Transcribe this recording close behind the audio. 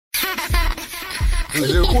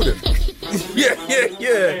Is it recording?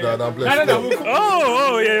 Yeah. Nah, bless No.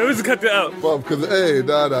 Oh, yeah, we just cut it out. Well, because,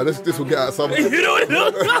 this will get out something. You know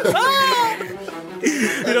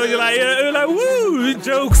you're like, woo,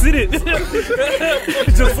 jokes, innit?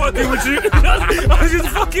 Just fucking with you. I was just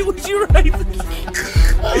fucking with you, right?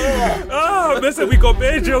 Listen, we got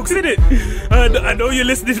bad jokes, innit? I know you're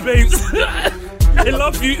listening, babes. I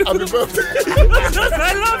love you. Happy birthday.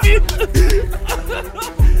 I love you.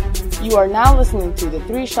 You are now listening to the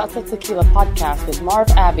 3 Shots of Tequila podcast with Marv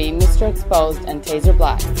Abbey, Mr. Exposed, and Taser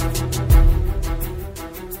Black.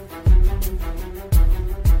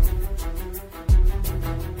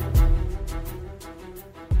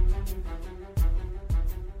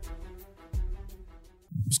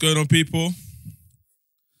 What's going on, people?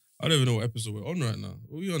 I don't even know what episode we're on right now.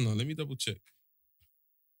 What are we on now? Let me double check.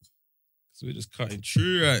 So we're just cutting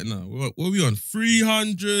through right now. What are we on?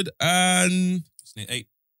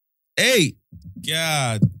 308.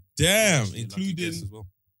 God damn. Including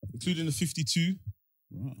the 52.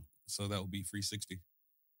 Right. So that would be 360.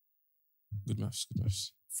 Good maths.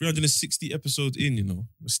 360 episodes in, you know.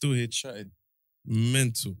 We're still here chatting.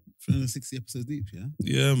 Mental. 360 episodes deep, yeah?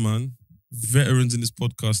 Yeah, man. Veterans in this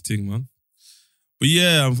podcast thing, man. But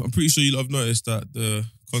yeah, I'm pretty sure you lot have noticed that the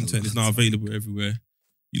content is now available everywhere.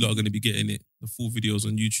 You lot are going to be getting it. The full videos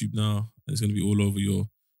on YouTube now. And it's going to be all over your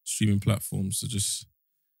streaming platforms. So just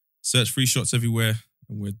search 3 Shots everywhere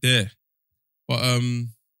and we're there. But we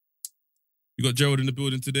got Gerald in the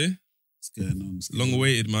building today. What's going on? Long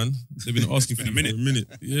awaited, man. They've been asking for you for a minute.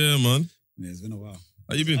 Yeah, man. Yeah, it's been a while.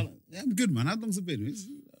 How you been? Yeah, I'm good, man. How long's it been? It's,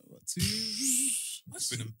 2 years?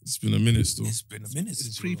 It's been a minute still. It's been a minute.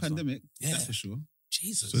 It's pre-pandemic, that's for sure.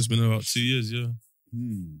 Jesus. So it's been about 2 years, yeah.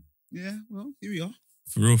 Yeah, well, here we are.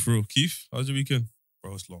 For real. Keith, how's your weekend?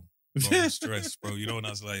 Bro, it's long. Stress, bro. You know, when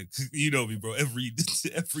I was like, you know me, bro. Every day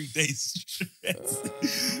stress. Every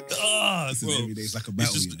day's like a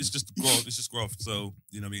battle. It's just growth. It's just growth. So,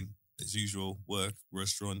 you know what I mean? As usual, work,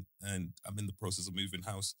 restaurant, and I'm in the process of moving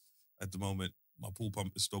house at the moment. My pool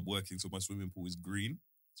pump has stopped working, so my swimming pool is green.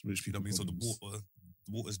 It's rich people. You know what I mean? So the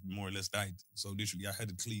water's more or less died. So literally, I had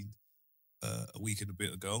it cleaned a week and a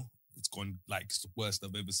bit ago. It's gone like it's the worst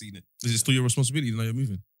I've ever seen it. Is it still your responsibility now you're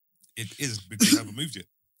moving? It is because I haven't moved yet.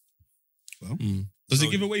 Well, does it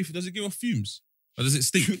give off fumes? Or does it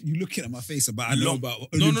stink? You're looking at my face about I know about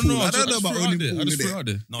No. I don't know about owning pool. I just threw it out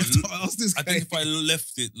there. No, I think if I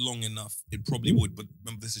left it long enough, it probably would. But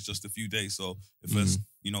remember, this is just a few days, so it first,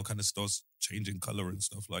 kind of starts changing color and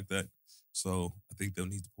stuff like that. So I think they'll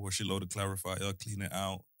need to pour a shitload of clarifier, clean it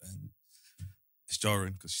out, and it's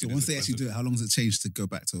jarring. So once they actually do it, how long does it change to go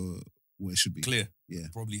back to where it should be? Clear. Yeah.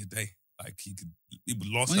 Probably a day. Like it would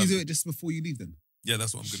last. Why don't you do it just before you leave then? Yeah,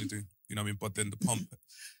 that's what I'm going to do. You know what I mean? But then the pump,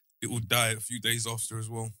 it will die a few days after as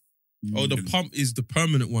well. Oh, the pump is the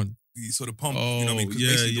permanent one. So the pump, you know what I mean? Because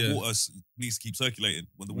basically the water needs to keep circulating.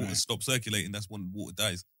 When the water stops circulating, that's when the water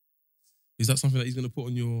dies. Is that something that he's going to put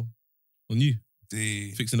on you?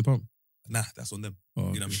 Fixing the pump? Nah, that's on them.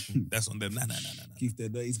 Oh, you know what I mean? That's on them. Nah. Keith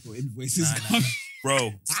there, he's got invoices coming.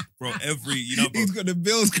 Bro, every, bro. He's got the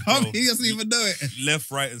bills coming. He doesn't even know it.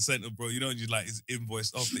 Left, right, and center, bro. You know, and you're like, it's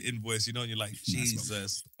invoice after invoice, you know, and you're like,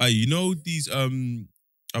 Jesus. You know, these, I've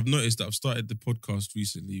noticed that I've started the podcast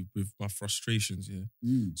recently with my frustrations, yeah.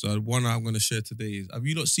 So one I'm going to share today is, have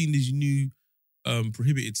you not seen these new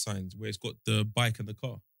prohibited signs where it's got the bike and the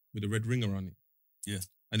car with a red ring around it? Yeah.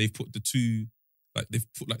 And they've put the two, they've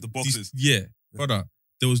put the boxes. Brother.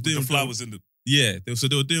 There was doing the flowers in them. Yeah, they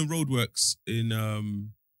were doing roadworks in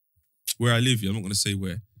where I live. I'm not going to say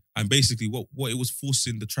where. And basically, what it was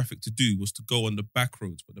forcing the traffic to do was to go on the back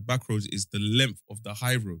roads. But the back roads is the length of the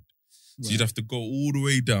high road, so you'd have to go all the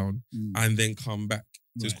way down and then come back.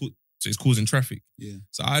 So it's causing traffic. Yeah.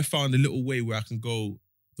 So I found a little way where I can go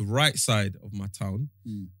the right side of my town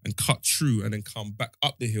and cut through and then come back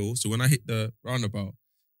up the hill. So when I hit the roundabout,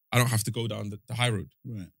 I don't have to go down the high road.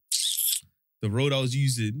 Right. The road I was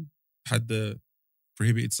using had the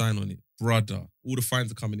prohibited sign on it. Brother, all the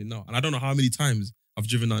fines are coming in now. And I don't know how many times I've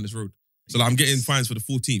driven down this road. So I'm getting fines for the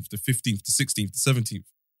 14th, the 15th, the 16th, the 17th.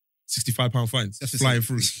 £65 fines flying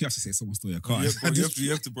through. You have to say someone stole your car. You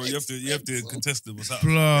have to contest them. What's that?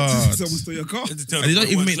 Blood. Someone stole your car. And it doesn't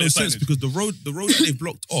even make no sense because the road that they've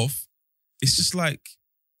blocked off, it's just like,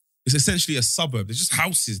 it's essentially a suburb. There's just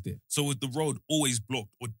houses there. So was the road always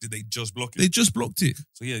blocked or did they just block it? They just blocked it.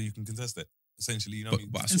 So yeah, you can contest that. Essentially, you know what I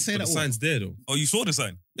mean? But the sign's there though. Oh, you saw the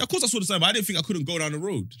sign? Yeah, of course I saw the sign, but I didn't think I couldn't go down the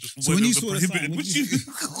road. So when you saw the sign, when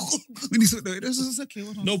you saw it's okay.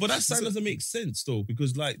 No, but that sign doesn't make sense though,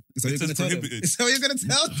 because like so you're gonna tell them. So you're gonna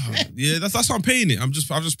tell them. Yeah, that's why I'm paying it. I've just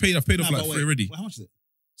paid off like 3 already. How much is it?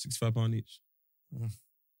 £65 each.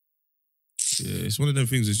 Yeah, it's one of them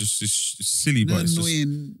things. It's silly, but it's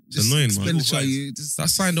annoying. It's annoying, man. Expenditure, you just that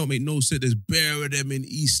sign don't make no sense. There's bare of them in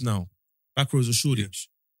East now. Back roads of Shoreditch.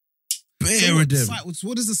 Bare of them.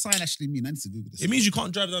 What does the sign actually mean? I need to Google this. It means you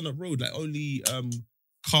can't drive down the road. Like only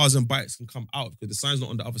cars and bikes can come out because the sign's not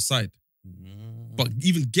on the other side. But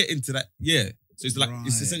even getting to that, yeah. So it's like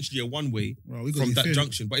it's Right. essentially a one way Bro, we got from the that theory.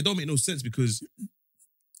 junction. But it don't make no sense because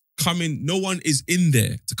no one is in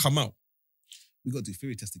there to come out. We got to do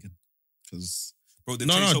theory test again because Bro, they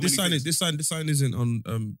No, changed so this many sign things. this sign isn't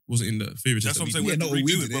on wasn't in the favorite. That's what I'm saying. Yeah, We have no, to we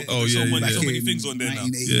redo did it, bro. it. Oh, There's yeah, so yeah. many things on there now.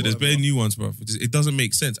 Yeah, there's bare new ones, bro. It doesn't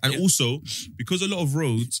make sense. And Yeah. also, because a lot of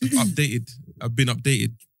roads have been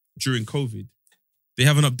updated during COVID, they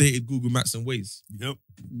haven't updated Google Maps and Waze. Yep.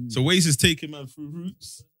 So Waze is taking man through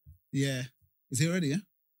routes. Yeah, is he already? Yeah.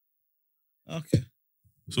 Okay.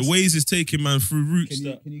 So Waze is taking man through routes.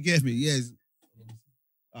 Can you give me? Yeah.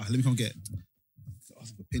 Let me come get.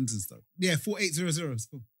 Ask for pins and stuff. Yeah, 4800. It's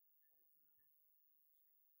cool.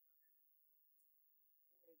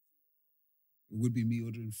 It would be me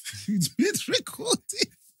ordering food mid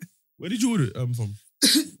recording. Where did you order it from?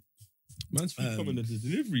 Man's food coming in the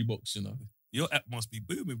delivery box, you know. Your app must be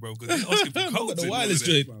booming, bro, because they're asking for Got codes. the and all wireless of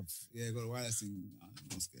that. joint. Yeah, got a wireless thing.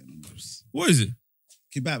 What's going on? What is it?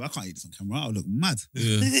 Kebab, I can't eat this on camera. I'll look mad.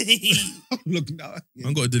 Yeah. I'll look now. Yeah.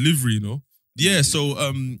 I got a delivery, you know. Yeah,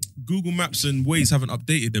 so Google Maps and Waze haven't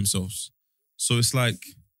updated themselves. So it's like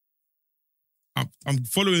I'm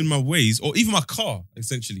following my Waze, or even my car,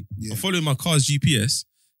 essentially. Yeah. I'm following my car's GPS.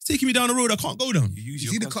 It's taking me down the road I can't go down. You use You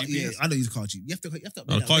your see the car car? Yeah, GPS. I don't use car GPS. You have to update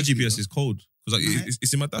No, the that car regularly, GPS is cold. Because like, Right.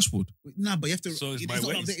 it's in my dashboard. No, but you have to. So is it's my not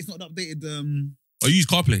Waze. updated. It's not updated. Oh, you use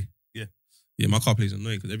CarPlay? Yeah. Yeah, my CarPlay is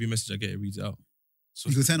annoying because every message I get, it reads it out. So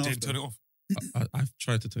You can turn it Jane, off, Turn though. it off. I've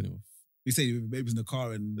tried to turn it off. You say your baby's in the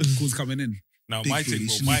car and calls coming in. Now, Big my Billy thing,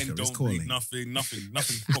 bro, Sneaker mine is don't calling. read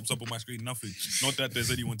nothing pops up on my screen, nothing. Not that there's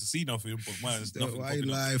anyone to see nothing, but mine's nothing Why you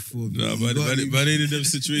popping up. lie for me? Nah, You but got- I needed them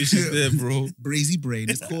situations there, bro. Brazy brain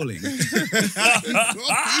is calling.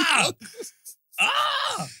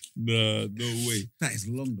 Nah, no way. That is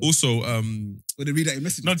long. Though. Also, When they read that in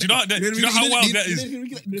message. No, do you know, do you know how wild that is?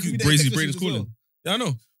 Brazy Brain is calling. Yeah, I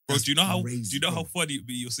know. Bro, That's do you know how crazy, how bro. funny it'd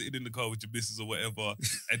be? You're sitting in the car with your missus or whatever,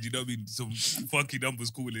 and you know what I mean, some funky numbers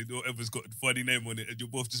calling, whoever's got a funny name on it, and you're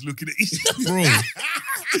both just looking at each other. Bro. And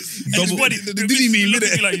it's funny. The didn't missus mean is looking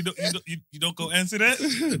it. at you like you don't go answer that.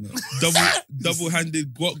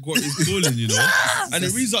 Double-handed guat is calling, you know? And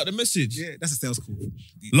it reads out the message. Yeah, that's a sales call.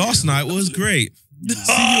 Last night was great.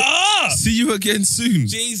 See you again soon.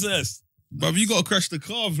 Jesus. Bruv, you gotta crash the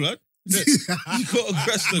car, blood. You gotta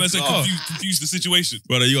crash the Must have car. confuse the situation.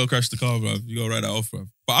 Brother, you gotta crash the car, bruv. You gotta write that off, bruv.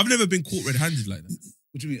 But I've never been caught red-handed like that.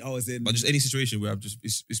 What do you mean? I was in. But just any situation where I've just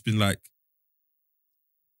it's been like,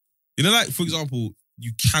 you know, like for example,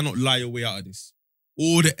 you cannot lie your way out of this.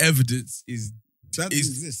 All the evidence is that doesn't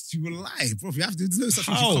exist. You will lie, bro. You have to. There's no such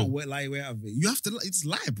thing. How? You can't lie way out of it. You have to. It's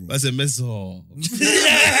lie, bro. that's a mess. Oh.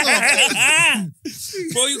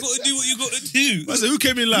 Bro, you gotta do what you gotta do. I said, who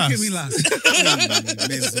came in last? Look at me last.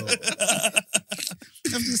 Mezzo.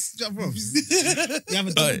 You have to, bro. You have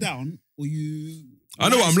a double down, or you. I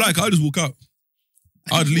know what I'm like. I'll just walk out.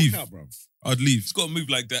 I'd leave. Out, bro. I'd leave. It's gotta move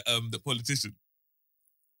like that. The politician.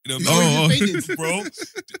 You know, Oh. bro.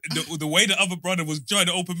 The way the other brother was trying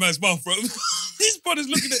to open man's mouth, bro. His brother's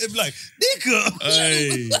looking at him like, nigga.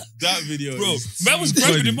 Hey, that video, Bro, is man was too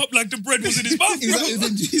grabbing funny. him up like the bread was in his mouth, bro.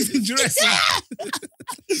 He's in Jurassic.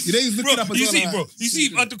 You know he's looking Bro, up as you well, see, like, bro, you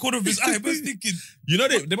see at the corner of his eye, man's thinking, You know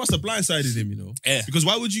they must have blindsided him, you know. Yeah. Because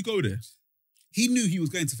why would you go there? He knew he was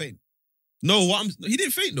going to faint. No, he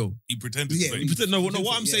didn't faint though. he pretended Yeah, to he faint. But no,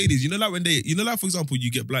 what I'm saying is, you know, like when for example, you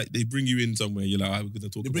get black, they bring you in somewhere. You're like, we're gonna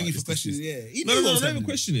talk. They about bring you this, for questions. this. Yeah. He No, knew what not was even happening.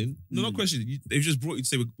 questioning. No, not questioning. They've just brought you to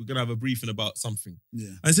say we're gonna have a briefing about something. Yeah.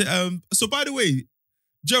 I said, so by the way,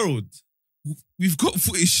 Gerald, we've got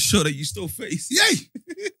footage to show that you still face. Yay!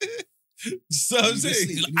 So I'm You just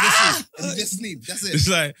saying, sleep. You just sleep. That's it. it's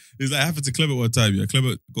like it happened to Clement one time. Yeah,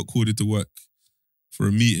 Clement got called into work for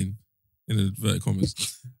a meeting in inverted commas,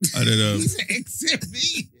 and then He's an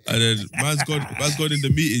XME. and then man's gone in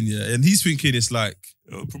the meeting, yeah, and he's thinking it's like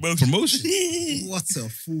promotion. What a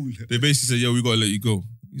fool. They basically said, "Yo, we gotta let you go."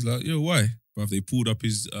 He's like, "Yo, why?" But they pulled up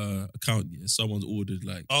his account. Yeah, someone's ordered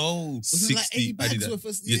like Oh, Was it like 60 80 bags Adidas. worth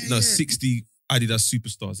of- Yeah, yeah, no, yeah. 60 Adidas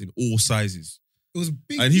superstars in all sizes. It was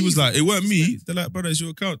big. And he was piece. like, "It weren't me." They're like, "Brother, it's your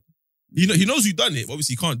account." He knows who done it. But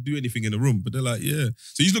obviously, he can't do anything in the room. But they're like, "Yeah."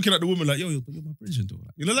 So he's looking at the woman like, "Yo, but you're my bridging door."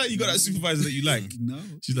 You know, like you got that supervisor that you like. No.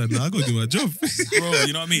 She's like, "Nah, I gotta do my job. bro,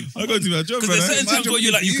 you know what I mean? I gotta do my job, Because there's brother." certain times where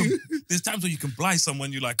you're like, there's times where you can blind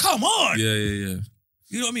someone, you're like, come on. Yeah.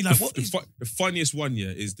 You know what I mean? Like, what? The funniest one, yeah,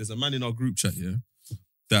 is there's a man in our group chat, yeah,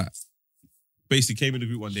 that basically came in the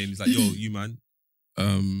group one day and he's like, yo, you man,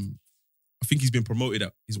 I think he's been promoted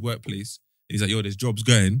at his workplace. And he's like, yo, there's jobs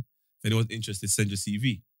going. If anyone's interested, send your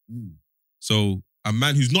CV. So a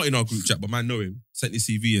man who's not in our group chat, but man know him, sent his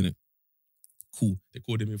CV in it. Cool. They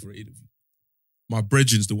called him in for an interview. My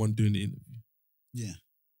brethren's the one doing the interview. Yeah.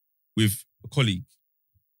 With a colleague.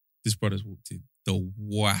 This brother's walked in. The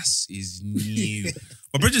was is new.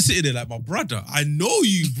 My brother's sitting there like, my brother, I know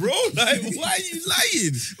you, bro. Like, why are you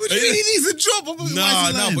lying? What do you mean he needs a job?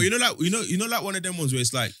 Nah, but you know, like one of them ones where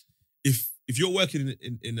it's like, if you're working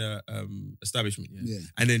in a establishment, yeah,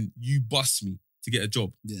 and then you bust me to get a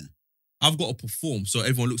job, yeah, I've got to perform, so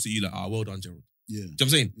everyone looks at you like, well done, Gerald. Yeah. Do you know what I'm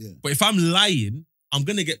saying? Yeah. But if I'm lying, I'm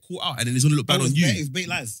gonna get caught out, and then it's gonna look bad on you. It's bait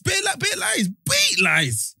lies. Bait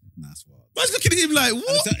lies. Nah, that's wild. Man's looking at him like,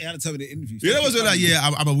 what? He had to tell me the interview. Yeah, that was like,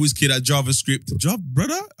 I'm a whiz kid at JavaScript. Job,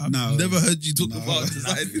 brother? I've never heard you talk about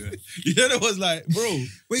design. You know, that was like, bro.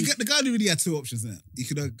 Wait, the guy really had two options, innit? You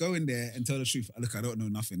could go in there and tell the truth. Look, I don't know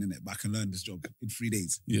nothing, innit? But I can learn this job in 3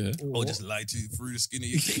 days. Yeah. Or just lie to you through the skin of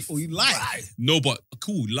your teeth. Or you lie. No, but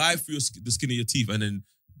cool. Lie through the skin of your teeth, and then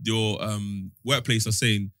your workplace are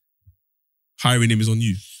saying hiring him is on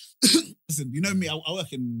you. Listen, you know me, I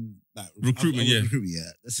work in like recruitment, yeah.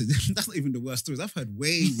 Listen, that's not even the worst stories. I've heard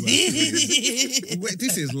way worse stories.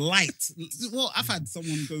 This is light. Well, I've had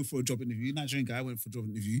someone go for a job interview. Nigerian guy went for a job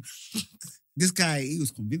interview. This guy, he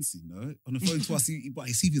was convincing, no? On the phone to us, but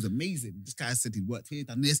his CV is amazing. This guy said he worked here,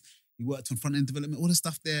 done this. He worked on front-end development, all the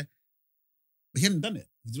stuff there. But he hadn't done it.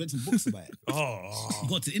 He's read some books about it. He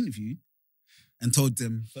got to the interview and told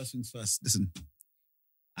them, first things first, listen,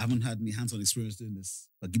 I haven't had any hands-on experience doing this,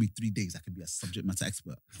 but give me 3 days, I can be a subject matter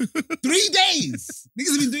expert. 3 days!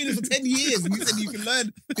 Niggas have been doing it for 10 years, and you said you can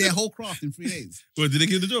learn their whole craft in 3 days. Well, did they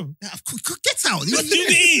give the job? Yeah, get out! What do you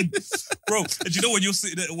mean? Bro, and you know when you're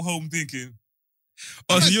sitting at home thinking,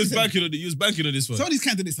 oh, so you was banking on this one. Some of these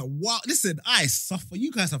candidates are wild. Listen, I suffer.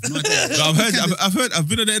 You guys have no idea. No, I've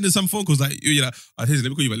been at the end of some phone calls like, you're like, let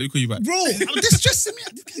me call you back. Bro, they're stressing me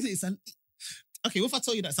out. These candidates are... Okay, what if I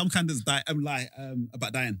tell you that some candidates lie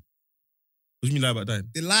about dying? What do you mean lie about dying?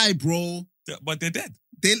 They lie, bro. But they're dead.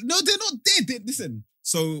 They're not dead. Listen.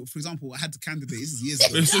 So, for example, I had a candidate. This is years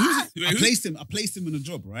ago. So I placed him in a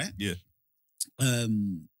job, right? Yeah.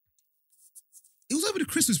 It was over the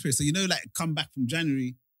Christmas period. So, you know, like, come back from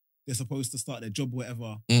January, they're supposed to start their job or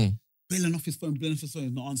whatever. Bailing off his phone, he's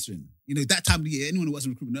not answering. You know, that time of the year, anyone who works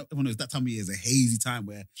in recruitment, everyone knows that time of year is a hazy time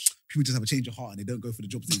where people just have a change of heart and they don't go for the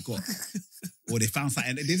jobs they've got. Or they found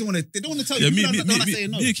something. They don't want to tell you. Me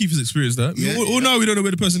and Keith has experienced that. Now we don't know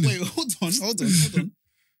where the person is. Wait, hold on.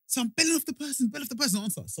 So I'm belling off the person,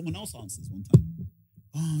 answer. Someone else answers one time.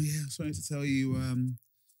 Oh, yeah, sorry to tell you,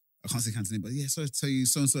 I can't say Cantonese, but yeah, sorry to tell you,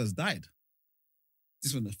 so-and-so has died.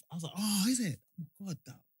 This one, I was like, oh, is it? Oh, my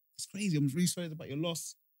God, that's crazy. I'm really sorry about your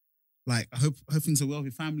loss. Like, I hope things are well with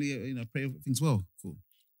your family. You know, pray everything's well. Cool.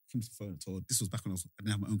 Came to the phone and told. This was back when I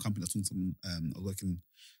didn't have my own company. I was talking to someone. I was working in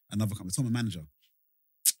another company. I told my manager.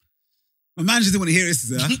 My manager didn't want to hear this.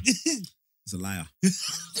 It's a liar.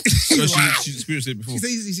 So she's experienced it before.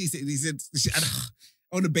 He said,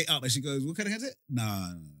 I want to bait up. And she goes, what kind of candidate?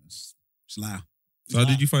 No, she's a liar. So how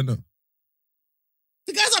did you find out?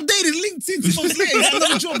 The guy's updated LinkedIn 2 months later. He had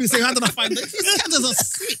another job. He said, how did I find that? These candidates are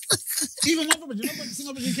sick. Even my brother, do you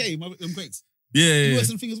remember GK, my greats? Yeah. He works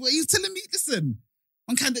on things. Well, he was telling me, listen,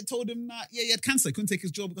 one candidate told him that, he had cancer. He couldn't take his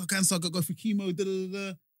job, got cancer, got to go through chemo,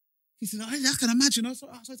 He said, I can imagine. I was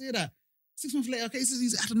sorry to hear that. 6 months later, okay, he says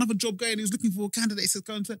he's had another job going. He was looking for a candidate. He said,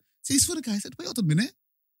 go and say, he's for the guy. He said, wait, hold on a minute.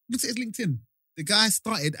 Looks at his LinkedIn. The guy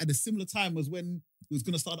started at a similar time as when he was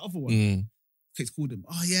going to start the other one. Kate's called him.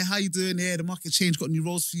 Oh yeah, how you doing? Yeah, the market changed, got new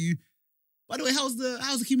roles for you. By the way, how's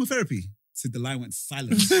the chemotherapy? Said the line went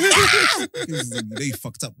silent. They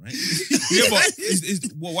fucked up, right? Yeah, but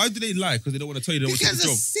why do they lie? Because they don't want to tell you they want to take the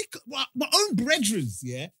job. Sick. My own brethren,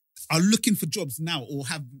 yeah, are looking for jobs now or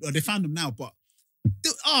they found them now, but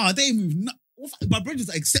they move. My brethren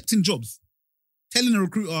are accepting jobs, telling a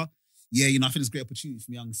recruiter, yeah, you know, I think it's a great opportunity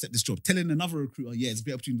for me. I can accept this job. Telling another recruiter, yeah, it's a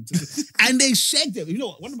great opportunity. And they shagged them. You know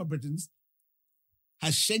what? One of my brethren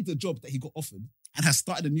has shagged the job that he got offered and has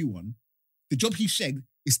started a new one. The job he shagged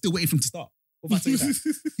is still waiting for him to start. What if I tell you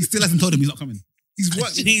that? He still hasn't told him he's not coming. He's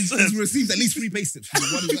worked. He's received at least 3 pay slips.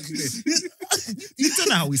 You don't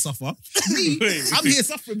know how we suffer. Me, I'm here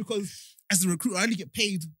suffering because as a recruiter, I only get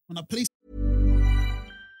paid when I place.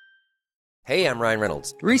 Hey, I'm Ryan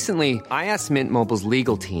Reynolds. Recently, I asked Mint Mobile's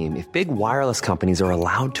legal team if big wireless companies are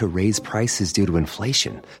allowed to raise prices due to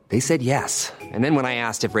inflation. They said yes. And then when I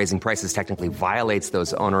asked if raising prices technically violates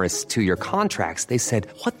those onerous 2-year contracts, they said,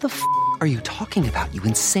 "What the f*** are you talking about, you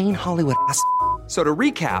insane Hollywood ass?" So to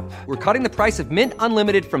recap, we're cutting the price of Mint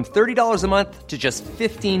Unlimited from $30 a month to just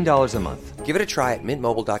 $15 a month. Give it a try at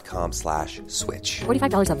mintmobile.com/switch.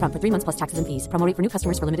 $45 up front for 3 months plus taxes and fees. Promo rate for new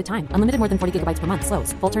customers for limited time. Unlimited more than 40 gigabytes per month.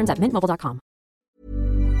 Slows full terms at mintmobile.com.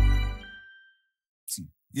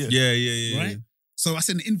 Yeah. Right? So I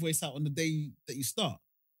send an invoice out on the day that you start.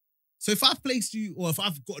 So if I've placed you, or if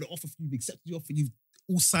I've got an offer for you, you've accepted the offer, you've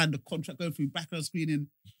all signed the contract, going through background screening,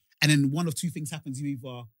 and then one of two things happens. You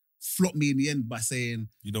either flop me in the end by saying,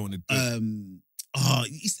 You don't want to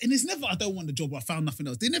and it's never, I don't want the job, or I found nothing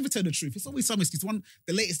else. They never tell the truth. It's always some excuse. One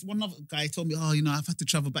other guy told me, I've had to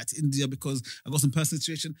travel back to India because I got some personal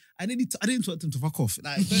situation. I didn't want them to fuck off.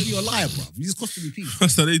 Like, you're a liar, bro. You just costed me peace.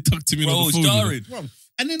 So they talked to me on the phone. jarring. Bro.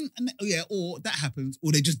 And then, or that happens,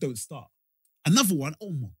 or they just don't start. Another one,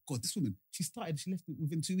 oh my God, this woman, she started, she left it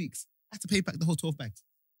within 2 weeks. I had to pay back the whole 12 bags.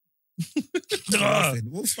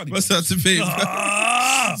 What was funny? What's that to pay?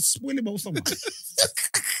 Spoiling about someone.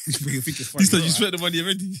 You think it's funny? You said you spent the money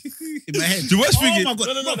already. In my head. The worst thing is, my God.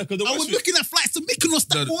 no, because I was looking at flights to Mykonos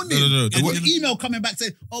that morning. No. I got an email coming back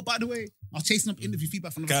saying, oh, by the way, I was chasing up interview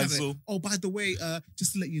feedback from another candidate. Oh, by the way,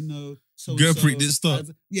 just to let you know. Gurpreet didn't start.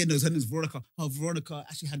 Her name is Veronica. Oh, Veronica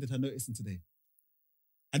actually handed her notice in today.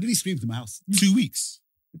 I didn't scream to my house. 2 weeks.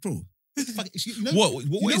 Bro. You know,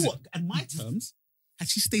 What is it? At my terms, had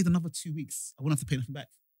she stayed another 2 weeks, I wouldn't have to pay nothing back.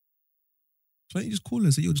 So you just call her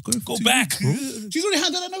and say, yo, just go back, bro. She's already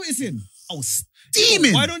handed her notice in. I was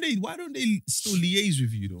steaming. Why don't they still liaise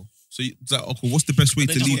with you though? So it's like, okay, what's the best way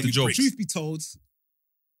to leave the job? Truth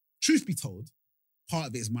be told, part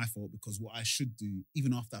of it is my fault because what I should do,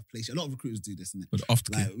 even after I've placed you, a lot of recruiters do this, isn't it? But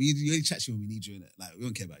after like we only chat to you when we need you, innit? Like we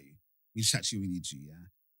don't care about you. We just chat to you when we need you, yeah.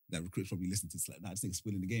 Like recruiters probably listen to this like, this nigga's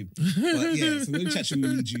spoiling the game. But yeah, so we only chat to you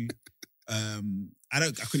when we need you. I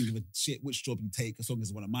couldn't give a shit which job you take as long as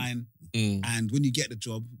it's one of mine. And when you get the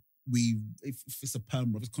job, if it's a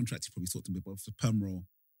perm role, if it's contract, you probably talk to me, but if it's a perm role,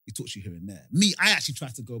 we talk to you here and there. Me, I actually try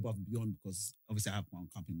to go above and beyond because obviously I have my own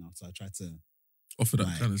company now, so I try to offer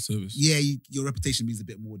that kind of service. Yeah, your reputation means a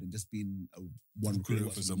bit more than just being one recruiter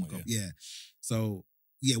for someone. Yeah. So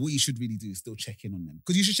yeah, what you should really do is still check in on them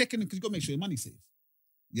because you should check in because you got to make sure your money's safe.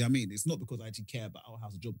 Yeah, I mean, it's not because I actually care about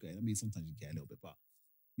how's the job going. I mean, sometimes you care a little bit, but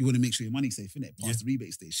you want to make sure your money's safe, innit? Past the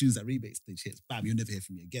rebate stage. As soon as that rebate stage hits, bam, you'll never hear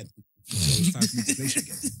from me again. So it's time for me to place you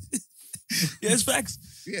again. Yeah, it's facts.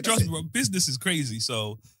 Yeah, Trust me, bro. Business is crazy.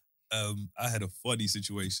 So I had a funny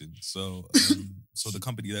situation. So the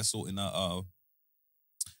company that's sorting out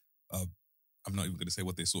I'm not even going to say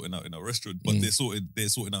what they're sorting out in our restaurant, but they're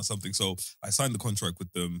sorting out something. So I signed the contract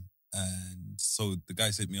with them. And so the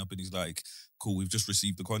guy hit me up and he's like, cool, we've just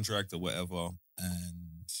received the contract or whatever.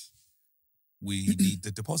 And we need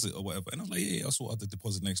the deposit or whatever. And I was like, yeah, I'll sort out the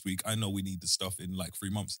deposit next week. I know we need the stuff in like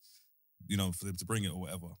 3 months, you know, for them to bring it or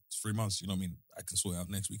whatever. It's 3 months, you know what I mean? I can sort it out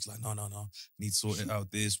next week. He's like, no. Need to sort it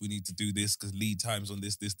out this. We need to do this because lead times on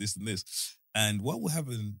this, and this. And while we're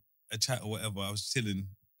having a chat or whatever, I was chilling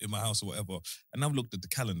in my house or whatever. And I've looked at the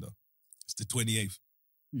calendar. It's the 28th.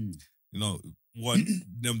 You know,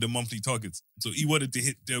 the monthly targets. So he wanted to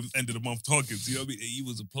hit them end of the month targets. You know what I mean? He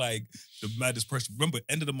was applying the maddest pressure. Remember,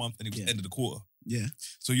 end of the month and it was end of the quarter. Yeah.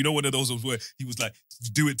 So you know one of those ones where he was like,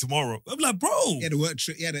 do it tomorrow. I'm like, bro. He had a work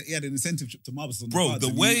trip. He had an incentive trip to Marbles on the bro, cards,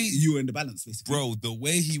 the way you were in the balance, basically. Bro, the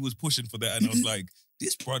way he was pushing for that, and I was like,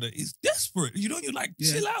 this brother is desperate. You know, you're like,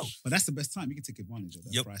 chill out. But that's the best time. You can take advantage of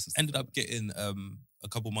that price. Ended up getting a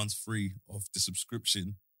couple months free of the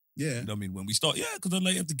subscription. Yeah. You know what I mean? When we start, because then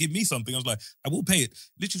they have to give me something. I was like, I will pay it.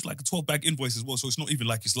 Literally, it's like a 12-bag invoice as well. So it's not even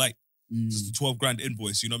like it's light. It's just a 12 grand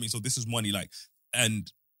invoice. You know what I mean? So this is money. Like,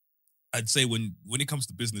 and I'd say when it comes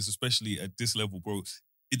to business, especially at this level, bro,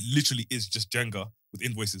 it literally is just Jenga with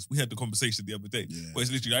invoices. We had the conversation the other day. Yeah. But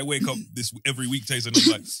it's literally, I wake up every week, Taser, and I'm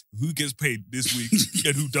like, who gets paid this week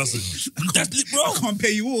and who doesn't? That's it, bro. I can't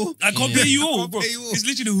pay you all. I can't pay you all, bro. It's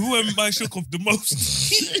literally who am I shook off the most?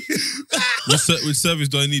 Which service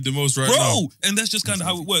do I need the most right now? Bro, and that's just kind of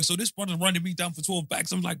how it works. So this brother running me down for 12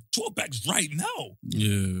 bags. I'm like, 12 bags right now?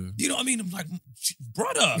 Yeah. You know what I mean? I'm like,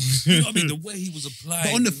 brother. You know what I mean? The way he was applying.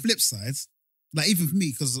 But on the flip side, like even for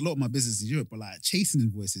me, because a lot of my business is Europe, but like chasing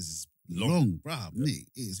invoices is long, bruh, mate.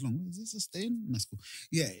 It is long. Is this a stain? That's cool.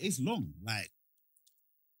 Yeah, it's long. Like,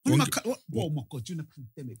 oh my God, during the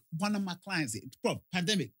pandemic, one of my clients, bro,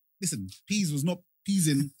 pandemic, listen, peas was not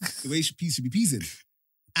peasing the way peas should be peasing.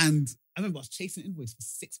 And I remember I was chasing invoice for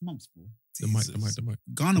 6 months, bro. The mic.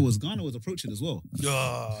 Ghana was approaching as well.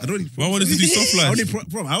 I don't I wanted to do soft life.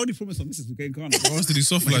 I already promised my missus we're going Ghana. I wanted to do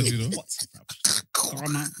soft life, you know. What?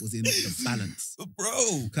 Ghana was in the balance. Bro.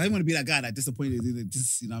 I didn't want to be that guy that disappointed in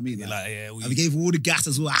this, you know what I mean? Like, we gave all the gas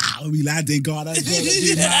as well. When we landed in Ghana.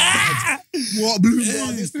 What? Blue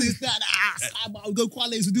Bar, this, that. I'll go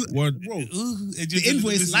Kwale's to do it. What? Bro, the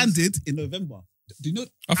invoice landed in November. Do you know?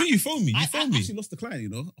 I think you phoned me. I phoned me. actually lost the client, you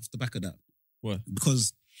know, off the back of that. What?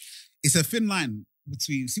 Because it's a thin line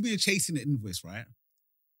between, see when you're chasing the invoice, right?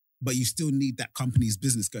 But you still need that company's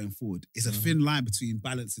business going forward. It's a thin line between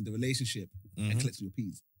balancing the relationship and collecting your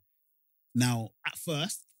P's. Now, at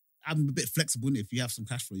first, I'm a bit flexible. If you have some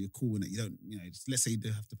cash flow, you're cool in it. You don't, you know, let's say you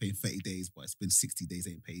don't have to pay in 30 days, but it's been 60 days,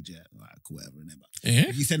 ain't paid yet. All right, cool, whatever.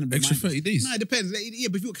 Yeah? You send them Extra reminders. 30 days? No, it depends. Yeah,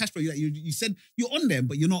 but if you've got cash flow, you send, you're on them,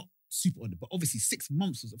 but you're not super on it. But obviously 6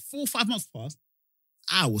 months, 4 or 5 months passed.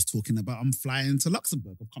 I was talking about I'm flying to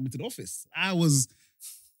Luxembourg. I'm coming to the office. It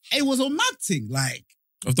was a mad thing. Like,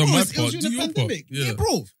 I've done bro, my it was part. during Do the your part. pandemic. Yeah,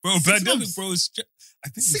 bro. Bro, 6 pandemic, months. bro. I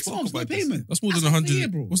think 6 months, no payment. That's more than That's 100. a year,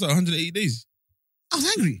 bro. What's that? 180 days. I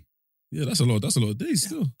was angry. Yeah, that's a lot. That's a lot of days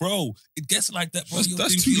still. Bro, it gets like that, bro.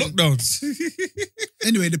 That's 2 lockdowns.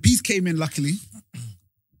 Anyway, the piece came in luckily.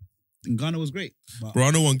 And Ghana was great. But Bro,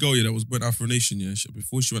 I know one girl, yeah, that went Afro Nation, yeah.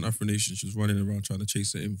 Before she went Afro Nation, she was running around trying to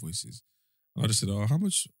chase her invoices. I just said, how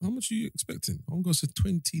much are you expecting? One girl said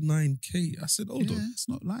 29K. I said, hold on. it's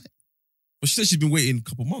not light. But she said she's been waiting a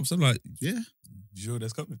couple months. I'm like, Yeah. You sure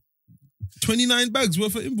that's coming? 29 bags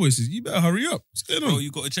worth of invoices. You better hurry up. What's going Bro, on?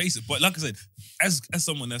 you got to chase it. But like I said, as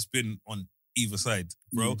someone that's been on either side,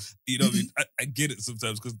 bro, you know what I mean? I get it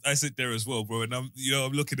sometimes because I sit there as well, bro, and I'm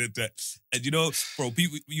looking at that. And you know, bro,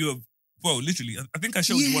 people, bro, literally, I think I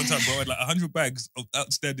showed you one time, bro, I had like 100 bags of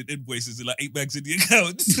outstanding invoices and like 8 bags in the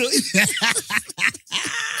account.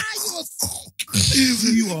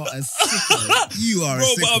 You are a sicko. You are bro,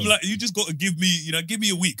 a sicko. but I'm like, you just got to give me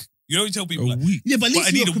a week. You know, you tell people A like, week. Yeah, but at But least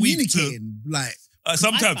I need you're a week to- communicating. Like,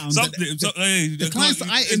 sometimes, I found that the clients that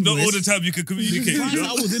I not all the invoice- time you can the communicate. clients You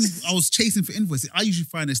know? I was chasing for invoices. I usually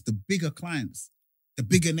find it's the bigger clients, the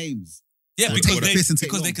bigger names. Yeah, Take because the they piss and take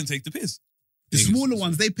because they long. can take the piss. The smaller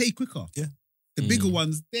ones, they pay quicker. Yeah. The bigger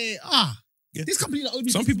ones, Yeah. this company that owed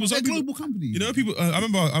me Some people- they're a global company. You know, people. I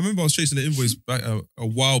remember I was chasing the invoice back a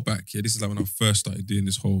while back. Yeah, this is like when I first started doing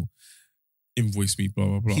this whole invoice me, blah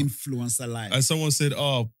blah blah. Influencer life. And someone said,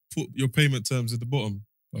 "Oh, put your payment terms at the bottom."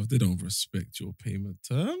 Well, they don't respect your payment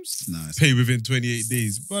terms. No, it's Pay within 28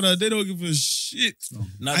 days, but they don't give a shit.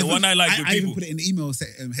 Now, the one I like with I even people. put it in the email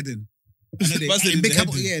heading. I know they- That's it in in big the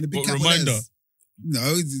capital, heading. yeah, in the big What, capital reminder? letters.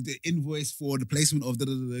 No, it's the invoice for the placement of the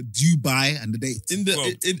Dubai and the date. In the Bro,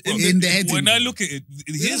 in the heading. When I look at it,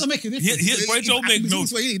 It doesn't make a difference. bro, it don't make no.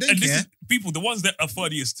 You don't And this care. is people. The ones that are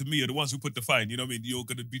funniest to me are the ones who put the fine. You know what I mean? You're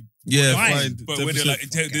gonna be Yeah, Fine. fine. But when they're 10%. like,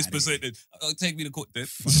 take this outta here. percentage, take me to court then.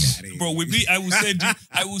 outta here. Bro, with me, I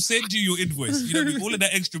will send you your invoice. You know what I mean? All of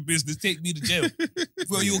that extra business, take me to jail.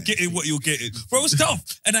 Bro, you're getting what you're getting. Bro, it's tough.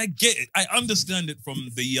 And I get it. I understand it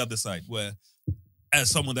from the other side where as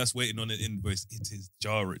someone that's waiting on an invoice, it is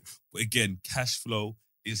jarring. But again, cash flow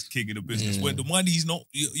is king in the business. When the money's not,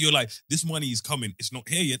 you're like, this money is coming. It's not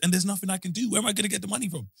here yet. And there's nothing I can do. Where am I going to get the money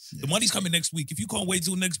from? The money's coming next week. If you can't wait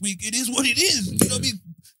till next week, it is what it is. You know what I mean?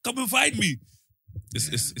 Come and find me.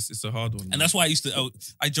 It's a hard one. And that's why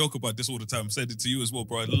I joke about this all the time. I said it to you as well,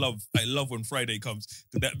 bro. I love when Friday comes.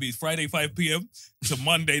 That means Friday 5 p.m. to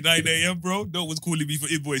Monday 9 a.m., bro. No one's calling me for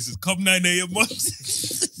invoices. Come 9 a.m. our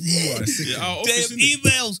office, Damn innit?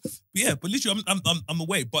 emails. Yeah, but literally, I'm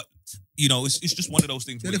away. But you know, it's just one of those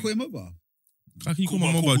things. Yeah, where they call it mobile. How can you call Call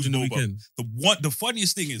my my mobile call during the mobile. weekend? The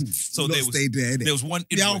funniest thing is, so Not there was stay there, innit? there was one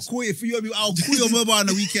Yeah, I'll invoice, call you for you. I'll call your mobile on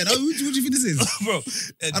the weekend. Oh, what do you think this is? bro.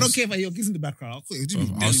 I don't care if I hear kids in the background. I'll call you. What do you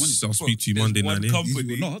mean? I'll speak to you There's Monday one night. company,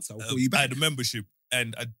 You will not. I'll call you I back. had a membership,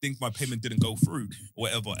 and I think my payment didn't go through or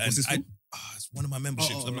whatever. And What's this for? it's one of my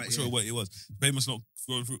memberships. Oh, I'm not right, sure yeah. what it was. Payment's not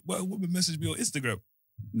going through. Well, a woman messaged me on Instagram.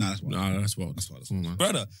 Nah, that's what. Nah, that's what. That's what. Come on, man.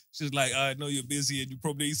 Brother, she's like, I know you're busy and you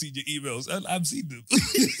probably ain't seen your emails. And I've seen them.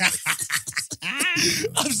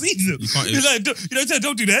 I've seen them. You can't- He's like,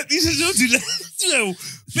 don't do that. He said, don't do that.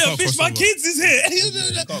 can't Bitch, cross my over. kids is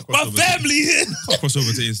here. can't cross My over. family here. I'll cross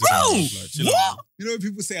over to Instagram. Bro, Like, chill out. what? You know when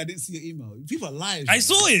people say I didn't see your email? People are liars. I man.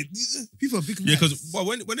 saw it. People are big. Yeah, liars.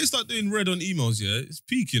 because when they start doing red on emails, yeah, it's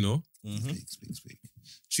peak, you know. Speak.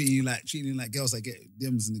 Treating you like girls that get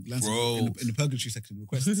DMs in the glance Bro. in the purgatory section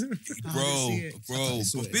request. Bro,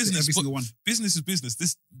 but Every single one. business is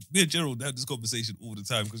business. Me and Gerald have this conversation all the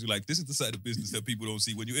time because you're like, this is the side of business that people don't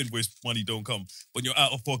see. When you invoice, money don't come. When you're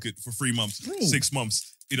out of pocket for 3 months, 6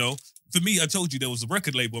 months, You know, for me, I told you there was a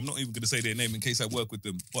record label. I'm not even going to say their name in case I work with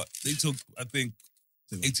them. But they took, I think,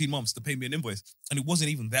 18 months to pay me an invoice. And it wasn't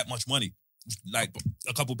even that much money. Like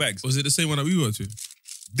a couple bags. Was it the same one that we worked with?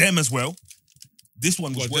 Them as well. This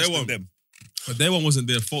one was What, worse their than one? them. But their one wasn't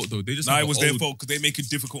their fault though. They just Nah, have it was an their old- fault because they make it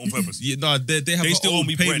difficult on purpose. Yeah, no, they have They an still owe old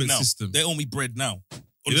me bread payment now. system. They owe me bread now. On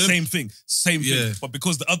You the know? same thing. Same Yeah. thing. But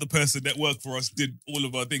because the other person that worked for us did all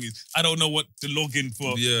of our things, I don't know what to log in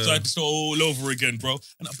for. Yeah. So I had to start all over again, bro.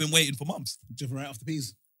 And I've been waiting for months. Do you ever write off the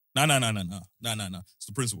peas? No. It's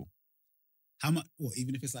the principle. How much? What?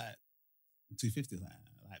 Even if it's like 250,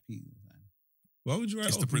 like peas. Why would you write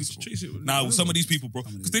It's off? the You principle. chase it with- Now, some of these people, bro,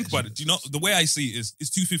 Some of because these think about guys- it. You know, the way I see it is, it's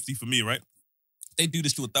 250 for me, right? They do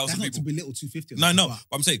this to 1,000 That's not people. to belittle 250. No, but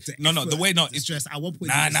but I'm saying, the the effort, way not, the it's stress. At one point,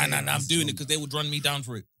 nah, you say, I'm this is doing it wrong. because they would run me down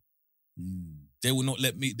for it. They will not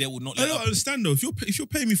let me, they will not I let don't up. understand though. If you're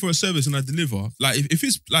paying me for a service and I deliver, like if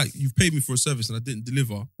it's like you've paid me for a service and I didn't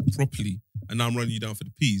deliver properly, and now I'm running you down for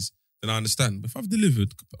the peas, then I understand. But if I've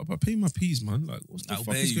delivered, I'm paying my peas, man. Like what the I'll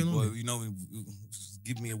fuck pay is you, going boy. on? You know,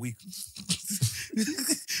 give me a week.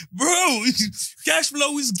 Bro, cash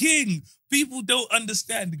flow is king. People don't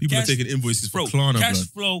understand. People cash, are taking invoices for bro, Klarna, cash blood.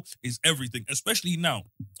 flow is everything, especially now.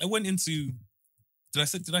 I went into,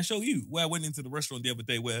 did I show you where I went into the restaurant the other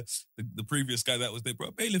day where the previous guy that was there,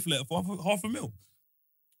 bro, bailiff letter for half a mil.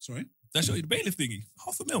 Sorry? Did I show you the bailiff thingy?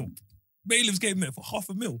 $500,000. Bailiffs came there for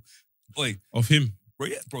 $500,000. Oi, Of him.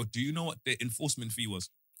 bro, do you know what the enforcement fee was?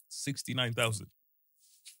 69,000.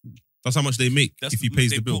 That's how much they make if he pays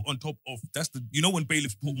they the bill. put on top of you know when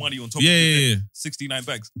bailiffs put money on top Yeah, of yeah, it, yeah. 69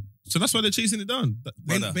 bags. So that's why they're chasing it down.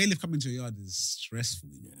 Brother. Bailiff coming to your yard is stressful.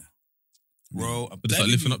 Yeah. Bro, I'm But they start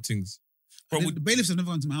telling lifting you. up things. Bro, The bailiffs have never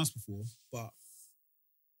come to my house before, but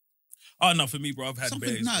oh no, for me, bro, I've had something.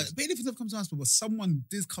 bailiffs. No, bailiffs have never come to us before, but someone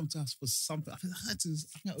did come to us for something. I think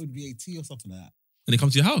I owed VAT or something like that. And they come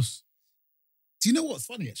to your house. Do you know what's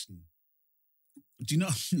funny actually? Do you know?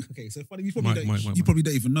 Okay, so funny. You probably Mike, don't. You probably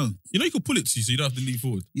don't even know. You know you can pull it to you so you don't have to lean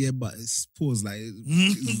forward. Yeah, but it's pause like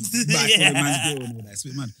it's back on the man's bill and all that. It's a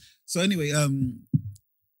bit mad. So anyway,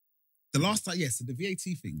 the last time, yes, the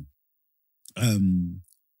VAT thing,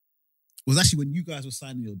 was actually when you guys were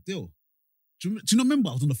signing your deal. Do you not remember?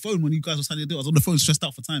 I was on the phone when you guys were signing your deal. I was on the phone stressed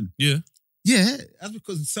out for time. Yeah. Yeah, that's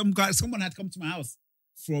because someone had come to my house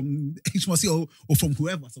from HMRC or from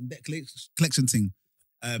whoever, some debt collection thing.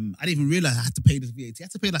 I didn't even realize I had to pay this VAT. I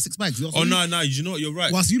had to pay like 6 bags. Oh, no, you know what? You're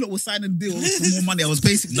right. Whilst you lot were signing deals for more money, I was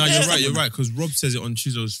basically... No, you're right. Because Rob says it on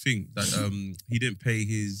Chizo's thing that he didn't pay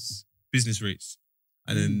his business rates.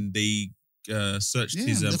 And then they searched Yeah,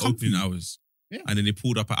 his they'll come opening for you. hours. Yeah. And then they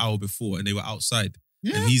pulled up an hour before and they were outside.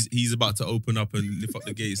 Yeah. And he's about to open up and lift up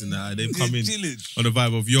the gates and that. And they've come in Chilling. on the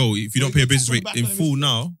vibe of, yo, if you don't pay a business rate in full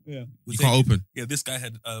now, Yeah. you can't open. Yeah, this guy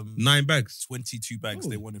had 9 bags. 22 bags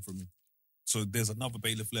they wanted from me. So there's another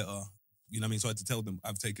bailiff letter. You know what I mean? So I had to tell them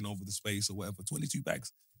I've taken over the space or whatever. 22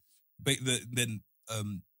 bags. Then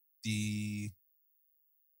the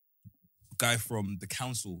guy from the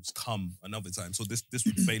council's come another time. So this was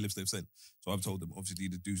the bailiffs they've sent. So I've told them, obviously,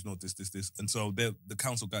 the dude's not this. And so the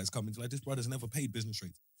council guy's coming. Like, this brother's never paid business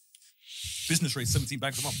rates. Business rates, 17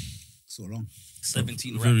 bags a month. So long.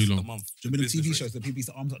 17 Very racks long. a month. Do you remember the Business TV rates. shows that people used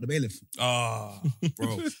to arms up the bailiff? Ah,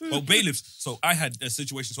 bro. Well, bailiffs. So I had a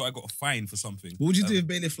situation, so I got a fine for something. What would you do if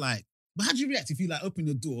bailiff like... But how do you react if you like open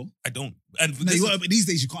the door? I don't. And No, this you is- won't open, these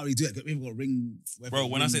days you can't really do it. People got to ring... Bro,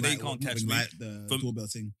 when I say they light, can't not catch ring me, light, the from- doorbell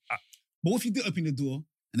thing. But what if you do open the door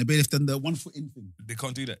and the bailiff done the 1 foot in thing? they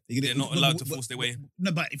can't do that. You get They're it- not but- allowed but- to force their way in.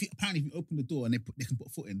 No, but apparently if you open the door and they can put a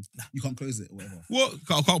foot in, you can't close it or whatever. What?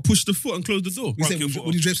 I can't push the foot and close the door. You say, your will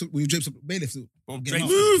foot you drape some bailiffs? Bro, Get Drake- him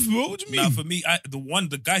out. Move, bro. What do you mean? Now for me,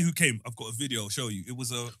 the guy who came, I've got a video. I'll show you. It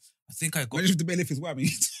was I think I got. Imagine if the bailiff is whamming,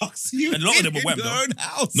 he talks you A lot of them are in wham, your though. own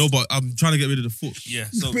house. No, but I'm trying to get rid of the foot. Yeah.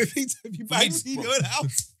 So If you bags in bro. your own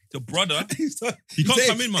house. the brother, He can't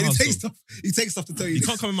come in my house, though. He takes stuff to tell you. He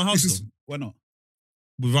can't come in my house, This is- though. Why not?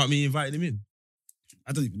 Without me inviting him in.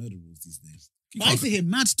 I don't even know the rules these days. He But I used can't- to hear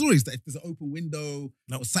mad stories that if there's an open window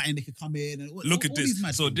No. or something, they could come in. And look at all this. these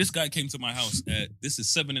mad So things. this guy came to my house. This is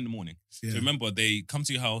 7 a.m. Yeah. So remember, they come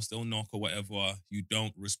to your house, they'll knock or whatever. You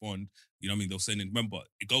don't respond. You know what I mean? They'll send in. Remember,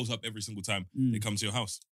 it goes up every single time they come to your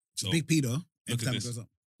house. So Big Peter. Look Every at time it this. goes up.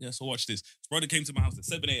 yeah. So watch this. His brother came to my house at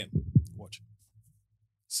 7 a.m. Watch.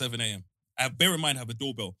 7 a.m. Bear in mind, I have a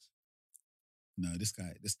doorbell. No, this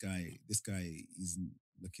guy isn't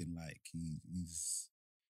looking like he's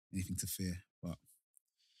anything to fear. But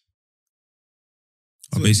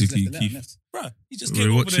I So he just basically, left the letter and Keith, left. Bruh, he just We're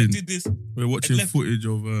came over there and watching- did this. we're watching left- footage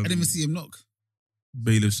of. I didn't even see him knock.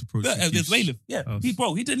 Bailiff's approach. Yeah, to there's keys. bailiff. Yeah, House.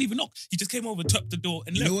 he didn't even knock. He just came over, tapped the door,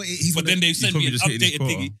 and You left. know what? He's But then they send me probably an just hitting his updated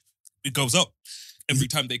quota. thingy. It goes up every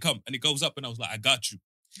time they come, and it goes up, and I was like, I got you.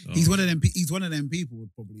 He's one of them. He's one of them people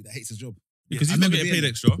probably that hates his job. Because I he's not remember getting being paid there.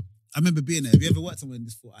 extra. I remember being there. Have you ever worked somewhere and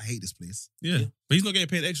just thought, I hate this place? Yeah. But he's not getting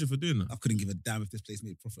paid extra for doing that. I couldn't give a damn if this place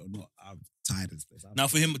made profit or not. I'm tired of this place. Now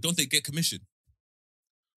for him, don't they get commission?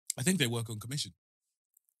 I think they work on commission.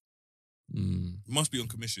 It must be on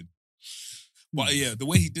commission. But yeah, the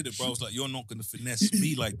way he did it, bro, I was like, you're not going to finesse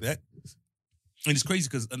me like that. And it's crazy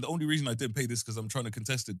because, and the only reason I didn't pay this because I'm trying to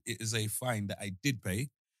contest it, it is a fine that I did pay,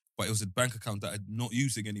 but it was a bank account that I'm not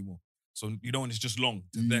using anymore. So, you know, and it's just long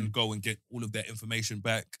to then go and get all of that information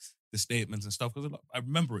back, the statements and stuff. Because I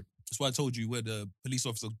remember it. That's why I told you where the police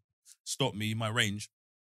officer stopped me in my range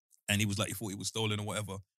and he was like, he thought it was stolen or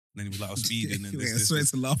whatever. And then he was like, I was speeding and Wait, I this. swear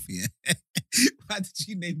to laugh here. Why did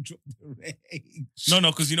you name drop the range? No,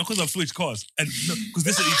 because I've switched cars. And because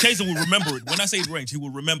this Chaser will remember it. When I say range, he will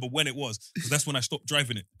remember when it was. Because that's when I stopped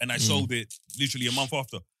driving it. And I sold it literally a month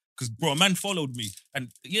after. Because, bro, a man followed me.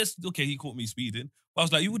 And yes, okay, he caught me speeding. But I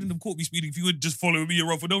was like, you wouldn't have caught me speeding if you would just follow me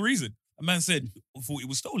around for no reason. A man said, I thought it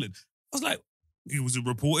was stolen. I was like, it was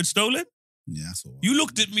reported stolen? Yeah, that's all. You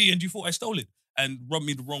looked at me and you thought I stole it. And rubbed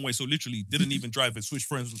me the wrong way. So literally didn't even drive it. Switched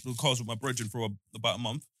friends with cars with my brethren for about a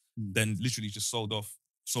month. Then literally just sold off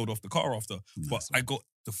the car after. But I got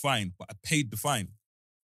the fine, but I paid the fine.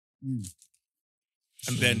 And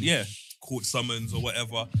then, court summons or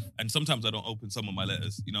whatever. And sometimes I don't open some of my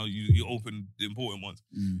letters. You know, you open the important ones.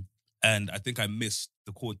 And I think I missed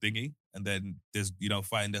the court thingy. And then there's,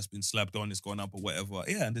 fine that's been slapped on, it's gone up or whatever.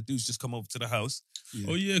 Yeah, and the dudes just come over to the house. Yeah.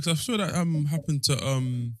 Oh yeah, because I saw that happened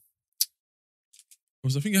to I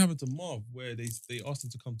think it happened to Marv where they asked him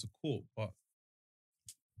to come to court, but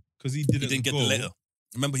because he didn't get go, the letter.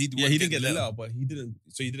 Remember, he didn't get the letter, but he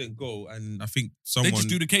didn't go, and I think someone They just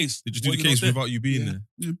do the case. They just do Well, the you know case what I'm without you being Yeah.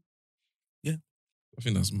 there. Yeah. I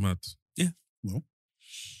think that's mad. Well,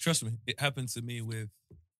 Trust me, it happened to me with,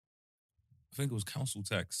 I think it was council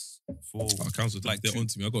tax for Our council like they're on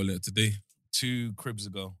to me. I got a letter today. 2 cribs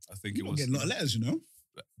ago. I think you it don't was. get a lot of letters, you know?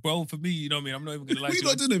 Bro, for me, you know what I mean? I'm not even going to lie What to you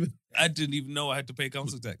you. not doing? I didn't even know I had to pay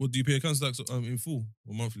council tax. What do you pay a council tax in full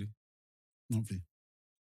or monthly? Monthly.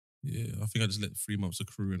 Yeah, I think I just let 3 months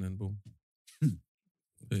accrue and then boom.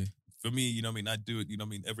 Okay. For me, you know what I mean? I do it, you know what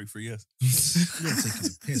I mean, every 3 years. You're taking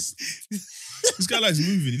a piss. This guy likes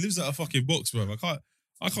moving. He lives out a fucking box, bro. I can't.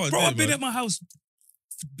 Bro, do I've it, been man. at my house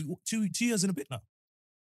for 2 years and a bit now.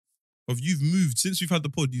 You've moved since we've had the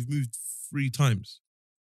pod. You've moved 3 times.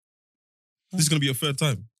 This is gonna be your 3rd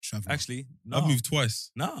time. Travel. Actually, no. I've moved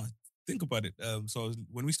twice. Nah, think about it.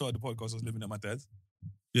 When we started the podcast, I was living at my dad's,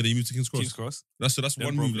 Yeah, then you moved to King's Cross. King's Cross, That's Then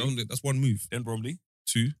one Bromley. move. That's one move. then Bromley,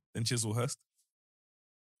 2. then Chislehurst.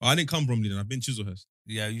 I didn't come Bromley then. I've been Chislehurst.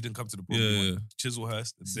 Yeah, you didn't come to the Yeah, Bromley yeah, one.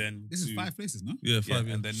 Chislehurst, and then This is to- 5 places, no? Yeah, Yeah, 5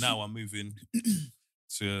 years. and then now I'm moving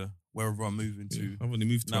to wherever I'm moving to. Yeah, I've only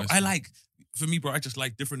moved Now, twice. for me, bro, I just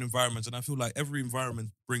like different environments, and I feel like every environment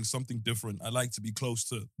brings something different. I like to be close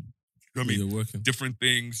to, you know what I mean, You're working. different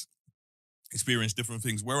things, experience different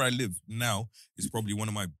things. Where I live now is probably one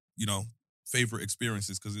of my, favorite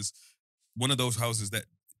experiences because it's one of those houses that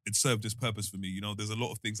it served its purpose for me. You know, there's a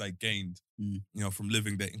lot of things I gained, from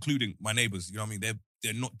living there, including my neighbors. You know what I mean?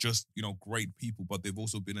 They're not just, great people, but they've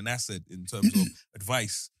also been an asset in terms of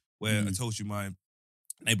advice. Where I told you my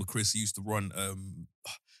neighbor Chris, he used to run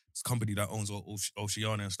this company that owns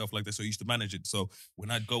Oceana and stuff like that. So he used to manage it. So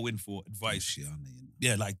when I'd go in for advice,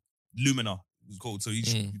 yeah, like Lumina it was called. So he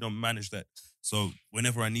manage that. So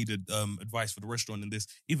whenever I needed advice for the restaurant and this,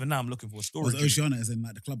 even now I'm looking for a storage. Was Oceana as in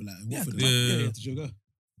like the club like in Yeah, Watford? the club. Yeah. Did you go?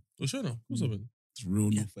 Oh, sure, no. What's happening? It's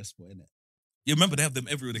real Northwest spot, innit? You remember they have them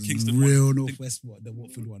everywhere. The Kingston real one. Northwest spot, the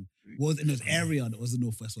Watford one. Was it was area that was the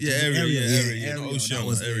Northwest one? Yeah, So area, area. not That Oceana,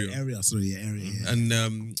 was area. area. Sorry, yeah, area. Yeah.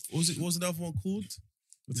 And what was the other one called?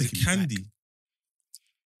 Was it taking me back. Candy?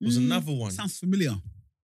 There was another one. Sounds familiar.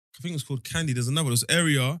 I think it was called Candy. There's another one. There was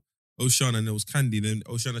Area, Oceana, and there was Candy. Then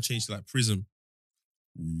Oceana changed to like Prism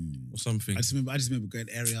or something. I just remember going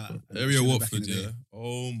area. Area back in Watford, the day. yeah.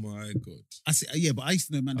 Oh my God. I see, yeah, but I used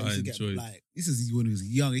to know man that I used to get enjoyed. like this is when he was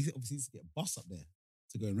young. He obviously used to get bus up there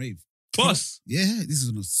to go and rave. Bus. Yeah, this is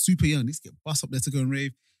when I was super young. They used to get bus up there to go and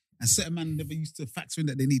rave. And certain man never used to factor in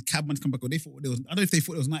that they need cabman to come back. Or they thought there was. I don't know if they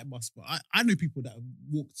thought it was night bus, but I know people that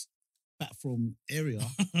walked back from area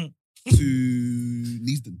to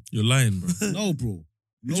Neasden. You're lying, bro. No, bro. What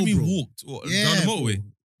No, do you mean bro. walked? What, Yeah, down the motorway?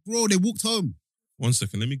 Bro, they walked home. 1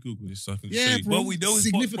 second, let me Google this so I can Yeah, show you. bro. Well, we know it's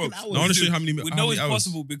significant possible. hours. No, I want to show you how many We how know many it's hours.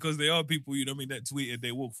 possible because there are people, you know what I mean, that tweeted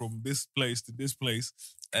they walk from this place to this place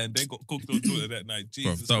and they got cooked on Twitter that night. Bro,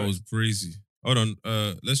 Jesus that Christ. was crazy. Hold on.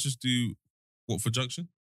 Let's just do Watford Junction.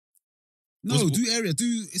 No, What's- do area.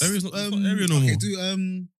 Do Area's not area no okay, more.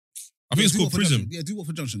 do I think it's do called Watford Prison. Junction. Yeah, do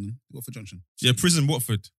Watford Junction. Then. Do Watford Junction. Yeah, Prison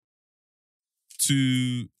Watford.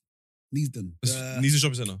 To Neasden. Neasden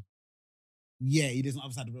Shopping Centre. Yeah, he doesn't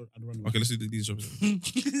other side of the road. At the runway. Okay, let's do the Neasden Shopping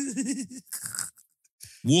Centre.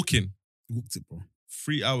 Walking. Walked it, bro.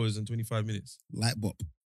 3 hours and 25 minutes. Light bop.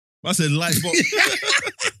 I said light box.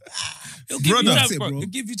 He'll give Brother. you That's time, it, bro. bro. He'll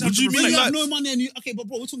give you time What do to you mean When reflect. you have like- no money and you okay, but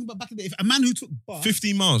bro, we're talking about back in the day. If a man who took bus,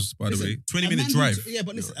 15 miles, by the Listen, way. 20 a minute man who drive. took- yeah,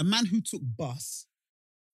 but listen, a man who took bus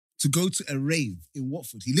to go to a rave in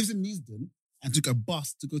Watford. He lives in Neasden and took a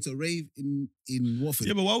bus to go to a rave in Watford.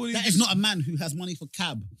 Yeah, but why would he that just- is not a man who has money for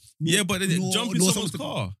cab. Yeah, but then jump in nor someone's someone to-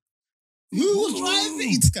 car. Who was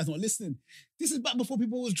driving? This guy's not listening. This is back before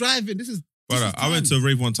people was driving. This is Brother, I went to a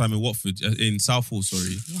rave one time in Watford, in Southall,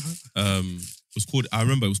 sorry. It was called, I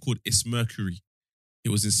remember it was called It's Mercury. It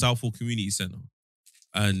was in Southall Community Centre.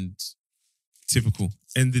 And typical,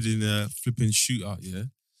 ended in a flipping shootout, yeah?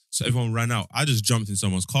 So everyone ran out. I just jumped in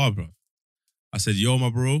someone's car, bro. I said, yo, my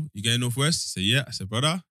bro, you going Northwest? He said, yeah. I said,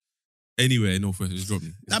 brother, anywhere in Northwest, just drop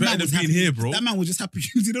me. It's better than being here, bro. That man was just happy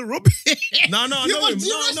you didn't rob it. No, I You know know him. do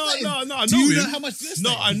you No, respect him? I know Do you him. know how much this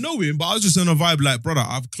No, I know him, but I was just on a vibe like, brother,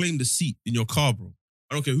 I've claimed the seat in your car, bro.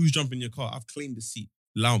 I don't care who's jumping in your car. I've claimed the seat.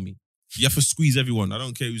 Allow me. You have to squeeze everyone. I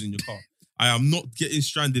don't care who's in your car. I am not getting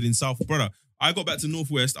stranded in South. Brother, I got back to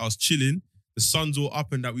Northwest. I was chilling. The sun's all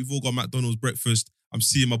up and that. We've all got McDonald's breakfast. I'm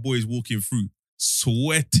seeing my boys walking through,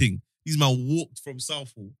 sweating. These man walked from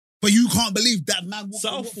Southall. But you can't believe that man walked to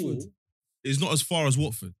Southall Watford. is not as far as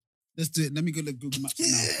Watford. Let's do it. Let me go to Google Maps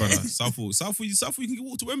now. Brother, Southall, you can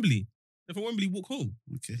walk to Wembley. If from Wembley, walk home.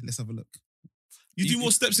 Okay, let's have a look. You do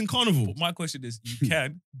more steps in Carnival. But my question is, you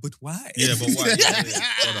can, but why? Yeah, but why?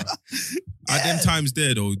 Brother. At them times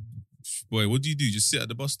there though, boy, what do? Just sit at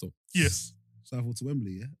the bus stop? Yes. Southall to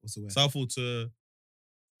Wembley, yeah? Or to where? Southall to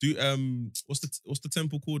do what's the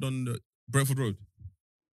temple called on the Brentford Road?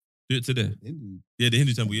 Do it to there. Hindu. Yeah, the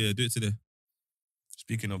Hindu temple. Yeah, do it to there.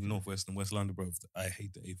 Speaking of Northwest and West London, bro, I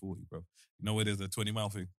hate the A40, bro. You know where there's a 20-mile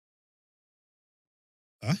thing?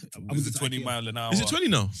 Huh? There's a 20 mile an hour. Is it 20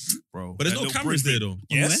 now? Bro. But there's That no little cameras bridge there thing.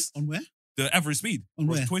 though. Yes. On where? The average speed. On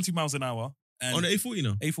bro, where? 20 miles an hour. And On the A40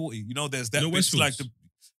 now. A40. You know, there's that. You know It's like Westfields?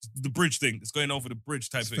 the bridge thing. It's going over the bridge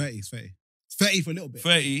type It's thing. 30, it's 30. It's 30 for a little bit.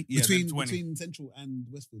 30, yeah, between, then 20. between Central and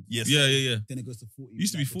Westwood. Yes. Yeah, yeah, yeah. Then it goes to 40.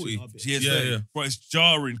 Used to be like the 40. 2 bit. Yes, Yeah, 30. yeah. Bro, it's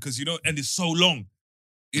jarring because, you know, and it's so long.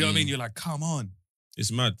 You know what I mean? Mm. You're like, come on.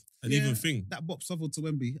 It's mad. And Yeah. even thing, That bop, Southall to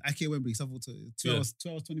Wembley, IK Wembley, Southall to 2 Yeah. hours, 2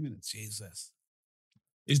 hours, 20 minutes. Jesus.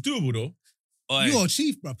 it's doable though. Oi. You're a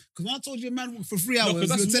chief, bro. Because when I told you a man walked for 3 No, hours, 'cause you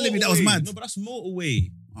that's were telling me that was motorway. mad. No, but that's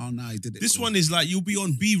motorway. Oh, no, he did it. This bro. one is like you'll be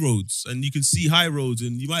on B roads and you can see high roads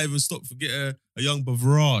and you might even stop for get a young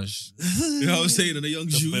beverage. You know what I'm saying? And a young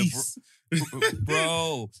The juice.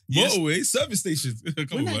 Bro. Yes. Motorway service stations. Come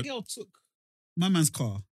When on, that man. girl took my man's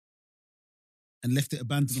car and left it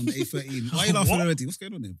abandoned on the A13, why are you laughing What? already? What's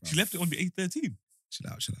going on there, bro? She left it on the 813. Chill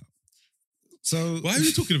out, chill out. So, Why are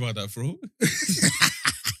you talking about that, bro?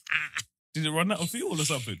 Did it run out of fuel or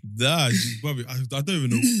something? Nah, Bobby, I don't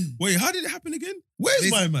even know. Wait, how did it happen again? Where's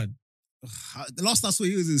This- my man? the last I saw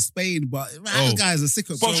he was in Spain, but man, Oh. that guy is a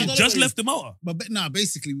sicko. Bro, So she I don't just know left the motor. But nah,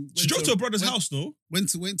 basically, She drove to her brother's house, no? Went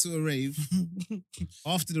to a rave.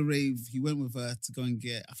 After the rave, he went with her to go and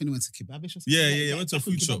get. I think he went to Kebabish or something. Yeah, like yeah, yeah, that. went to a Back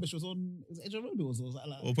when food shop. Kebabish was on. Was it Edge of Road or was that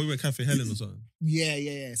like? Or probably went Cafe Helen or something.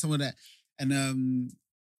 Yeah, some of that. And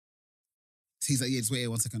he's like, yeah, just wait here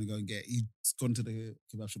 1 second to go and get. He's gone to the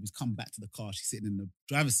kebab shop. He's come back to the car. She's sitting in the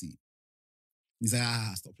driver's seat. He's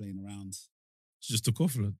like, stop playing around. She just took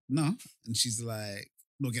off, man. No. And she's like,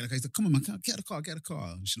 no, get in the car. He's like, come on, man, get the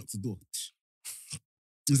car. And she locks the door.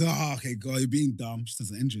 He's like, okay, girl, you're being dumb. She turns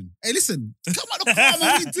the engine. Hey, listen, come out the car, man,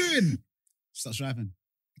 what are you doing? She starts driving.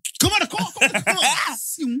 Come out the car.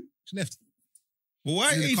 She left. But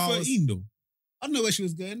why And the car was- A13 though? I don't know where she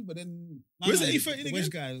was going, but then... Where's the man, A13 again? Wedge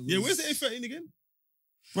guy was- Yeah, where's the A13 again?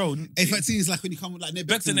 Bro, A13 is like when you come like near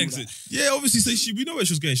Beckton and all exit. that. Yeah, obviously, so we know where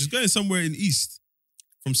she was going. She's going somewhere in East.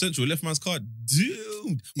 From Central, left man's car,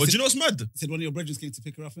 doomed. But do you know what's mad? He said one of your brethren came to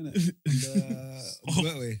pick her up, innit? On the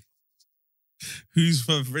motorway. Who's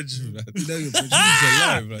my friend, man? You know your brethren. He's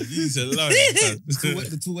alive, man. He's alive,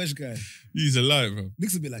 The two Wedge guy. He's alive, bro.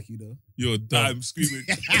 Looks a bit like you, though. You're dumb. I'm screaming.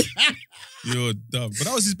 You're dumb. But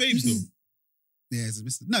that was his babes, though. Yeah, it's a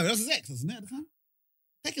Mr. No, that was his ex, wasn't it, at the time?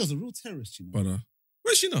 That girl's a real terrorist, you know. But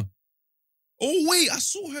where's she now? Oh wait, I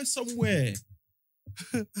saw her somewhere.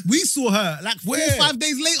 We saw her like 4 or Where? 5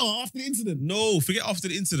 days later after the incident. No, forget after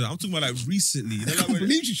the incident. I'm talking about like recently. You know, I like can't when,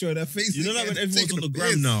 believe she showed her face. you know, like when everyone's on the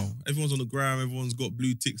gram now. Everyone's on the gram. Everyone's got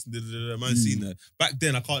blue ticks. Man, seen her. Back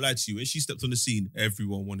then, I can't lie to you. When she stepped on the scene,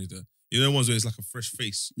 everyone wanted her. You know, the ones where it's like a fresh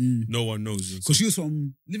face. No one knows. Because she was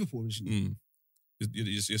from Liverpool originally.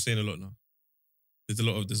 You're saying a lot now. There's a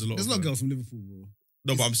lot of There's a lot of girls from Liverpool, bro.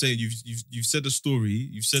 No, but I'm saying you've said the story,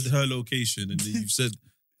 you've said her location, and then you've said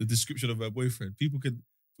the description of her boyfriend. People can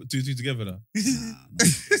put two and two together now.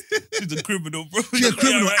 She's a criminal, bro. She's a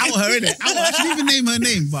criminal. Yeah, right. Out her, innit? I shouldn't even name her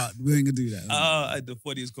name, but we ain't gonna do that. I had the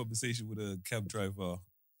funniest conversation with a cab driver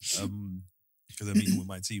because I'm meeting with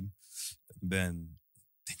my team. And then I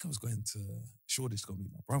think I was going to Shoreditch to go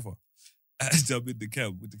meet my brother. And I'm in the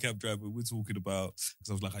cab with the cab driver. We're talking about, because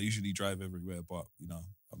I was like, I usually drive everywhere, but, you know,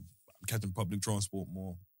 I'm catching public transport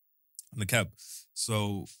more in the cab.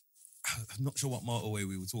 So I'm not sure what motorway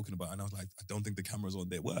we were talking about. And I was like, I don't think the camera's on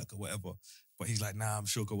their work or whatever. But he's like, nah, I'm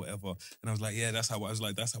shook or whatever. And I was like, yeah, that's how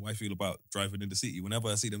I feel about driving in the city. Whenever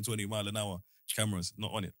I see them 20 mile an hour cameras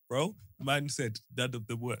not on it. Bro, man said none of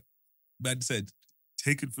them work. Man said,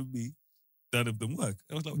 take it from me, none of them work.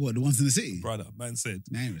 I was like, What, the ones in the city? brother, man said,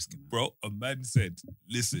 Nah, ain't risking, man. bro, a man said,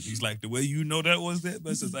 listen, he's like, the way you know that was there,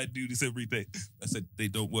 man says, I do this every day. I said, they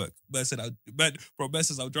don't work. Man said, man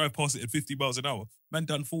says, I'll drive past it at 50 miles an hour. Man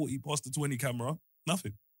done 40 past the 20 camera,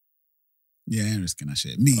 nothing. Yeah, I ain't risking that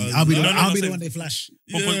shit. Me, Oh, I'll be no, the, no, I'll no, be the say- one they flash.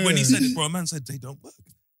 But when he said it, bro, a man said, they don't work.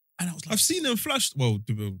 And I was like, I've seen them flash. Well,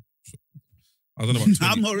 I don't know about 20.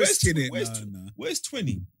 I'm not Where's risking it. Where's, No. Where's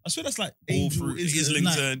 20? I swear that's like all Angel, through Islington.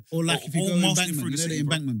 Islington. Or like if you go mostly embankment, through you know the city,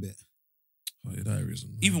 bro. embankment bit. Oh, yeah, that area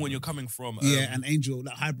isn't. Even when you're coming from... Yeah, and Angel,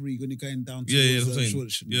 like Highbury, when you're going down to Yeah, that's what I'm saying.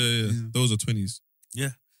 Shoreditch. Yeah. Those are 20s.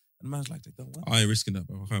 and the man's like, they don't work. I ain't risking that,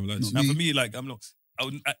 bro. I can't lie to you. Now, for me, like, I'm not...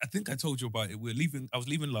 I think I told you about it. I was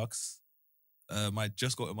leaving Lux. I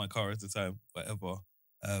just got in my car at the time, whatever.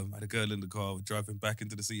 I had a girl in the car, driving back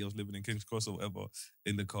into the city. I was living in King's Cross or whatever,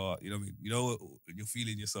 in the car. You know what I mean? You know, when you're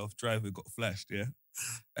feeling yourself driving, got flashed, yeah?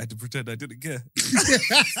 I had to pretend I didn't care.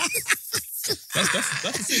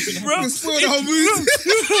 That's the same thing. Bro, spoil the whole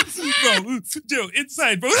mood. bro, Joe,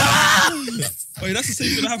 inside, bro. Oh, yeah, that's the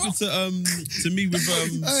same thing that happened to me with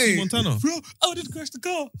Hey. Montana. Bro, I didn't crash the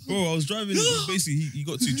car. Bro, I was driving. Basically, he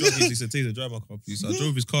got two druggies. He said, "Taser, drive my car, please." So I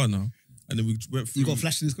drove his car now, and then we went through. You got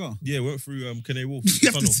flashed in his car? Yeah, went through Canary Wharf You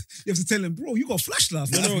have, tunnel. you have to tell him, bro, you got flashed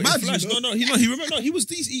last night. No, That's it mad, flashed. you know? He remember. No, he was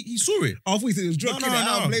he saw it. I thought he said he was drunk. No,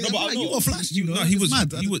 innit? but I know you got flashed, you know? No, he It's was.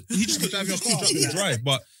 mad. He just Drive your car. to drive.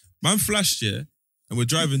 But man flashed, yeah, and we're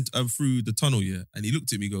driving through the tunnel, yeah, and he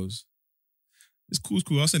looked at me, goes, "It's cool.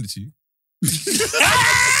 I'll send it to you." Because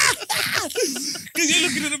you're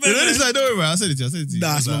looking at the You know, man. it's like, don't worry, man, I'll send it to you.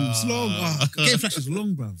 Nah, it's long. I It's was like, long. "Ah." Game flash is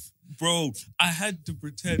long, bruv. Bro, I had to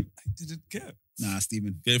pretend I didn't care. Nah,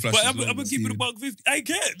 Steven. Game flash But is I'm long. going to keep it a buck 50. I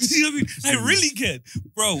can't. You know what I mean? I really can't.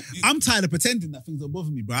 Bro, I'm tired of pretending that things don't bother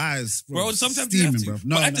me, bro. Bro, sometimes you have to. bruv.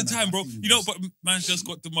 but at the time, bro, you know, but man's just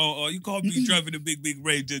got the motor. You can't be driving a big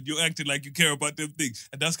range and you're acting like you care about them things.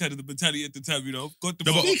 And that's kind of the mentality at the time, you know. Got the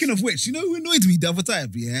motor. Speaking of which, you know who annoyed me the other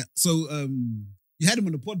time? Yeah. So you had him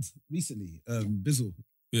on the pod recently, Bizzle.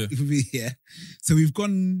 Yeah. Yeah. So we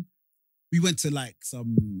went to like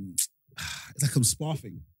some, it's like some spa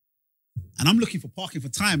thing. And I'm looking for parking for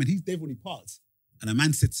time and they've already parked. And a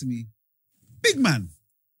man said to me, big man,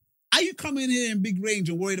 are you coming here in big range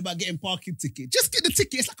and worried about getting parking ticket? Just get the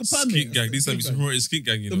ticket. It's like a permit. Skink gang. These times he's promoted skink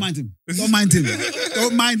gang, you know. Don't mind him. Don't mind him.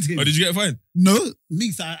 Don't mind him. Oh, did you get a fine? No,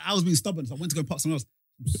 me, so I was being stubborn, so I went to go park somewhere else.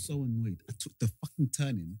 I'm so annoyed. I took the fucking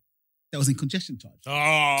turn-in that was in congestion charge.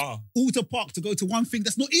 Ah, All to park to go to one thing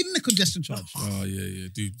that's not in the congestion charge. Oh yeah,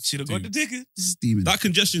 dude. should have got the ticket. Steaming. That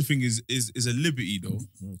congestion thing is a liberty though,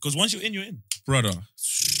 Because once you're in, you're in. brother.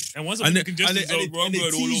 And once I'm in the congestion zone, bro, I'm they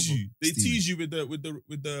going all tease over. you. They tease you with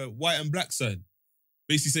the white and black sign,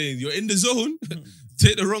 basically saying you're in the zone.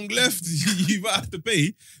 Take the wrong left, you might have to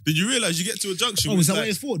pay. Then you realize you get to a junction. Oh, with is that like- what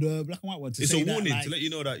it's for? The black and white one? To It's say a that, warning like, to let you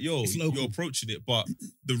know that it's local. you're approaching it, but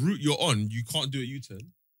the route you're on, you can't do a U-turn.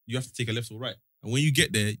 You have to take a left or right. And when you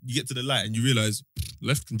get there, you get to the light and you realize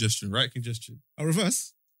left congestion, right congestion. a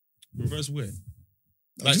reverse. Reverse where?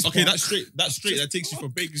 No, Like, just okay, park. that straight that takes you from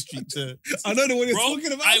Baker Street to. I know the one you're Bro,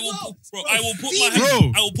 talking about. I as will, well. I will put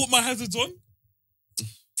Bro. I will put my hazards on,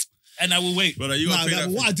 and I will wait. Brother, you Nah, gotta pay nah, that.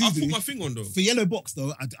 but what thing. I I do put my thing on though. For yellow box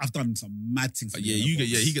though, I've done some mad things. For Yeah, yellow you get.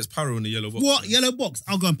 box. Yeah, he gets power on the yellow box. What yellow box?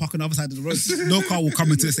 I'll go and park on the other side of the road. No car will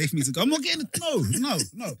come into the safe me to go. I'm not getting it.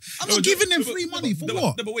 No. I'm not giving them free money for no,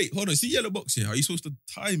 what? No, but wait, hold on. See yellow box here. Are you supposed to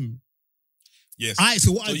time Yes. All right,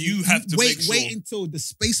 so what? So you have to wait. make sure- Wait until the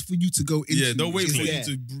space for you to go into. Yeah, don't wait is for there. you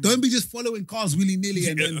to. Don't be just following cars willy nilly,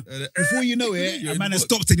 and then before you know it, You're a in man the has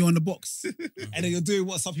box. stopped and you're on the box, and then you're doing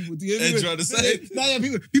what some people do. Edge around the side. No, yeah,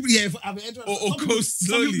 people, yeah. I mean, edge around- Or some people- coast some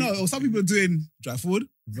people- slowly. No, or some people are doing drive forward,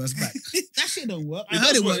 reverse back. That shit don't work. I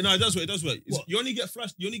heard it work. No, it does work. It does work. What? You only get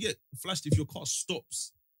flashed. You only get flashed if your car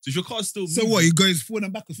stops. So if your car's still So moving- what? You goes forward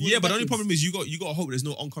and backwards. Yeah, but the only problem is you got to hope there's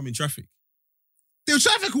no oncoming traffic. the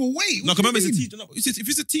traffic will wait. No, What do you remember it's a mean? T. No, if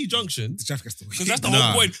it's a T junction, The traffic has to wait. Because that's the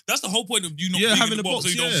Nah. whole point. That's the whole point of you not being having in a the box, box, so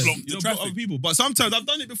you yeah. don't block You the don't block other traffic. people. But sometimes I've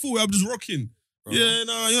done it before where I'm just rocking. Bro. Yeah,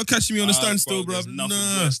 no, you're not catching me on a standstill, bro. bro. There's nothing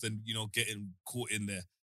Nah. worse than getting caught in there,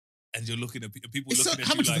 and you're looking at people It's so, looking at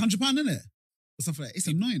how you much is like. £100 in it? Or something like that. It's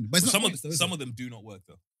annoying, but it's not Some points, though, of is some it? of them do not work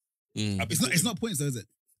though. Mm. I've been It's not. caught It's in- not points, though, is it?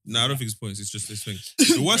 No, I don't think it's points. It's just this thing.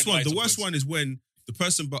 The worst Red one. The lights are worst points. one is when the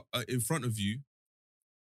person in front of you.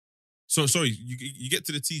 So sorry, you get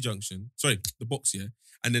to the T junction. Sorry, the box, yeah,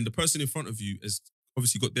 and then the person in front of you has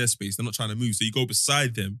obviously got their space. They're not trying to move, so you go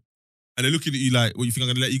beside them, and they're looking at you like, "Well, you think I'm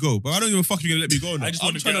gonna let you go?" But I don't give a fuck if you're gonna let me go. Now. I just I'm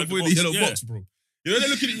wanna trying get to out the avoid the box, yellow yeah. box, bro. You know they're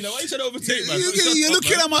looking at you like, "Why are you trying to overtake, man?" You're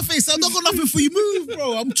looking at my face. I've not got nothing for you. Move,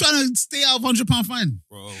 bro. I'm trying to stay out of £100 fine.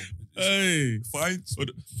 bro. Hey, Fine.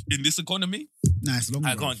 In this economy, Nah, it's long.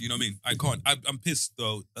 I bro. can't. You know what I mean? I can't. I'm pissed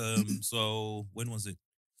though. So when was it?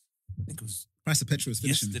 I think it was Price of petrol is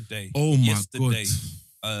finishing. yesterday. oh my Yesterday,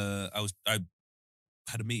 god. I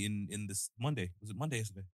had a meeting in this Monday. Was it Monday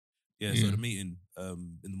yesterday? Yeah. So I Yeah. had a meeting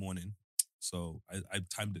in the morning. So I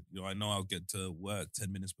timed it. I know I'll get to work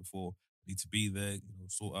 10 minutes before. I need to be there.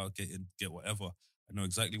 Sort out, get whatever. I know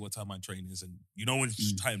exactly what time my train is, and when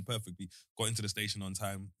it's timed perfectly. Got into the station on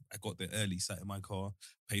time. I got there early, sat in my car,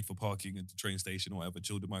 paid for parking at the train station or whatever,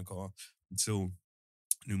 chilled in my car until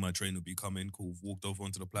I knew my train would be coming. Cool, walked over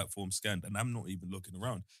onto the platform, scanned, and I'm not even looking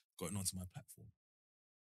around. Going onto my platform.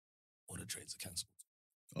 All the trains are cancelled.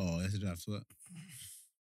 Oh, that's a drive to work.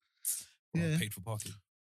 Bro, Yeah. I paid for parking.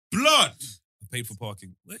 Blood. I paid for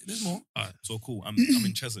parking. Wait, there's more. Alright. So cool. I'm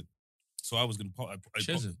in Cheshunt. So I was gonna park.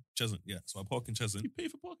 Cheshunt? Cheshunt, yeah. So I park in Cheshunt. You pay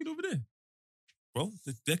for parking over there, Bro,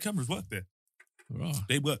 their cameras work there. bro.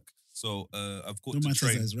 They work. So I've caught Don't the mind Tesla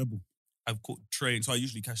train. as rebel. I've caught train. So I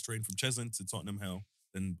usually catch train from Cheshunt to Tottenham Hale,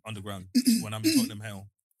 then underground. When I'm in Tottenham Hale,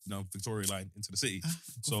 Victoria Line into the city.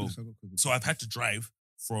 So I've had to drive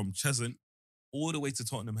from Cheshunt all the way to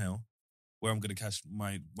Tottenham Hale, where I'm gonna catch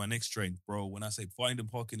my next train, bro. When I say find and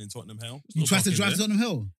parking in Tottenham Hale, You tried to drive to Tottenham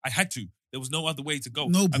Hill? I had to. There was no other way to go.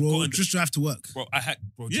 No, I've bro. gotten- Just drive to work. bro. I had,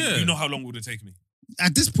 bro. do Yeah. You know how long it would have taken me,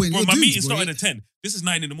 At this point, bro. you're My doomed, meeting bro. started at 10. This is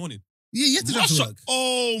 9 in the morning. Yeah, you have to drive to Russia. work.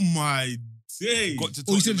 Oh my day. Got to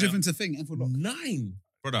Or you should Tottenham have Hale. driven to thing, Enfield Lock. 9.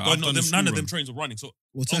 Brother, God, I've no, done the none of school them run. trains are running. So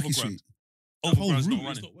Or Turkey Overground. Street. The whole Overground's route not is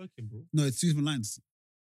running. not working, bro. No, it's Susan Lines.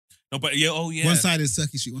 No, but yeah, oh yeah. One side is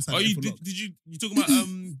Turkey Street, one side Oh, is you Enfield Lock. did you talking about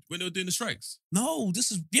when they were doing the strikes? No,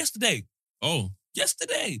 this is yesterday. Oh,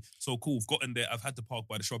 Yesterday. So cool. I've gotten there. I've had to park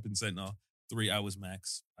by the shopping centre. 3 hours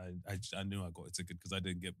max. I knew I got a ticket because I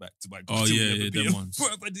didn't get back to my car. Oh, till yeah, 11 yeah, them PM. ones. Bro,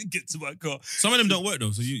 if I didn't get to my car. some of them don't work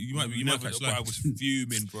though, so you might catch bro, I life. was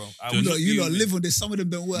fuming, bro. I You was lot fuming. live on this. Some of them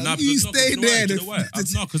don't work. Nah, You but stay no, 'cause there. you know why?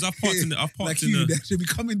 No, because I've parked in the. I've parked Like in you, the. they should be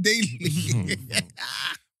coming daily.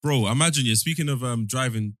 Bro, imagine, yeah, speaking of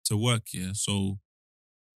driving to work, yeah, so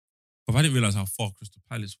but I didn't realise how far Crystal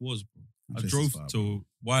Palace was, bro. I This is drove far, to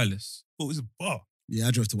Wireless Oh, it's a bar. Yeah,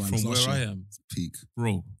 I drove to Wireless from last where year. I am, It's peak.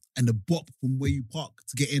 bro. And the bop from where you park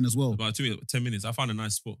to get in as well. About 10 minutes. I found a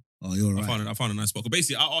nice spot. Oh, you're right. I found a nice spot. But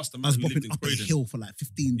basically, I asked the I man was who lived bopping in up a Croydon. hill for like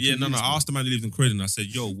 15 Yeah, 20 no. minutes, I bro. asked the man who lived in Croydon. I said,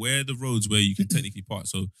 "Yo, where are the roads where you can technically park?"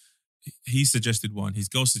 So he suggested one. His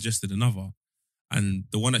girl suggested another, and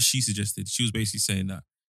the one that she suggested, she was basically saying that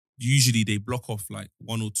usually they block off like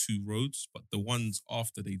 1 or 2 roads, but the ones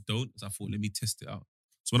after they don't. So I thought, let me test it out.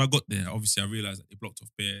 So when I got there, obviously I realized that they blocked off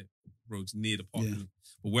bare roads near the parking lot.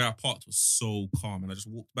 But where I parked was so calm, and I just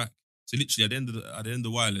walked back. So literally at the end of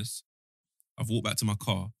the Wireless, I've walked back to my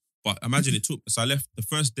car. But imagine it took. So I left the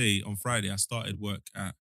first day on Friday. I started work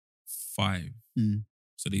at 5. Mm.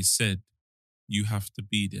 So they said you have to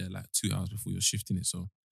be there like 2 hours before you're shifting it. So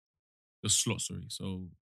the slot, sorry. So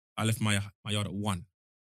I left my yard at 1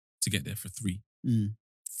 to get there for 3. Mm.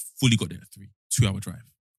 Fully got there at 3. 2 hour drive.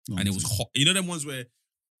 Oh, And it was hot. You know them ones where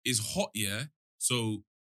it's hot, yeah? So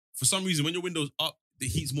for some reason, when your window's up, the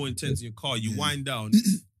heat's more intense in your car. You wind down,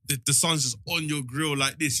 the sun's just on your grill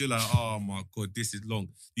like this. You're like, oh my God, this is long.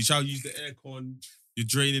 You try to use the aircon, you're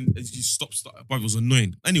draining, you stop. But it was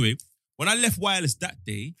annoying. Anyway, when I left Wireless that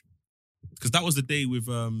day, because that was the day with,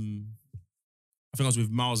 I think I was with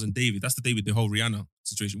Miles and David. That's the day with the whole Rihanna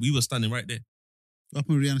situation. We were standing right there. What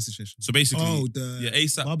happened with Rihanna's situation? So basically, Oh, the yeah,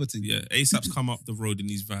 ASAP. barber thing. Yeah, ASAP's come up the road in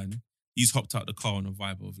his van. he's hopped out the car on a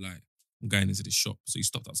vibe of like, I'm going into the shop. So he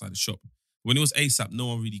stopped outside the shop. When it was ASAP, no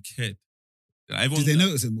one really cared. Like, everyone, Did they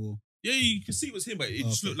notice him more? Yeah, you can see it was him, but it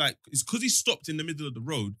just looked like it's because he stopped in the middle of the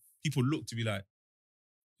road. People looked to be like,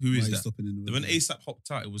 "Who Why is are you that?" stopping in the Then when road? ASAP hopped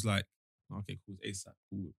out, it was like, "Okay, cool, it's ASAP."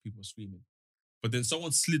 Cool. People were screaming, but then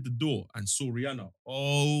someone slid the door and saw Rihanna.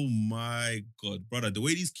 Oh my god, brother! The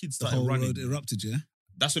way these kids The started whole running, road erupted, yeah?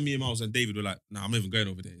 that's when me and Miles and David were like, "Nah, I'm not even going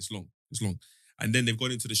over there. It's long. It's long." And then they've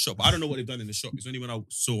gone into the shop. But I don't know what they've done in the shop. It's only when I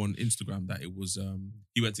saw on Instagram that it was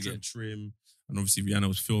he went to get a trim. And obviously Rihanna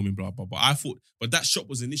was filming, blah, blah, blah. But that shop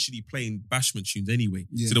was initially playing Bashment tunes anyway.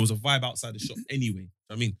 Yeah. So there was a vibe outside the shop anyway.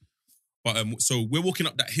 I mean, but so we're walking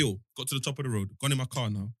up that hill, got to the top of the road, gone in my car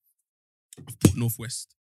now. I've put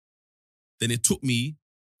Northwest. Then it took me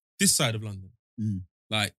this side of London. Mm.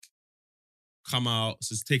 Like, come out.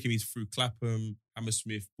 So it's taking me through Clapham,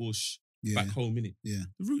 Hammersmith, Bush, Yeah. back home, innit? Yeah.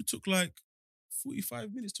 The route took like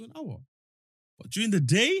 45 minutes to an hour. But during the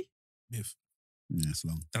day, Yeah, it's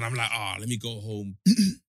long. then I'm like, let me go home.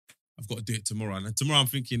 I've got to do it tomorrow. And then tomorrow I'm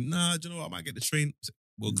thinking, nah, do you know what? I might get the train.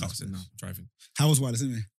 Woke up, I said, nah, I'm driving. How was Wireless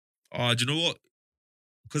anyway? Do you know what?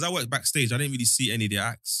 Because I worked backstage, I didn't really see any of the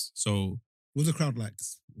acts. So What was the crowd like?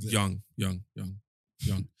 Was it- young.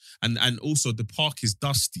 And also the park is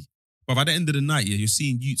dusty. But by the end of the night, yeah, you're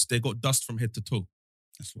seeing youths, they got dust from head to toe.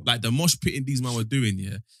 That's what. Like the mosh pitting these men were doing,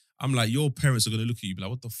 yeah. I'm like, your parents are going to look at you and be like,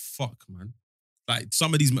 what the fuck, man? Like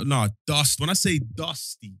some of these, dust. When I say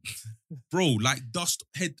dusty, bro, like dust,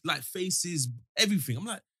 head, like faces, everything. I'm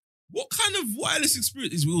like, what kind of wireless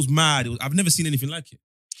experience? It was mad. I've never seen anything like it.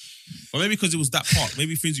 But maybe because it was that park.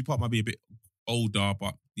 Maybe Finsbury Park might be a bit older,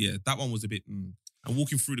 but yeah, that one was a bit. And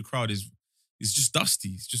walking through the crowd is just dusty.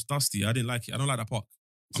 It's just dusty. I didn't like it. I don't like that park.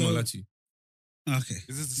 I'm not So- gonna lie to you. Okay.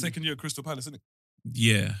 Is this the second year at Crystal Palace, isn't it?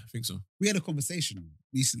 Yeah, I think so. We had a conversation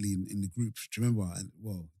recently in the group. Do you remember?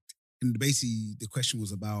 And basically the question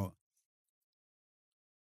was about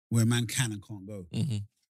where a man can and can't go. Mm-hmm.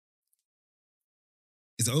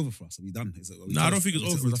 Is it over for us? Are we done? Is it? No, I don't think it's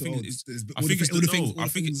over. I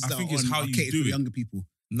think it's how you do it. Younger people.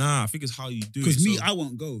 Nah, I think it's how you do it. Because me, So- I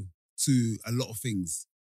won't go to a lot of things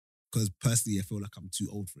because personally, I feel like I'm too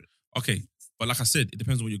old for it. Okay, but like I said, it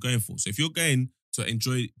depends on what you're going for. So if you're going to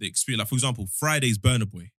enjoy the experience, like for example, Friday's Burna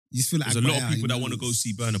Boy. You just feel like There's a lot of Agbaya, people you that know, want to go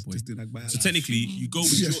see Burna Boy. just do Agbaya So life. technically, you go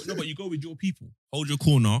with Yeah. your, you go with your people. Hold your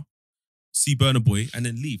corner, see Burna Boy, and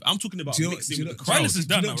then leave. I'm talking about Do you know- mixing do you with know- the crowd. Wireless is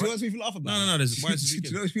done Do you now, know right? what people laugh about? No, there's Do Wireless is you know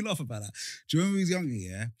weekend. what people laugh about that? Do you remember when he was younger,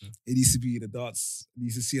 yeah? It used to be in the dance, you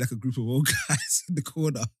used to see like a group of old guys in the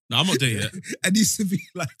corner. No, I'm not there yet. And used to be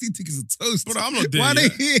like, these niggas are toast. Bro, I'm not there Why are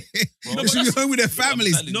yet. they here? Bro, They but should be that's- home with their but I'm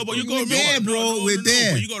families. telling No, but you We're gotta remember. there, bro. No, We're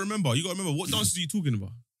there. But you gotta remember. What dances are you talking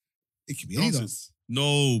about? It could be any Dances. dance.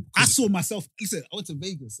 No, I saw myself. Listen, I went to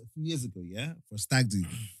Vegas a few years ago, yeah, for a stag do,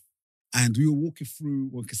 and we were walking through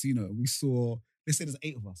one casino, and we saw. Let's say there's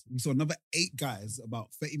 8 of us. We saw another 8 guys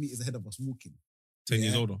about 30 meters ahead of us walking. 10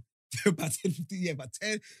 years Yeah. older. About 10, 15, yeah, about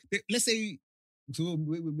 10. Let's say, so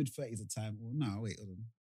we're mid 30s at the time. Well, no, wait, hold on.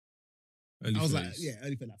 Early I was 30s. like, yeah,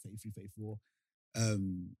 early for like 33, 34,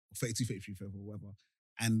 32, 33, 34, whatever.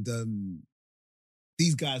 And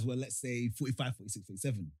these guys were, let's say, 45, 46,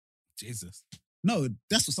 47. Jesus. No,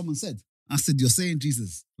 that's what someone said. I said, you're saying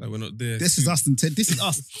Jesus. Like we're not there. This is us in 10. This is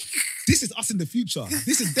us. This is us in the future.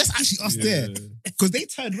 That's actually us there. Because they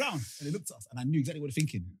turned around and they looked at us and I knew exactly what they're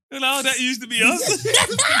thinking. You know, that used to be us.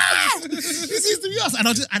 This used to be us.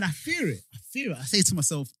 And I fear it. I say to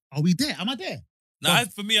myself, are we there? Am I there? Nah,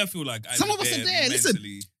 for me, I feel like I'm Some of us are there. Listen.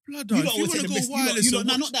 mentally. Blood, You if lot you always want take to the go piss. wireless,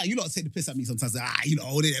 Nah, not that. You lot take the piss at me sometimes.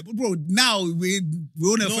 All it. Bro, now we're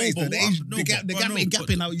on our face. but The what- age, no, the gap, but- the but gap no, ain't but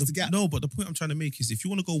gapping how it used to gap. No, but the point I'm trying to make is if you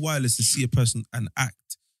want to go wireless and see a person and act,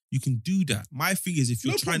 you can do that. My thing is if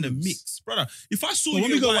you're No trying problems. to mix, brother. If I saw But you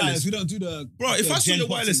when we in go wireless, wireless, we don't do the. bro, if the I saw gen you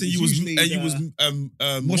pots. wireless and It's you was usually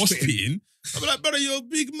mosh mosh pitting, I'd be like, brother, you're a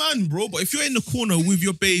big man, bro. But if you're in the corner with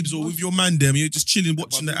your babes or with your man, them, you're just chilling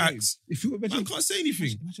watching the acts. If you Man, I can't say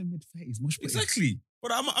anything. Imagine mid-30s, mosh pitting. Exactly.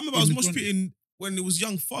 But I remember I In was the mosh front. pitting when it was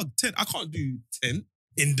Young Thug 10. I can't do 10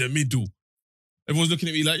 in the middle. Everyone's looking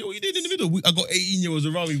at me like, yo, what you did in the middle? I got 18-year-olds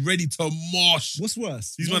around me ready to mosh. What's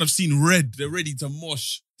worse? These men have seen red. They're ready to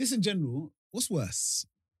mosh. Just in general, what's worse?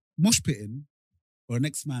 Mosh pitting or a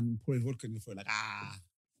next man pouring vodka in your throat like,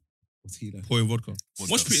 Tequila. pouring vodka.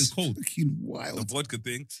 Vodka. Mosh pitting's cold. Fucking The wild. vodka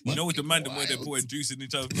thing. You know with the man where they're Wild. pouring juice in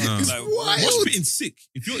each other's Nah. mouth. It's wild. Mosh pitting's sick.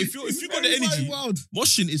 If you got the energy, Wild.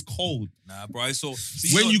 moshing is cold. Nah, bro. I saw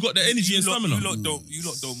see, When you got the energy and stamina. You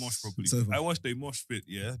lot don't mosh properly. So far. I watched a mosh pit.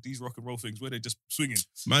 Yeah, these rock and roll things where they're just swinging.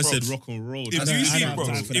 Man Bro, said rock and roll. If don't- you I see, don't bro,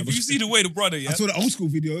 have time for that if you mosh see the way the brother, I yeah, saw the old school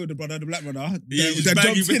video, the black brother. Yeah, that he's jumped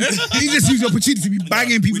banging in. people. He just used the opportunity to be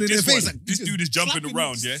banging people with in their this face. one, Like, this dude is jumping slapping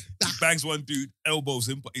around, yeah. them. He bangs one dude, elbows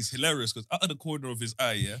him, but it's hilarious because out of the corner of his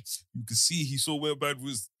eye, yeah, you can see he saw where man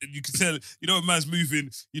was, and you can tell, you know, a man's moving,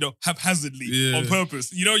 you know, haphazardly Yeah. on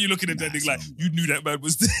purpose. You know, you're looking at that thing like it's you knew that man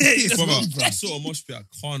was there. It's Brother, not, bro. I saw a mosh pit at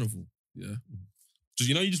Carnival. Yeah. So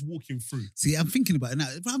you know you're just walking through. See, I'm thinking about it now.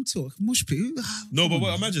 But I'm talking mosh pit. No, but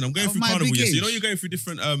what, imagine I'm going Oh, through my Carnival. big Yeah, so you know age. you're going through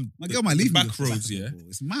different My girl might leave me back with roads, that, yeah. bro.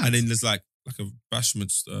 It's mad. And then there's like a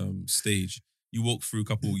bashment stage. You walk through a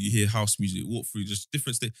couple, you hear house music, walk through just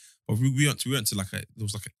different stage. But we went to like it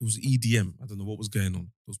was EDM. I don't know what was going on.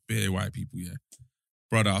 Those bare white people, yeah.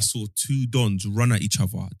 Brother, I saw two dons run at each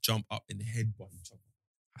other, jump up and headbutt each other.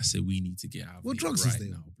 I said, we need to get out of What here drugs right is there?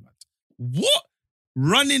 now, blood. What?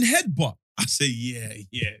 Running headbutt? I said, yeah.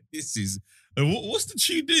 This is what's the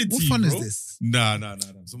tune doing to What you, fun bro? is this? Nah.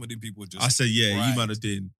 Some of these people just. I said, yeah, Right. you man are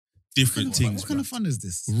doing different What things. kind of bruv. fun is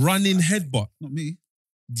this? Running headbutt. Not me.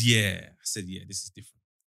 Yeah. I said, yeah, this is different.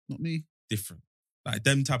 Not me. Different. Like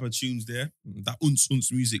them type of tunes there. That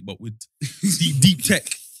unce music, but with deep tech.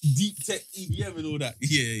 Deep tech EDM and all that.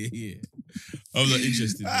 Yeah. I'm not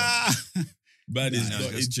interested, man. Ah. Man is Nah,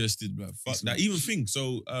 not just- interested, man. Fuck that. Even thing.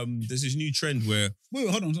 So there's this new trend where Wait,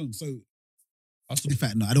 hold on. So, I still, in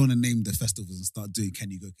fact, no, I don't want to name the festivals and start doing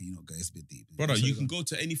can you go, can you not go? It's a bit deep. brother, So you can go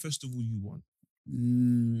to any festival you want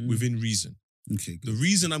Mm, within reason. okay, The good.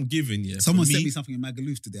 reason I'm giving, yeah. Someone for sent me something in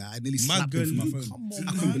Magaluf today. I nearly slapped him from my Magaluf, phone. come on,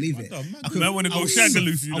 I couldn't man. believe it. Brother, I couldn't- Man wanna I go was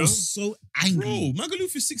Shagaloof, you I know? was so angry. Bro,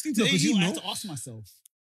 Magaluf is 16 to No, because 18, I no? had to ask myself,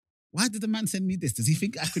 why did the man send me this? Does he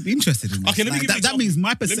think I could be interested in this? Okay, let me Like, give you an that means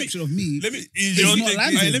my example. perception of me Let me, is you know, not let-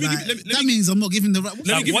 landing. let me give- Like, let me- that means I'm not giving the right. Let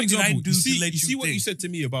me Like, give what you an did I example. do You to see, let you you see what you think? said to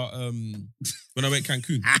me about when I went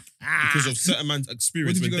Cancun because of certain man's What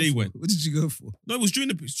experience did you when go they for? went. What did you go for? No, it was during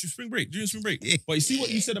the spring break. Yeah. But you see what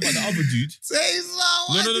you said about the other dude. Say so.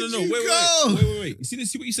 Why No. did you Wait. go? You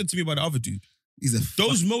see what you said to me about the other dude. He's a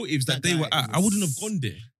Those fuck- motives that that they guy were at, is a I wouldn't have gone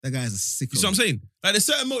there. That guy is a sick. You see what I'm saying? Like there's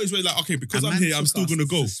certain motives where you're like, okay, because A I'm man here, I'm took still us gonna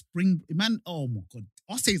go. to Spring man. Oh my god!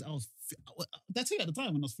 I say I was. Did I tell you at the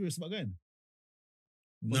time when I was furious about going?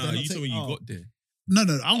 Nah, they're not you told me taking- you oh. got there.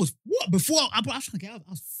 No. I was what before. I was trying to get out.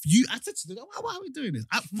 I said to them, why are we doing this?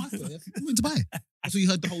 For my story, I'm going to buy. That's what you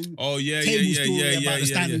heard the whole Oh yeah, table story about the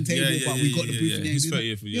standing table, but we got the booth in the He's end.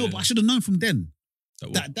 30th. Yo, but I should have known from then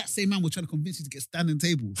That that same man was trying to convince you to get standing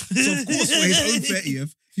table. So of course, for his own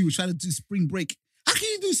 30th, he was trying to do spring break. How can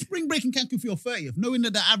you do spring break in Cancun for your 30th, knowing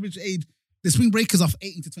that the average age, the spring breakers are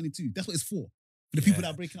 18 to 22? That's what it's for. For the people that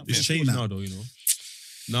are breaking up. It's for changed school now, though. You know.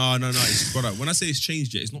 No. It's brother. When I say it's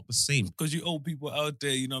changed, yet it's not the same. Because you old people out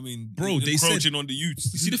there, you know what I mean? Bro, they said- encroaching on the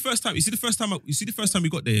youths. You see the first time we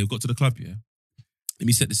got there, we got to the club, yeah? Let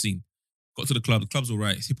me set the scene. Got to the club. The club's all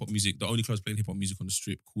right. It's hip-hop music. The only club's playing hip-hop music on the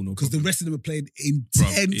strip. Cool, no Because the problem. rest of them are playing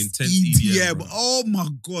Bruv, intense intense EDM. bruv. Oh my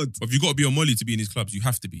God. But if you got to be on Molly to be in these clubs, you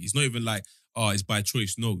have to be. It's not even like, it's by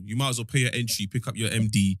choice. No, you might as well pay your entry, pick up your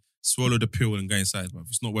MD, swallow the pill and go inside, bruv.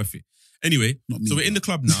 It's not worth it. Anyway, Not me, so we're in bruv. the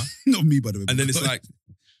club now. Not me, by the way. And then it's like,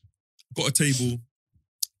 got a table,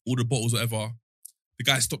 all the bottles, whatever. The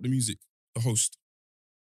guy stopped the music, the host.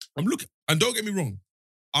 I'm looking, and don't get me wrong,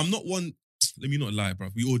 I'm not one, let me not lie, bro.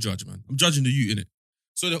 We all judge, man. I'm judging the youth, innit?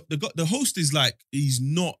 So the host is like, he's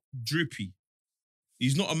not drippy.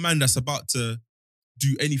 He's not a man that's about to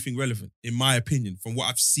do anything relevant, in my opinion, from what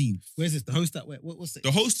I've seen. Where's this? The host that way? What's it?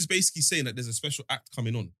 The host is basically saying that there's a special act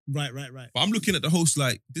coming on. Right. But I'm looking at the host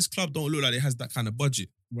like, this club don't look like it has that kind of budget.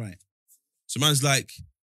 Right. So man's like,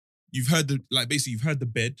 you've heard the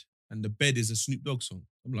bed, and the bed is a Snoop Dogg song.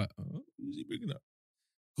 I'm like, who's he bringing up?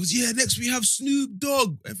 Because yeah, next we have Snoop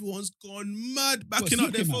Dogg. Everyone's gone mad, backing Snoop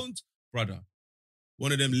up their came out? phones. Brother,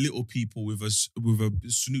 one of them little people with a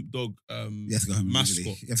Snoop Dogg You have to go home mascot,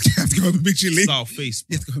 immediately. You have to go home immediately. style face.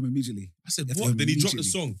 You Bruv. have to go home immediately. I said, You have to what? go Then he dropped the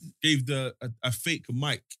immediately. song, gave a fake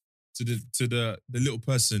mic to the little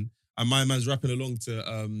person, and my man's rapping along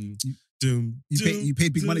to You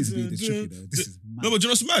paid big money to be this tricky though. This is mad. No, but do you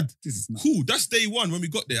know what's mad? This is mad. Cool, that's day one when we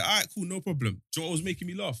got there. All right, cool, no problem. Do you know what was making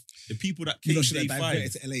me laugh? The people that You came lot should day have 5.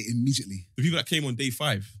 diverted to LA immediately. The people that came on day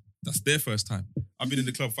 5, that's their first time. I've been in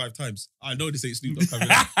the club 5 times. I know this ain't Snoop Dogg.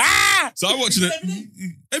 So I'm watching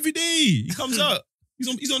it every day. He comes out.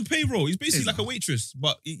 He's on payroll. He's basically like a waitress,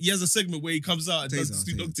 but he has a segment where he comes out and does the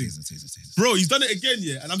Snoop Dogg thing. Taser. Bro, he's done it again,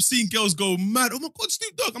 yeah. And I'm seeing girls go mad. Oh my God,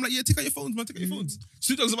 Snoop Dogg. I'm like, yeah, take out your phones, man. Take out your phones.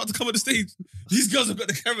 Snoop Dogg's about to come on the stage. These girls have got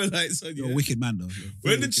the camera lights on. You're Yeah. a wicked man, though.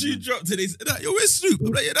 When the tune dropped today, they said, yo, where's Snoop?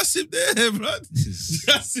 I'm like, yeah, that's him there, bro.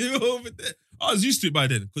 That's him over there. I was used to it by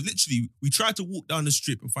then. Because literally, we tried to walk down the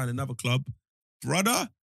strip and find another club. Brother,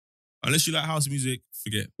 unless you like house music,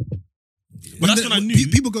 forget. But that's when I knew.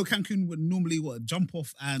 People go Cancun would normally jump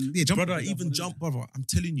off and jump Brother, off. even jump, brother. I'm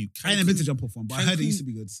telling you. I ain't never been to jump off one, but I heard it used to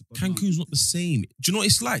be good. Cancun's not the same. Do you know what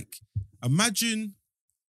it's like? Imagine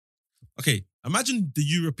the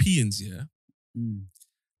Europeans, yeah,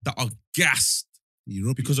 that are gassed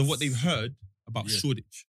because of what they've heard about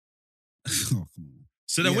Shoreditch. Oh, come on.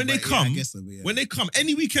 So then when they come,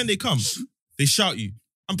 any weekend they come, they shout you.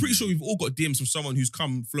 I'm pretty sure we've all got DMs from someone who's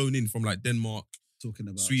flown in from like Denmark, talking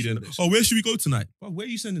about Sweden. Shoreditch. Oh, where should we go tonight? But where are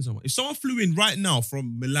you sending someone? If someone flew in right now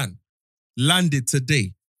from Milan, landed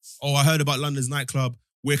today, oh, I heard about London's nightclub.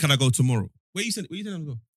 Where can I go tomorrow? Where you sending them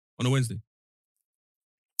to go? On a Wednesday?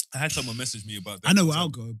 I had someone message me about that. I know where I'll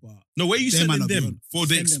go, but no, where are you they might sending not be them on. for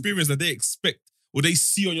the Send them. experience that they expect or they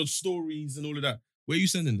see on your stories and all of that? Where are you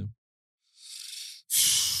sending them?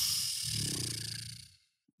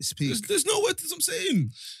 It's peak. There's no word to what I'm saying.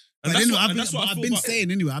 And But that's anyway, what, I've and been, that's what I I've feel been about-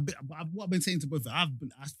 saying anyway. What I've been saying to both. I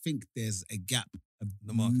think there's a gap,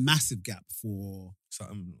 The market. massive gap for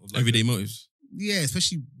Something like everyday that. motives.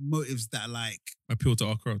 especially motives that like Appeal to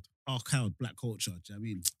our crowd. our crowd, black culture. Do you know what I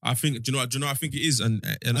mean? I think. Do you know? I think it is. And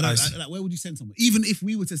Like, where would you send someone? Even if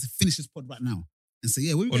we were to finish this pod right now and say,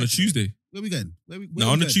 yeah, where we on going a today? Tuesday. Where we going? Where we No,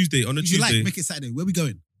 on a going? Tuesday. On a If you Tuesday. like, make it Saturday. Where we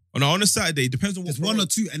going? On a Saturday. It depends on what. There's one or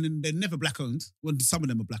two, and then they're never black owned. Well, some of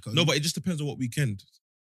them are black owned. No, but it just depends on what weekend.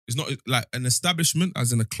 It's not like an establishment,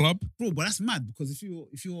 as in a club. bro, but that's mad because if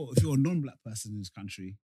you're a non-black person in this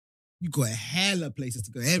country, you got a hella places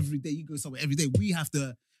to go every day. You go somewhere every day. We have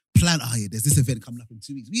to plan. Oh yeah, there's this event coming up in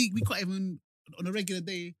 2 weeks. We can't even on a regular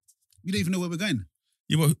day. We don't even know where we're going.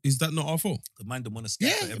 Yeah, but is that not our fault? The man them want to Yeah,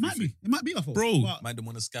 scatter it might everything. be. It might be our fault, Bro, But- Man them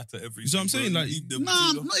want to scatter everything. You see what I'm saying? bro. Like, Leave them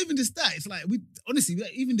Nah, to- not even just that. It's like we honestly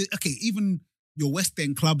even your West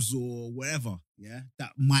End clubs or wherever, yeah,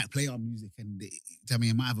 that might play our music and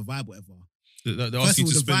it might have a vibe, whatever. They First ask you of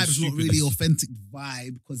all, to the spend vibe is not stupid- really authentic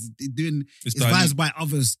vibe because it's dilute. vibes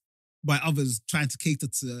by others trying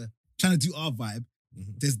to do our vibe.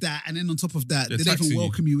 Mhm. There's that, and then on top of that, They're they don't taxing even you.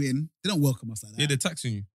 welcome you in. They don't welcome us like that. Yeah, they're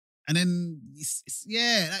taxing you. And then it's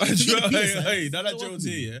yeah, Hey, like, forget the peace, like, now that don't Gerald's welcome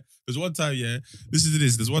here, you. yeah. There's one time, yeah. Listen to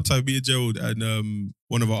this. There's one time me and Gerald and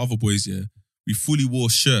one of our other boys, yeah, we fully wore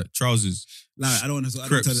trousers. Like, I don't want to.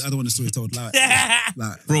 Crips. I don't want the story told.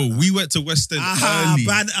 Like, Bro, we went to West End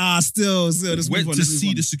early. Still. Let's Went move on, to let's move see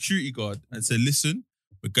on. the security guard and said, listen,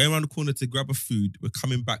 we're going around the corner to grab a food. We're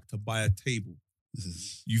coming back to buy a table.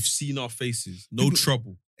 You've seen our faces. No People-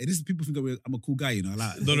 trouble. Hey, this is people think I'm a cool guy, you know.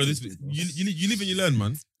 Like, No, this you live and you learn,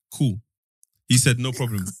 man. Cool. He said, no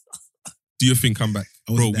problem. Do your thing, come back.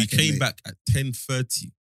 I Bro, wasn't we that came late. back at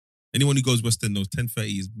 10:30. Anyone who goes West End knows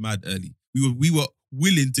 10:30 is mad early. We were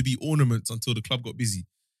willing to be ornaments until the club got busy.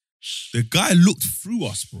 The guy looked through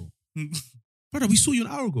us, bro. Brother, we saw you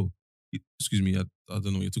an hour ago. Excuse me, I don't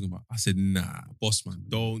know what you're talking about. I said, nah, boss man,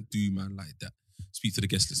 don't do man like that. Speak to the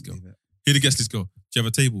guest list girl. Here the guest list girl. Do you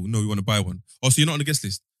have a table? No, we want to buy one. Oh, so you're not on the guest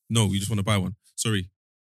list? No, we just want to buy one. Sorry,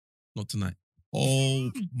 not tonight.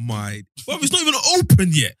 Oh my. Bro, it's not even open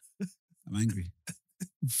yet. I'm angry.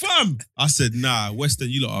 Fam. I said, nah, West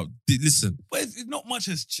End, you lot are. Listen. But not much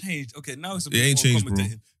has changed. Okay, now it's a It bit ain't more changed, bro.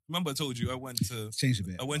 accommodating. Remember I told you I went to It's changed a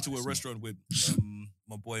bit. I went to but a it's not. restaurant with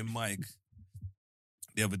my boy Mike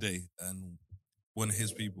the other day and one of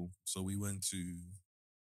his people. So we went to,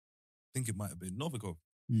 I think it might have been Novikov.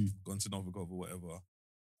 Gone to Novikov or whatever.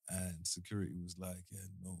 And security was like, yeah,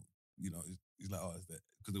 no, you know, he's like, oh, is that,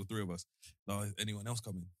 because there were three of us. No, is anyone else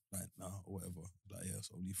coming? Like, no, or whatever. Like, yeah, it's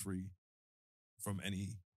only 3 from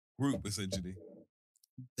any group, essentially.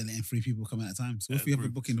 They're letting 3 people come at a time. So if Yeah, you have a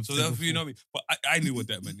group. booking of So table that's, you 4, know me. But I knew what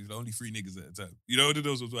that meant. It was only 3 niggas at a time. You know what it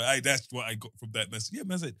was? That's what I got from that message. Yeah,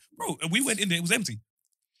 man, I said, bro, and we went in there, it was empty.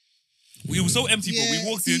 We were so empty, but Yeah, we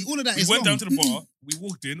walked see, in. all of that We is went wrong. down to the bar. We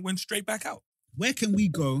walked in, went straight back out. where can we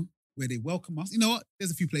go where they welcome us? You know what?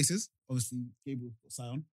 There's a few places. Obviously, Gabriel,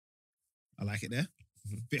 Sion. I like it there.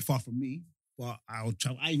 Bit far from me, but I'll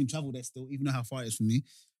travel. I even travel there still, even though how far it is from me.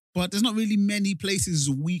 But there's not really many places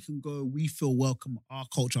we can go. We feel welcome. Our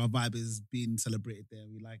culture, our vibe is being celebrated there.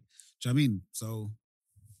 We like, do you know what I mean? So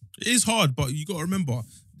It is hard, but you got to remember,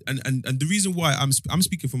 and the reason why I'm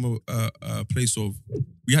speaking from a place of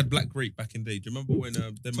We had Black Grape back in the day. Do you remember when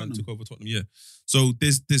them man took over Tottenham? Yeah. So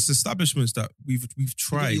there's establishments that we've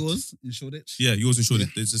tried. Yours in Shoreditch? Yeah, yours in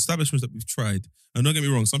Shoreditch. There's establishments that we've tried. And don't get me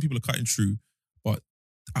wrong, some people are cutting through, but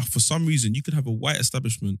for some reason, you could have a white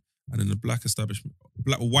establishment and then a black establishment,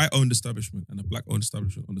 a white-owned establishment and a black-owned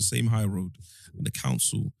establishment on the same high road, and the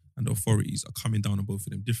council and the authorities are coming down on both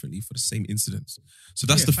of them differently for the same incidents. So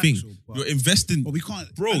that's the thing. You're investing, but we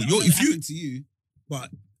can't, bro. If you to you, but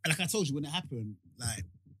like I told you when it happened, like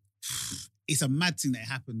it's a mad thing that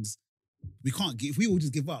happens. We can't give. If we all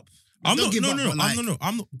just give up. I'm not, give no, up, no, like,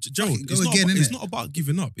 I'm not, Joe. It's It's not about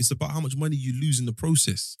giving up. It's about how much money you lose in the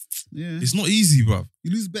process. Yeah, it's not easy, bruv. You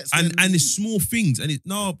lose bets, and it's small things, and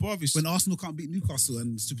bruv. It's when Arsenal can't beat Newcastle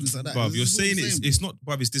and stupidness like that. Bruv, you're saying it's not,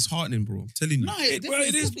 bruv. It's disheartening, bro. I'm telling you. No, it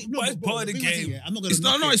is. But it's part of the game. I'm not gonna.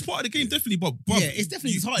 It's part of the game, definitely. But bruv, yeah, it's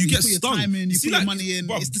definitely disheartening. You get put stung. Your time in, you put your like, money in.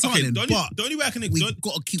 Bruv, it's disheartening. Okay, the only way I can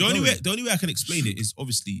the only way I can explain it is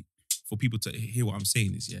obviously for people to hear what I'm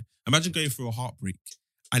saying is imagine going through a heartbreak.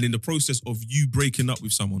 And in the process of you breaking up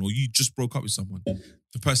with someone or you just broke up with someone,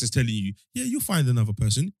 the person's telling you, yeah, you'll find another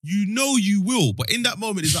person. You know you will. But in that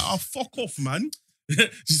moment, it's like, fuck off, man. You know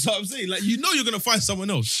what I'm saying? Like, you know you're going to find someone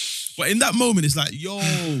else. But in that moment, it's like, yo,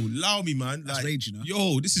 allow me, man. That's like, rage, you know?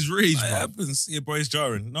 Yo, this is rage, bro. It happens. Yeah, bro, it's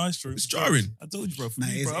jarring. No, it's true. It's jarring. I told you, bro.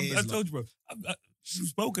 I told you, bro. I've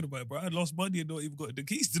spoken about it, bro. I lost money and not even got the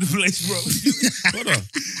keys to the place, bro. Brother,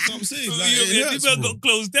 that's what I'm saying. Like, you got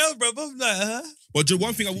closed down, bro. I'm like, huh? But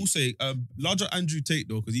one thing I will say, larger Andrew Tate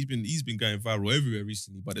though, because he's been going viral everywhere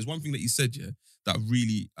recently. But there's one thing that he said, that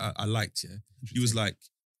really I liked. He was like,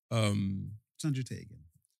 it's Andrew Tate again.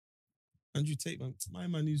 Andrew Tate, man, my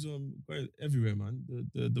man, he's going everywhere, man.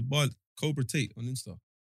 The bar Cobra Tate on Insta.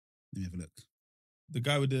 Let me have a look. The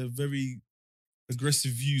guy with the very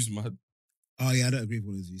aggressive views, man. Oh yeah, I don't agree with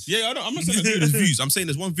all his views. Yeah, I'm not saying I agree with his views. I'm saying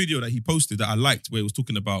there's one video that he posted that I liked where it was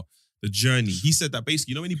talking about the journey. He said that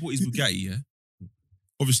basically, you know, when he bought his Bugatti,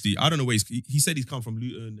 obviously, I don't know where he said he's come from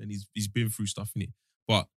Luton and he's been through stuff in it.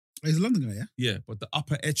 But he's a London guy, yeah? Yeah, but the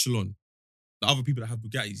upper echelon, the other people that have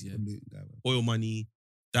Bugattis, oil money,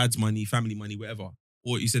 dad's money, family money, whatever.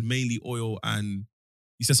 Or he said mainly oil and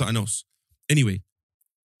he said something else. Anyway,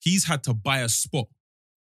 he's had to buy a spot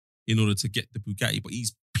in order to get the Bugatti, but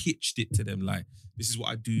he's pitched it to them like, this is what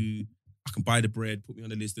I do. I can buy the bread, put me on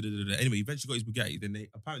the list. Anyway, he eventually got his Bugatti. Then they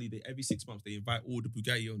every 6 months they invite all the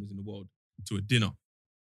Bugatti owners in the world to a dinner.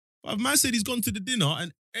 But man said he's gone to the dinner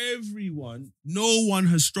and no one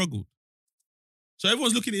has struggled. So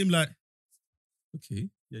everyone's looking at him like, okay,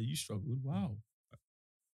 yeah, you struggled. Wow.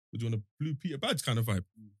 Would you want a blue Peter badge kind of vibe?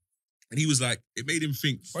 And he was like, it made him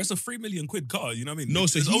think. Bro, it's a $3 million car, you know what I mean? No,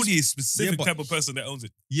 so there's only a specific type of person that owns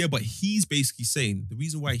it. Yeah, but he's basically saying the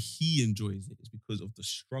reason why he enjoys it is because of the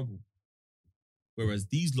struggle. Whereas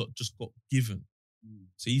these lot just got given.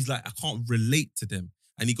 So he's like, I can't relate to them.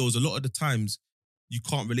 And he goes, a lot of the times you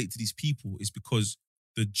can't relate to these people is because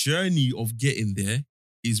the journey of getting there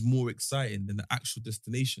is more exciting than the actual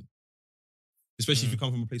destination. Especially if you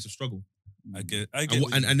come from a place of struggle. I get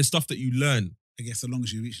and the stuff that you learn. I guess so long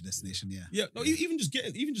as you reach the destination, yeah. Yeah, no, even just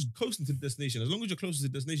coasting to the destination. As long as you're close to the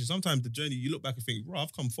destination, sometimes the journey, you look back and think, bro,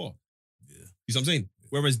 I've come far. Yeah. You know what I'm saying?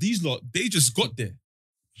 Whereas these lot, they just got there.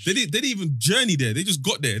 They didn't even journey there. They just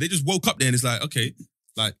got there. They just woke up there and it's like, okay,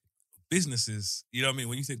 like businesses, you know what I mean?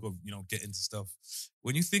 When you think of, getting to stuff,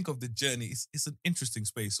 when you think of the journey, it's an interesting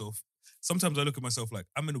space. So sometimes I look at myself like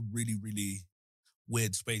I'm in a really, really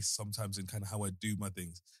weird space sometimes in kind of how I do my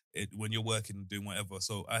things. When you're working and doing whatever.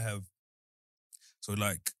 So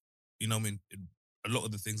like, you know what I mean? A lot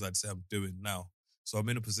of the things I'd say I'm doing now. So I'm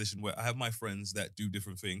in a position where I have my friends that do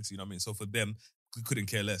different things, you know what I mean? So for them, I couldn't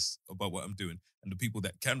care less about what I'm doing. And the people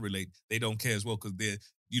that can relate, they don't care as well because they're,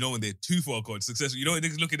 when they're too far gone successful,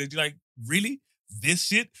 niggas looking at you like, really? This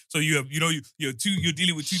shit? So you have, you're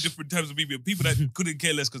dealing with two different types of people. People that couldn't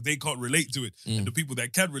care less because they can't relate to it. And the people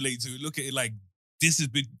that can relate to it look at it like, this is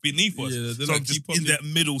beneath us. Yeah, so I'm just in that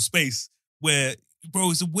middle space where,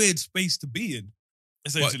 bro, it's a weird space to be in.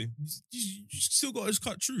 Essentially, but you still got to just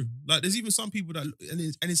cut through. Like, there's even some people that,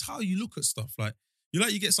 and it's how you look at stuff. Like,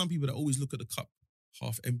 you get some people that always look at the cup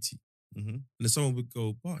half empty, and then someone would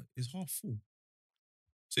go, "But it's half full."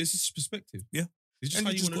 So it's just perspective. Yeah, it's just and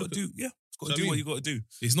how you just got to do. Yeah, it's got to do what you got to do.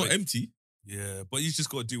 It's not empty. Yeah, but you just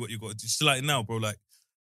got to do what you got to do. Just like now, bro. Like,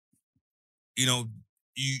 I'm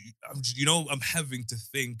having to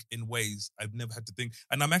think in ways I've never had to think,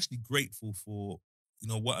 and I'm actually grateful for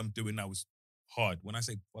what I'm doing now is hard. When I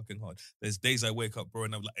say fucking hard, there's days I wake up, bro,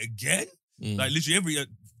 and I'm like, again? Like literally every.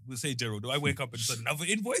 We'll say, Gerald, do I wake up and send another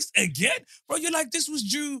invoice again? Bro, you're like, this was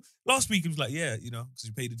due last week. It was like, yeah, because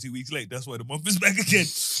you paid it 2 weeks late. That's why the month is back again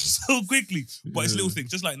so quickly. But it's little things.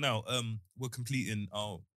 Just like now, we're completing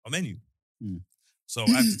our menu. So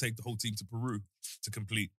I have to take the whole team to Peru to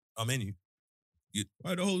complete our menu.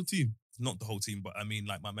 Why the whole team? Not the whole team, but I mean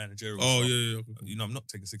like my managerial. Oh, stuff. yeah. I'm not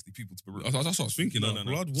taking 60 people to Peru. That's what I was thinking. No.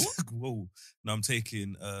 Blood, what? Whoa. No, I'm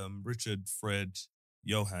taking Richard, Fred,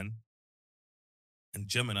 Johan, and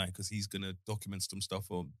Gemini, because he's going to document some stuff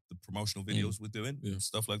on the promotional videos we're doing,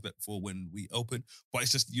 stuff like that for when we open. But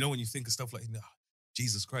it's just, when you think of stuff like,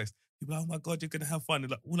 Jesus Christ, people are like, oh my God, you're going to have fun.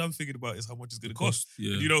 And like, all I'm thinking about is how much it's going to cost.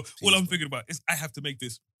 Yeah. And, all I'm thinking about is I have to make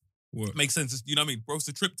this make sense. It's, you know what I mean? Bro, it's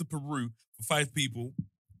a trip to Peru for 5 people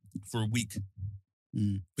for a week. But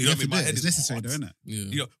You know what I mean? My head it's is necessary, hot. though, isn't it?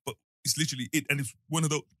 Yeah. But it's literally it. And it's one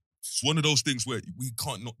of those things where we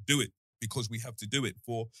can't not do it because we have to do it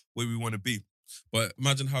for where we want to be. But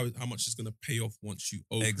imagine how much it's going to pay off once you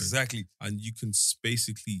open. Exactly. And you can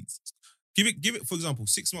basically give it, for example,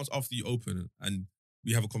 6 months after you open and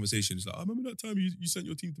we have a conversation. It's like, I remember that time you sent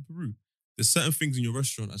your team to Peru. There's certain things in your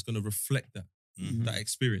restaurant that's going to reflect that, that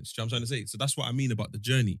experience. Do you know what I'm trying to say? So that's what I mean about the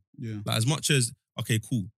journey. Yeah. Like as much as, okay,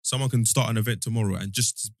 cool, someone can start an event tomorrow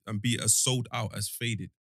and be as sold out as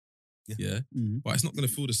Faded. Yeah. But it's not going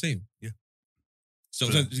to feel the same. Yeah. So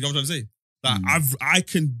you know what I'm trying to say? Like I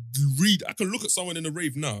can look at someone in a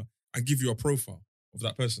rave now and give you a profile of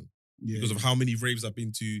that person because of how many raves I've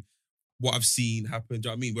been to, what I've seen happen. Do you know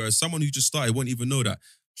what I mean? Whereas someone who just started won't even know that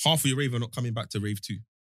half of your rave are not coming back to rave 2.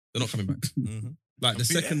 They're not coming back. Like the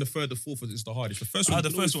second, the third, the fourth is the hardest. The first one, the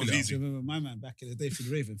first one's easy. I remember my man back in the day for the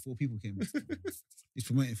Raven, 4 people came. He's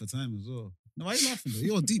promoting for time as well. No, why are you laughing though?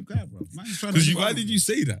 You're a deep guy, bro. Why did you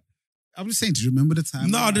say that? I'm just saying, do you remember the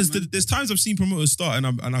time? No, there's times I've seen promoters start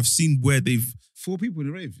and I've seen where they've 4 people in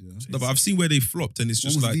the rave. No, but I've seen where they flopped and it's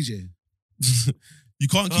just One like was DJ. you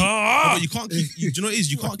can't keep. No, but you can't keep. Do you know what it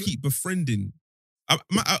is? You can't keep befriending.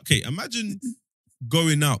 Okay, imagine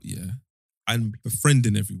going out, and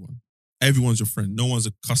befriending everyone. Everyone's your friend. No one's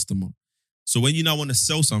a customer. So when you now want to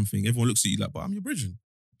sell something, everyone looks at you like, "But I'm your bridging.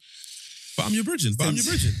 But I'm your bridging. But I'm your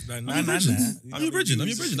bridging. I'm your bridging. I'm your bridging. I'm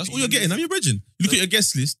your bridging. That's all you're getting. I'm your bridging. You look at your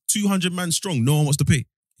guest list, 200 man strong. No one wants to pay.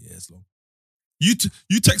 Yeah, it's long. You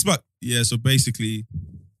text back. Yeah, so basically,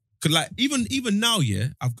 cause like even now,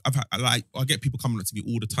 I've had like I get people coming up to me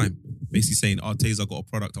all the time, basically saying, "Oh, Taser, I got a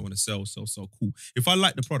product I want to sell. Cool." If I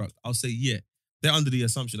like the product, I'll say yeah. They're under the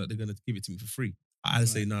assumption that they're gonna give it to me for free. I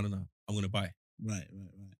say no, I'm gonna buy. Right.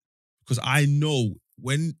 Because I know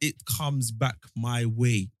when it comes back my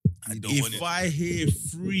way, if I hear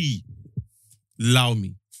free, allow me.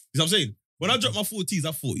 You know what I'm saying? When I dropped my 40s,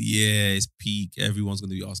 I thought, yeah, it's peak. Everyone's gonna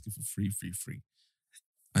be asking for free.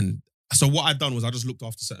 And so what I done was I just looked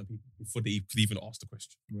after certain people before they could even ask the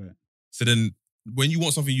question. Right. So then when you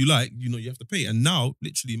want something you like, you have to pay. And now,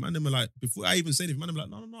 literally, man, them are like, before I even say anything, man, them are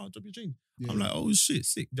like, no, I'll drop your change. Yeah. I'm like, oh shit,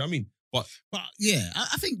 sick. Do you know what I mean? But yeah,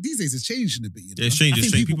 I think these days it's changing a bit. Yeah, it's changing.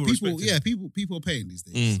 People are paying these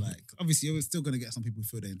days. Like, obviously, you're still going to get some people who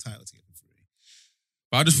feel they're entitled to get it for free.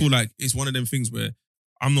 But I just feel like it's one of them things where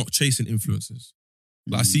I'm not chasing influencers.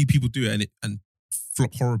 Like I see people do it and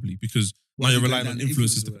flop horribly because now you're relying on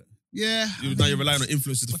influencers to. Now you're relying on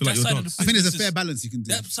influencers to fill out your dance. I think there's a fair balance you can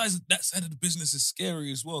do. That side of the business is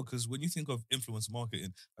scary as well because when you think of influence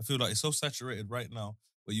marketing, I feel like it's so saturated right now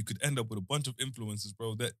where you could end up with a bunch of influencers,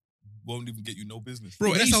 bro, that won't even get you no business.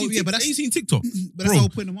 Bro, ain't you seen TikTok? But that's the whole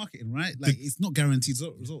point of marketing, right? Like, it's not guaranteed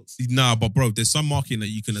results. Nah, but bro, there's some marketing that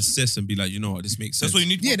you can assess and be like, you know what, this makes sense. That's what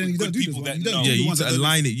you need. Then you don't do people this that one. know. You need to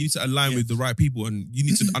align it. You need to align with the right people and you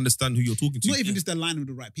need to understand who you're talking to. Not even just align with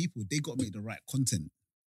the right people. They got to make the right content.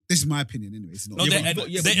 This is my opinion anyway. It's not. No,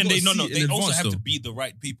 they also have to be the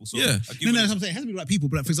right people. So No, that's what I'm saying. It has to be the right people.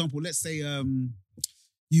 But for example, let's say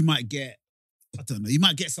you might get, I don't know, you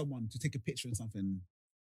might get someone to take a picture and something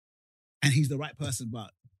and he's the right person,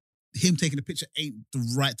 but him taking the picture ain't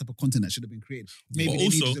the right type of content that should have been created. Maybe they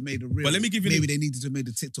needed to have made a reel. But let me give you maybe they needed to have made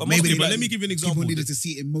a TikTok. Let me give you an example. People needed to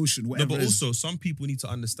see it in motion, whatever. No, but also some people need to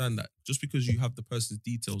understand that just because you have the person's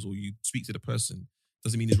details or you speak to the person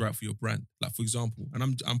doesn't mean it's right for your brand. Like for example, and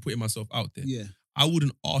I'm putting myself out there. Yeah. I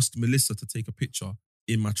wouldn't ask Melissa to take a picture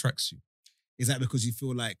in my tracksuit. Is that because you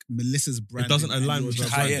feel like Melissa's brand? It doesn't align with her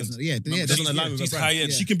brand. It doesn't align with her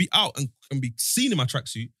brand. She can be out and be seen in my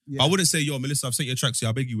tracksuit. Yeah. I wouldn't say, yo, Melissa, I've sent you a tracksuit.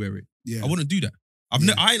 I beg you wear it. Yeah. I wouldn't do that.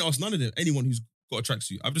 I ain't asked none of them, anyone who's got a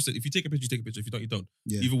tracksuit. I've just said, if you take a picture, you take a picture. If you don't, you don't.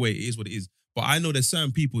 Yeah. Either way, it is what it is. But I know there's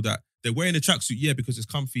certain people that they're wearing a tracksuit, because it's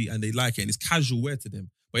comfy and they like it and it's casual wear to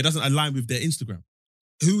them. But it doesn't align with their Instagram.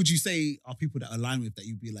 who would you say are people that align with that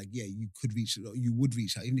you'd be like, yeah, you would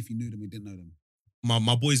reach out, even if you knew them, you didn't know them?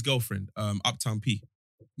 My boy's girlfriend, Uptown P.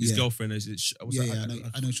 His girlfriend is. I know what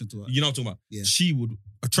you're talking about. You know what I'm talking about? Yeah. She would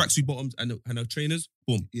a tracksuit bottoms and her trainers.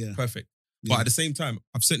 Boom. Yeah. Perfect. Yeah. But at the same time,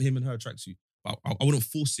 I've sent him and her a tracksuit. I wouldn't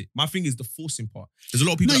force it. My thing is the forcing part. There's a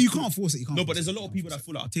lot of people. No, you can't force it. No, but there's a lot of people that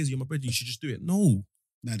feel like, Taser, you're my brother, you should just do it. No.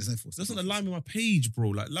 No, there's no force. It doesn't align with my page, bro.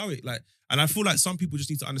 Like, allow it. Like, and I feel like some people just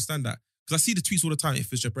need to understand that. Because I see the tweets all the time.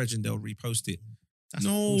 If it's your brethren, they'll repost it.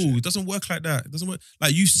 It doesn't work like that. It doesn't work.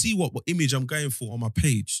 Like, you see what image I'm going for on my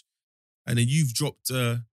page. And then you've dropped...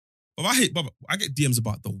 But I get DMs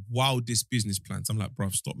about the wildest business plans. I'm like,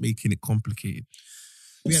 bruv, stop making it complicated.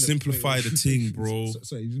 Simplify the thing, bro.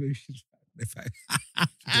 Sorry.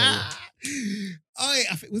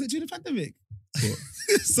 Was it during the pandemic?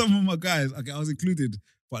 Some of my guys, okay, I was included,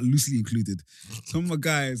 but loosely included. Some of my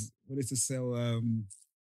guys wanted to sell.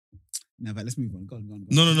 No, but let's move on. Go on.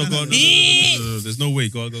 No, go on. No. There's no way.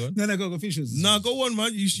 Go on. No, go finish. No, go on,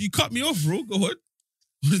 man. You cut me off, bro. Go on.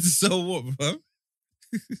 Wanted to sell what, bro?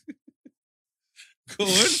 Go on.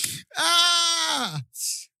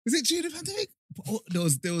 Was it during the pandemic?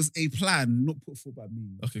 There was a plan not put forward by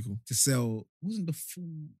me. Okay, cool. To sell. It wasn't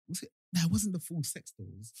the full sex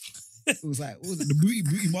dolls. It was like, what was it? The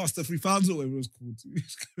Booty Master 3000 or whatever it was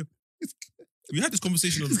called. We had this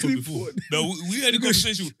conversation on the phone before. No, we had a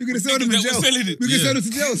conversation. We're going to sell them in jail. We're going to sell them to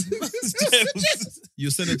jails. You're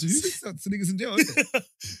selling to who? To niggas in jail.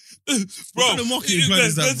 Bro, what kind of marketing plan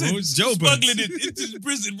is that, bro? Jail smuggling it into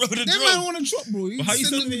prison, bro. That man want to drop, bro. But how you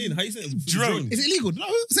sending it in? How you sending it? Drone. Is it illegal? No,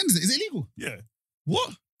 who sends it? Is it illegal? Yeah.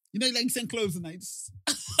 What? You know, like you send clothes and nights.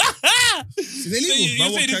 Is it So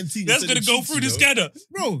illegal? that's going to go through the scanner.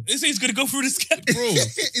 Bro. They say it's going to go through the scanner. Bro.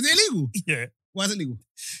 Is it illegal? Yeah. Why is it legal?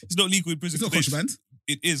 It's not legal in prison. It's not contraband.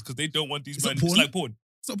 It is because they don't want these It's men. not porn. It's like porn.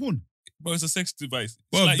 It's not porn. Bro, it's a sex device. It's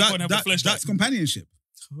Bro, like you can't have a flashlight. That's companionship.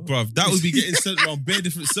 Bruv, that would be getting sent around bare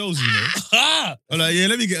different cells, you know? I'm like, yeah,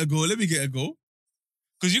 let me get a go.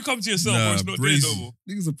 Because you come to yourself, bro, it's not breezy. there no more.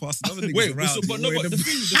 Niggas are passing other niggas Wait, around. so, but no, but the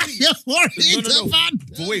thing. You're worried, No. man.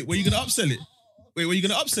 But wait, were you gonna upsell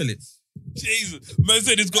it? Jesus. Man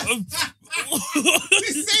said it's got...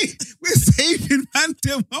 We're saving man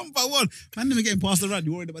them one by one. Man them are getting passed around.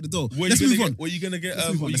 You're worried about the door. Let's move on. Were you gonna get? Let's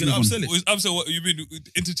move Were on, you let's gonna move upsell it? I'm saying, what you mean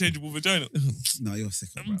interchangeable vagina? No, you're sick,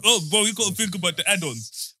 bro. Oh, bro, you got to think about the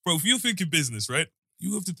add-ons. Bro, if you're thinking business, right?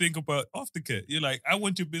 You have to think about aftercare. You're like, I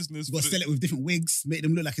want your business. You got to sell it with different wigs, make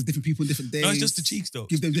them look like it's different people on different days. No, it's just the cheeks, though.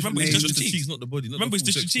 Give them different Remember, it's names. just the cheeks. not the body. Remember, it's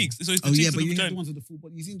just the cheeks. So it's the Oh cheeks yeah, and but the you have the vagina. ones with the full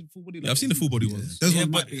body. You've seen the full body? Yeah, I've seen the full body ones. Those Yeah,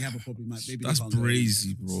 ones but- might have a problem. Maybe That's they can't go.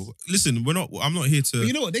 crazy, bro. Listen, I'm not here to. But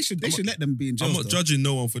you know what? They should let them be in jail. I'm not judging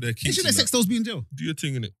no one for their They kids. should let sex dolls be in jail. Do your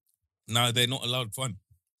thing in it. No, they're not allowed fun.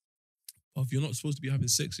 You're not supposed to be having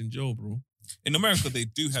sex in jail, bro. In America, they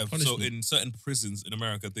do have. So Punishment. in certain prisons in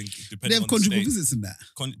America, I think, They depending have on conjugal the state, visits in that.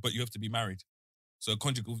 but you have to be married. So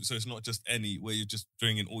conjugal, so it's not just any where you're just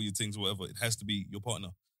doing in all your things or whatever. It has to be your partner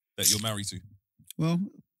that you're married to. Well,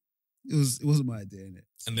 it wasn't my idea, innit?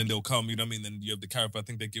 And then they'll come, you know what I mean? Then you have the caravan. I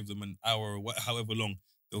think they give them an hour or however long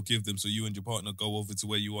they'll give them. So you and your partner go over to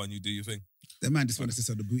where you are and you do your thing. That man just wanted to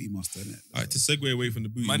sell the booty master, innit? All right, to segue away from the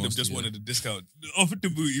booty Man, them master, just yeah. wanted a discount. Offered the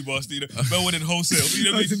booty master, you know. Man wanted wholesale.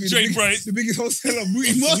 You know what I To mean? be Trade price. The biggest wholesaler of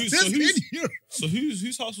booty So masters in who's- Europe. So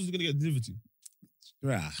whose house was it gonna get delivered to?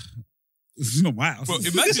 Rah. It's not my house. Bro,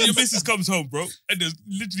 imagine your missus comes home, bro, and there's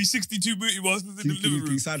literally 62 booty masters in the Can living you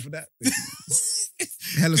room. sign for that?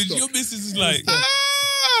 Hella Because stock. your missus is like,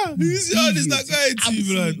 Whose yard is that guy to,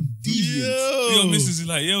 Absolute man? deviant. your missus is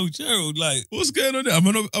like, yo, Gerald, like, What's going on there? Am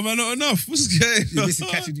I not enough? What's going Your on? missus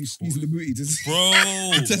catching you squeezing the booty. Just bro.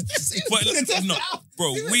 But no,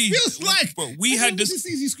 bro, we had this.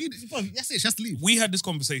 Sees you squeeze it. Bro, that's it. She has to leave. We had this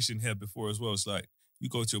conversation here before as well. It's like you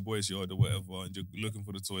go to your boy's yard or whatever, and you're looking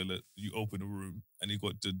for the toilet. You open a room, and you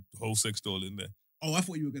got the whole sex doll in there. Oh, I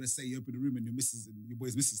thought you were gonna say you open the room and your missus and your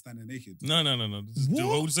boy's missus standing naked. No. The What?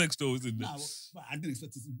 whole sex doll is in there. Nah, well, I didn't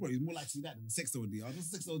expect to see. Bro, it's more likely to see that than the sex doll in the yard. What's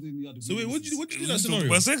the sex doll in the yard? So wait, what did you do in that Talk scenario?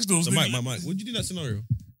 about sex dolls. So nigga. Mike. What did you do in that scenario?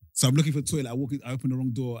 So I'm looking for a toilet. I open the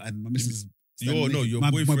wrong door and my missus. standing naked. Your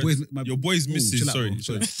My boyfriend. my- Your boy's Oh, missus. chill out, Sorry.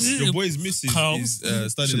 bro, chill Your boy's missus How? is Chill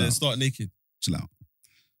standing there out. start naked. Chill out.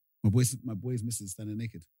 My boy's missus standing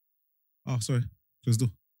naked. Oh, sorry. Close the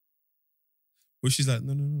door. Well, she's like,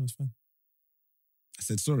 no, it's fine. I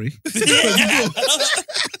said sorry.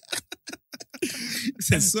 I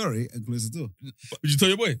said sorry and closed the door. Would you tell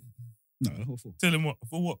your boy? No, what for? Tell him what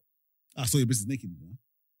for what? I saw your missus naked. You know?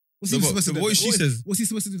 What's No, he but- supposed to but do? what if she says- What's he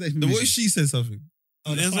supposed to do? What if she says something?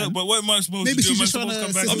 Oh, that's fine. But what am I supposed Maybe to do? she's Am I just trying supposed to come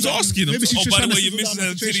to back? settle I'm down. just asking. Maybe she's Oh, just by trying the to way, your settle missus down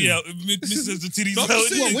has the titty situation. out. Missus has the titties No, I'm out. just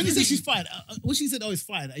saying. What, when you say she's fine, when she said, "Oh, it's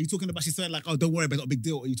fine," are you talking about she's saying like, "Oh, don't worry, but it's not a big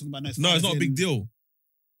deal"? Or are you talking about no? No, it's not a big deal.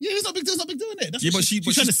 Yeah, it's not a big deal. It's not a big deal, isn't it? That's Yeah, what but she's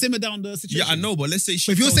but trying to she's- simmer down the situation. Yeah, I know, but let's say she.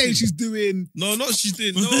 But if you're told saying him- she's doing, no, not she's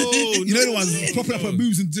doing. No, you know the ones no, propping up her no.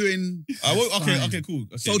 boobs and doing I won't, okay, Fine. okay, cool.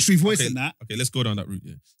 Okay. sultry voice okay, and that. Okay, let's go down that route.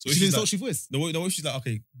 Yeah. So if She's doing like, sultry voice. no, if she's like,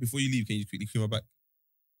 okay, before you leave, can you quickly clean my back?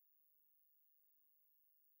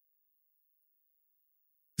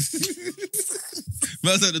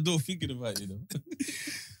 Man's at the door thinking about it, you know.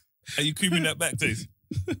 Are you creaming that back, Taze?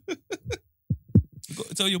 You got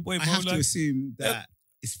to tell your boy, I bro. have to Like, assume that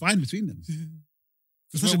it's fine between them.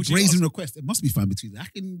 It's such why a would you brazen ask? request. It must be fine between them. How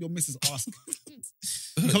can your missus ask?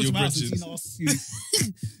 You come to Your my house and bridges. Tina asks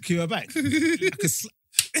you, clear her back. I could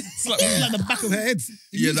slap the back of her head.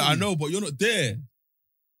 Yeah, I know, but you're not there.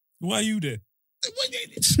 Why are you there?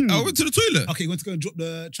 I went to the toilet. Okay, you want to go and drop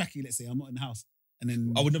the trackie, let's say. I'm not in the house. And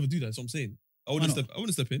then. I would never do that. That's what I'm saying. I wouldn't Why step. I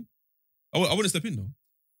wouldn't step in. I wouldn't step in though.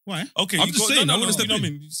 Why? Okay, I'm you just go, saying, no, I no, wouldn't no, step you know what I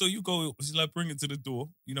in. mean? So you go, she's like, bring it to the door.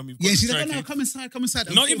 You know what I mean? Yeah, Got she's the like, oh, no, tracking. come inside.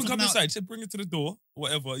 Not Of even course, come I'm out. inside. She said, bring it to the door,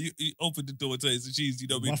 whatever. You open the door, tell her she's, you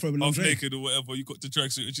know what I Bathrobe mean, and half lingerie. naked or whatever. You got the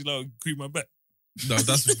tracksuit and she's like, cream my back. No,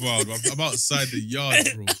 that's wild. I'm outside the yard,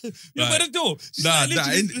 bro. You by the door. She's Nah, like,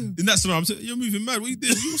 literally- in that scenario, I'm saying, you're moving mad. What are you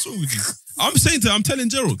doing? What's wrong with you? I'm telling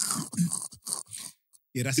Gerald,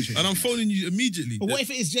 Yeah, that's the and I'm phoning you immediately. But what if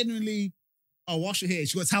it is genuinely, I'll wash your hair.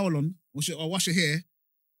 She got a towel on. I'll wash your hair.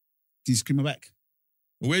 Do you scream her back?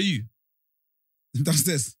 Where are you?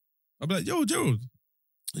 Downstairs. I'm like, yo, Gerald.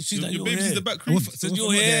 She's like, your your baby's hair. in the back What cream. if- Said what if your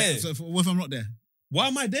I'm not hair. there? So what if I'm not there? Why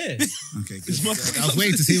am I there? Okay, good. It's my- I was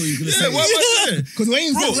waiting to see what you were going to Yeah, say. why am I there? Because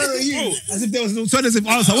waiting Bro, where are you? bro. As if there was an alternative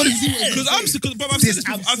answer. I wanted to see what you Because were I'm gonna sick. say. But I've This said this.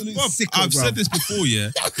 absolute sicko, I've bro. said this before. Yeah.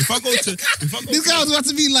 If I go to, This guy was about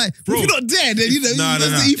to be like, Bro. if you're not there, then you know, Nah, you nah,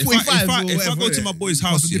 go nah. to E45 If I go to my boy's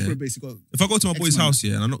house, What's the yeah. different base? You got If I go to my boy's X-Man. house,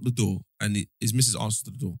 yeah, and I knock the door, and his missus answers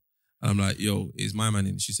to the door, and I'm like, yo, is my man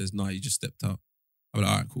in? She says, nah, he just stepped out. I'm like,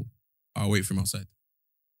 all right, cool. I'll wait for him outside.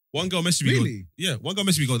 One girl messaged me. Really? One girl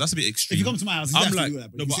messaged me. That's a bit extreme. If you come to my house, you I'm have to like, do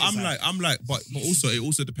that, bro. no, You but sit I'm inside. like, but also it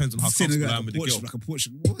also depends on how Sitting comfortable like I am with the girl. Like a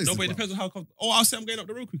Portugal. What is No, this but it about? depends on how comfortable. Oh, I'll say I'm going up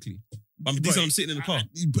the road quickly. But I'm Bro, decent. I'm sitting in the car,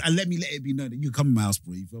 And let it be known that you come to my house,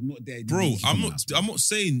 bro. If I'm not there, bro. you come I'm to my not. house, bro. I'm not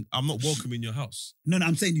saying I'm not welcome in your house. No,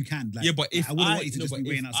 I'm saying you can. Like, Yeah, but if I wouldn't want you to no, just but be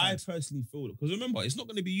waiting if outside. I personally feel it, because remember, it's not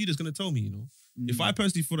going to be you that's going to tell me. You know, if Mm. I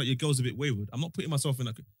personally feel that your girl's a bit wayward, I'm not putting myself in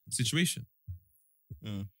that situation.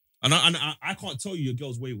 Yeah. And I can't tell you your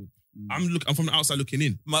girl's wayward. Mm. I'm from the outside looking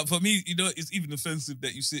in. For me, you know, it's even offensive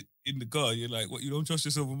that you sit in the car. You're like, what? You don't trust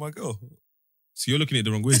yourself with my girl? So you're looking at it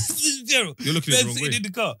the wrong way. Gerald, You're looking at it the man wrong sitting way. in the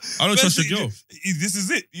car. I don't Man trust your sitting- girl. This is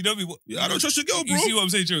it. You know what I mean? Yeah, I don't trust your girl, bro. You see what I'm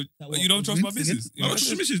saying, Gerald? That what, You don't trust my Vince again? missus. I don't trust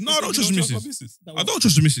your missus. No, I don't You trust your my missus. missus. I don't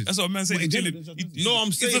trust the missus. That's what a man said. What, in general, chilling. don't trust You- No, I'm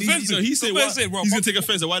it's saying offensive. he said It's what? offensive, bro. He's gonna take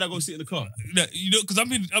offense. Why'd I go sit in the car? No, you know, because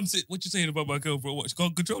I'm saying, what you saying about my girl, bro? What, she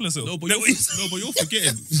can't control herself. No, but That you're, what you- no, but you're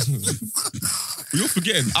forgetting. But you're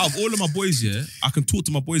forgetting. Out of all of my boys, yeah, I can talk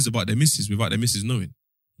to my boys about their missus without their missus knowing.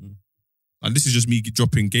 And this is just me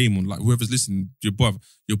dropping game on like whoever's listening. Your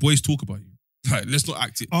boys talk about you. Like, let's not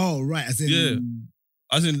act it. Oh, right. As in, Yeah.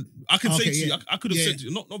 As in, I could say Okay, to you, yeah. I could have Yeah. said to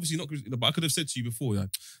you, not obviously not, but I could have said to you before, like,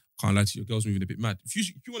 can't lie to you, your girl's moving a bit mad. If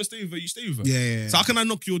you want to stay with her, you stay with her. Yeah. So how can I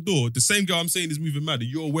knock your door? The same girl I'm saying is moving mad, and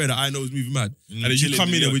you're aware that I know is moving mad, and then you chilling come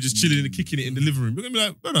in in and the- we're just chilling and kicking it in the living room. You're gonna be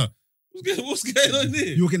like, brother, what's going on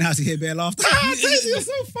here? You walk in the house, you hear bare laughter. Ah, Daisy, you're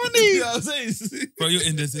so funny. You know what I'm saying? Bro, you're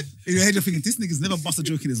in there. In your head, you're thinking, this nigga's never bust a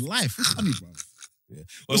joke in his life. It's funny, bro.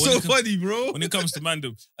 What's so funny, bro? When it comes to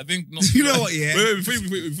Mandem, I think not. You know what, yeah? Wait,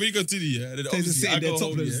 before you continue, yeah. And then Taser's obviously sitting I there go home,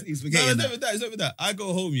 topless, yeah. he's No, forgetting it's that. never that. I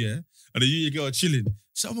go home, yeah, and then you and your girl are chilling.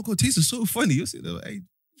 So oh my god, Taser's so funny. You're sitting there, like, hey,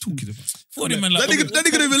 talking about. Funny, man, like, that nigga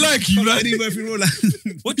don't even like you, like. Eddie Murphy roll like,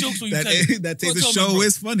 What jokes were you telling? that Well, Taser tell me, show bro.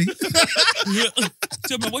 is funny.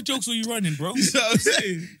 Tell me, what jokes were you running, bro? You know what I'm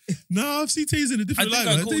saying? No, I've seen Taser in a different I think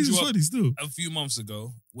light, I man. called Taser's you up. funny still. A few months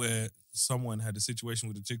ago, where someone had a situation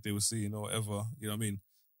with a chick they were seeing or whatever, you know what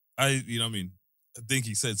I mean? I think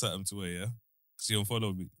he said something to her, yeah? Because he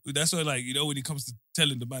unfollowed me. That's why, like, you know, when it comes to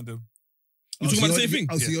telling the man, You talking about the same thing?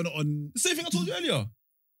 Oh, so Yeah. you're not on... The same thing I told you earlier.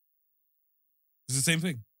 it's the same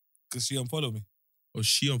thing. Because she unfollowed me. Oh,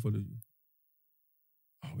 she unfollowed you.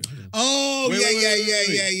 Oh, wait, hold on. Oh, Wait, yeah.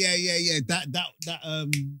 wait. That,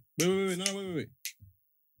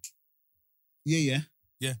 Wait.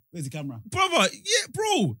 yeah. Where's the camera? Brother, yeah,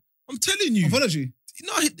 bro. I'm telling you. Apology.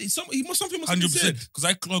 No, something must have 100%. said. Because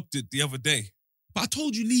I clocked it the other day. But I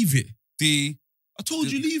told you leave it. I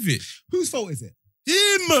told you leave it. Whose fault is it?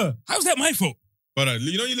 Him. How's that my fault? But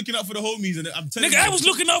you know you're looking out for the homies, and I'm telling you. Nigga, I was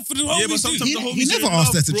looking out for the homies. Yeah, but too. sometimes the homies He never are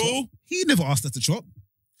asked enough, us to bro. chop. He never asked us to chop.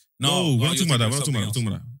 No, we're not talking about that. We're not talking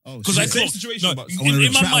about that. Oh, Because I shit. Same clocked. situation, No, but- I wanna in my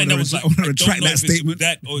retract- mind, I I wanna was like, retract I don't that know if it's statement.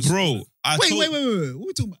 that or it's- Bro, Wait. What are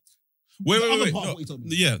we talking about? Wait. The other part of No, what you told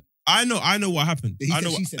me. yeah, I know what happened. He I said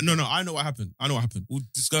know. she said No, that. I know what happened. I know what happened. We'll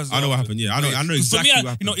discuss it I know what after. happened. Yeah, I know For me, exactly what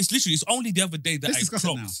happened. You know, it's literally, it's only the other day that Let's I discuss it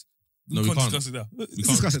clocked. now. No, we can't. discuss it now. We Let's can't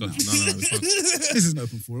discuss it No, now. we can't. This is an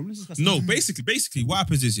open forum. Let's discuss it. No, basically, what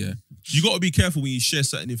happens is, yeah, you got to be careful when you share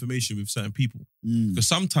certain information with certain people because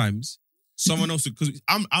sometimes someone else. Because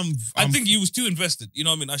I think he was too invested. You know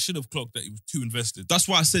what I mean? I should have clocked that he was too invested. that's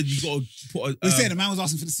why I said you got to put a. We're saying the man was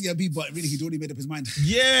asking for the CRB, but really he'd already made up his mind.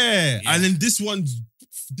 Yeah, and then this one's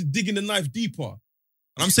digging the knife deeper.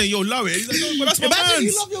 And I'm saying, yo, allow it. He's like, no, but that's my Imagine man.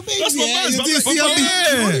 you love your babes, That's my yeah. man's. You're I'm doing like, CRB.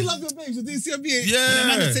 yeah. You only love your babes. You're doing CRB. Yeah. And the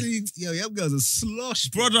man is telling you, yo, your girl's a slosh,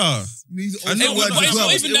 Brother. These I old know, words but as it's well.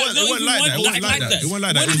 not even that. It wasn't like that. It wasn't like that.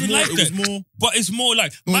 It wasn't like that. It was more. But it's more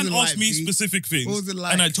like, What man was it like, asked me B? specific What was things, it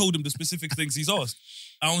like? and I told him the specific things he's asked.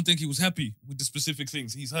 I don't think he was happy with the specific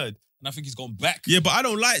things he's heard, and I think he's gone back. Yeah, but I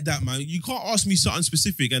don't like that, man. You can't ask me something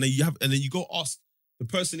specific, and then you go ask the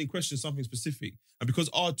person in question something specific, and because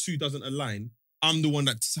R2 doesn't align, I'm the one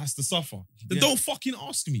that has to suffer. Then Yeah. don't fucking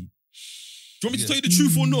ask me. Do you want me to tell you the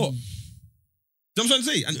truth or not? Do you know what I'm trying to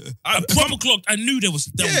say? And I proper clocked. I knew there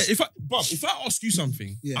was. if I ask you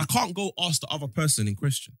something, Yeah. I can't go ask the other person in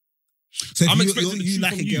question. So I'm if expecting the you truth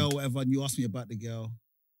like from a you. girl, whatever, and you ask me about the girl,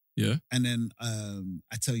 Yeah. and then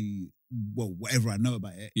I tell you, well, whatever I know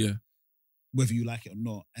about it, Yeah. whether you like it or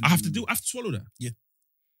not. And I have then- to swallow that.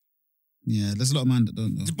 Yeah, there's a lot of men that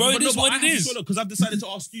don't know. Bro, it is what it is. Because I've decided to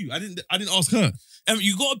ask you. I didn't ask her.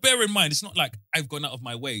 You got to bear in mind, it's not like I've gone out of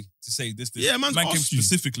my way to say this. Yeah, man's man came asked you.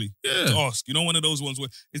 specifically Yeah. to ask. You know, one of those ones where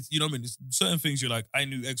it's, you know what I mean? It's certain things you're like, I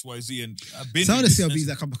knew X, Y, Z, and I've been. Some of the in this- CLBs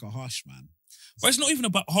that come back are harsh, man. But it's not even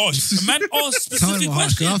about harsh. A man asked Some of specific them are harsh.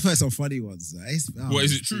 'Cause questions. I've heard some funny ones. What,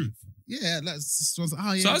 is it true? Yeah, that's oh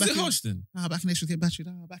yeah. So how's back it in- harsh then? back in the day she was getting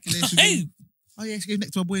battered. Back in the day she was Hey, getting, oh yeah, she gave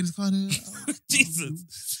next to my boy in his car.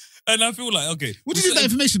 Jesus. And I feel like, okay. What did you do with that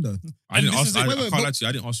information though? I didn't this ask. is I it. Wait, can't but- lie to you.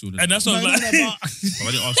 I didn't ask you all that. And that's what I'm like. I didn't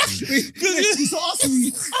ask you. You start asking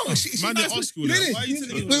me. Oh, Man didn't ask you all that. Why are you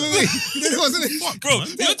telling me? Wait. You know what I'm saying? Fuck, Bro, man.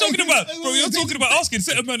 you're talking about, asking.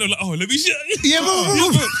 Certain men are like, oh, let me share. Yeah,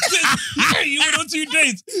 bro. Hey, you went on 2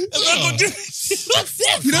 dates. And I got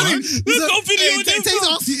You know what I mean? There's no video on there, bro.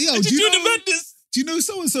 Ask you, yo, Did do you you do know? the madness? Do you know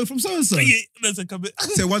so and so from so and so? Yeah, that's a comment.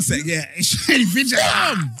 So one sec, yeah. This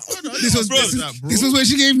was Bro, this was when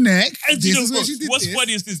she gave neck. And you This know, was bro, when she did what's this.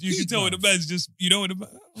 funny is this, you can tell when the man's just, you know, when the man,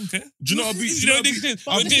 okay. Do you know what? You know, niggas change.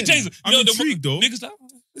 I'm When they change, I'm you know, the intrigued, though. Niggas like,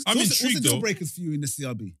 I'm What's the intrigued deal though. breakers for you in the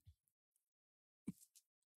CRB?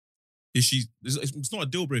 Is she? It's not a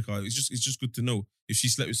deal breaker. It's just good to know if she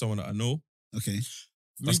slept with someone that I know. Okay.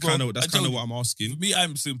 That's bro, kind I of told you, what I'm asking. For me,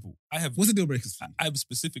 I'm simple. I have What's the deal breakers for you? I have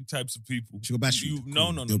specific types of people. She got battery. You,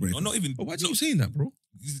 Cool. no, Deal breaker. not even. But why do you keep saying that, bro?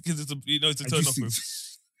 Because it's a, you know, it's a I turn just off. see-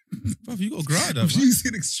 Bruv, you got to grind that, I'm man. using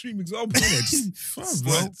an extreme example. Bruv,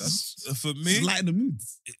 Bro, like, that's for me, Lighten the mood.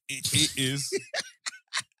 it is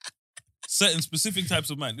certain specific types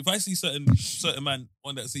of man. If I see certain man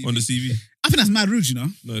on that CV, on the CV. I think that's mad rude, you know.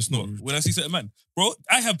 No, it's not. when I see certain man, bro,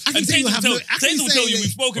 I have. I can and say you Taser have will no- I can Taser will say tell you that- we've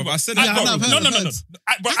spoken. Bro, about I said I- that. bro, I've heard, no. I've heard.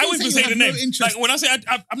 But I I can won't say even you say have the no name. interest. Like when I say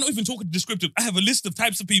I'm not even talking descriptive. I have a list of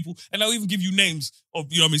types of people, and I'll even give you names of,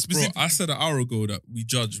 you know what I mean, Bro, specific. I said an hour ago that we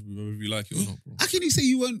judge whether we like it or not, bro. How can you say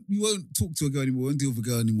you won't talk to a girl anymore, won't deal with a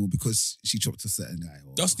girl anymore because she chopped a certain guy?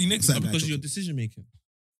 Or Dusty niggas, certain guy Because of your chopped decision making.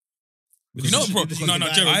 No, bro. No,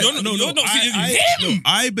 Gerald. You're not seeing him.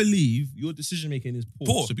 I believe your decision making is poor.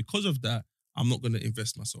 Poor. So because of that, I'm not going to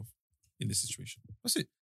invest myself in this situation. That's it.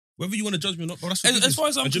 Whether you want to judge me or not, bro, that's your As business. far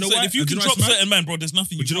as I'm And do you know concerned, why? if you And do can know why drop it's mad? certain man, bro, there's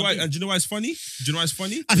nothing you But do you know why? can't And do you know why it's funny? Do you know why it's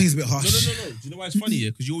funny? I think it's a bit No, harsh. no. Do you know why it's funny? Yeah,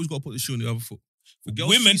 because you always got to put the shoe on the other foot. For girls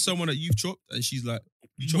Women- see someone that you've chopped, and she's like,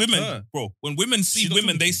 you do. chopped Women, her. bro, when women see She's not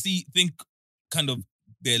women, talking they to think kind of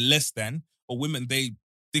they're less than, or women they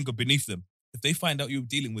think are beneath them. If they find out you're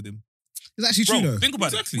dealing with him, It's actually bro, true though. think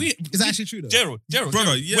about Exactly. it. Is that actually true though? Gerald,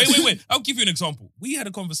 Brother, yes. Wait. I'll give you an example. We had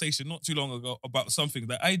a conversation not too long ago about something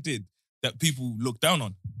that I did that people look down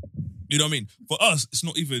on. You know what I mean? For us, it's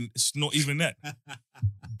not even that.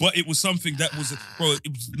 But it was something that was, bro,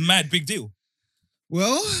 it was a mad big deal.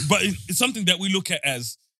 Well, But it's something that we look at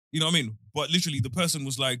as, you know what I mean? But literally the person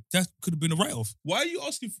was like, that could have been a write-off. Why are you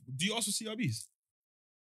asking? Do you ask for CRBs?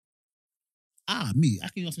 me. I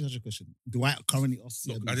can ask me such a question. Do I currently ask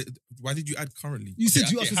Look, CRBs? why did you add currently? You said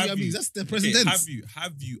Okay, you asked for have CRBs. you- That's the okay, present tense.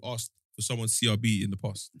 Have you asked for someone's CRB in the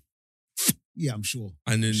past? Yeah, I'm sure.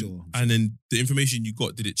 And then Sure. and then the information you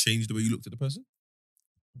got, did it change the way you looked at the person?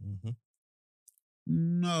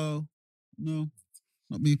 No,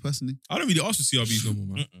 not me personally. I don't really ask for CRBs no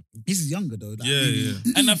more, man. He's younger though. Like, Yeah, really-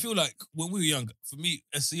 yeah. And I feel like when we were younger, for me,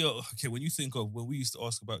 okay, when you think of when we used to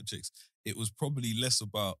ask about chicks, it was probably less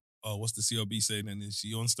about, oh, what's the CRB saying and is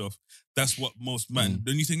she on stuff? That's what most men.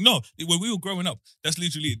 Then you think, no, when we were growing up, that's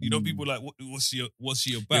literally, you know, people like, what's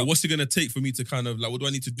she about? Yeah, what's it gonna take for me to kind of like, what do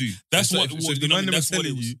I need to do? That's So what if- it so was, if you the know what I man mean? never That's what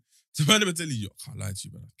telling it was. you, the man never telling you, I can't lie to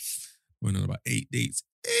you, brother. Went on about 8 dates.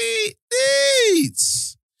 8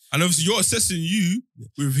 dates. And obviously you're assessing you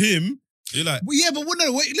with him. You're like, Well, yeah, but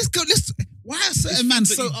no, wait, let's go. Why are certain It's men things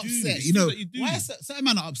that so you do. upset? It's You know, things that you do. why are certain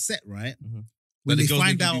men are upset, right? Mhm. When the they girls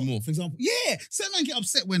find make you out, do more. for example, certain men get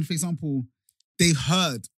upset when, for example, they've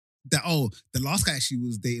heard that, the last guy she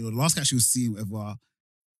was dating or the last guy she was seeing, whatever,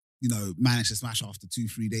 you know, managed to smash after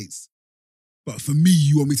 2-3 dates. But for me,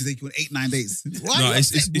 you want me to take you on 8-9 dates? Why no, are you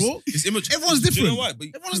it's upset, bro? immature. Everyone's Do you different. know what? But,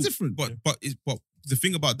 Everyone's different. But the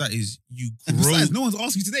thing about that is you And grow. besides, no one's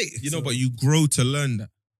asked you to date. You know, So- but you grow to learn that.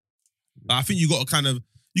 I think you got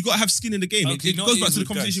to have skin in the game. Okay, It not goes back even to the with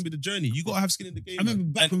conversation guys. with the journey. You got to have skin in the game. I remember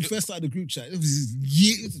man. back And when we it- first started the group chat, it was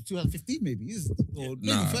 2015 maybe. Or maybe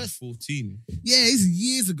Nah, first. 14. Yeah, it's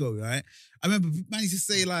years ago, right? I remember man used to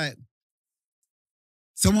say like,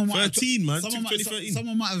 someone might have, 13, man. someone might, 2013.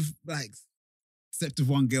 someone might have like slept with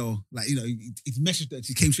one girl, like, you know, he messaged her,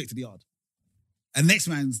 she came straight to the yard. And next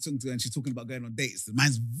man's talking to her and she's talking about going on dates. The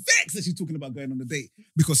man's vexed that she's talking about going on a date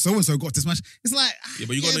because so-and-so got to smash. It's like, Yeah,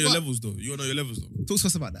 but you got to know your but- levels, though. You got to know your levels, though. Talk to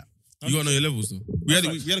us about that. You got to know your levels, though. We had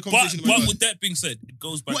a conversation But about with that being said, it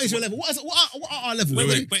goes back What to is your level? What are our levels?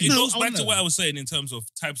 Wait, but it No, goes I back wanna to know. what I was saying in terms of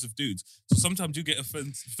types of dudes. So sometimes you get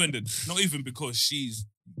offended, not even because she's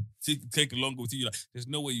taking longer with you. Like, there's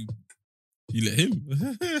no way you. You let him.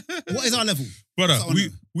 What is our level? Brother, That's what I wanna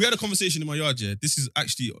know. we had a conversation in my yard, yeah. This is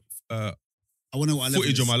actually I want to know what our level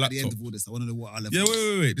Footage is on my at the end laptop. of all this. I want to know what our level yeah,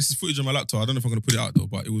 is. wait. This is footage on my laptop. I don't know if I'm gonna put it out though,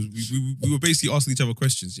 but it was we were basically asking each other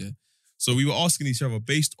questions, yeah. So we were asking each other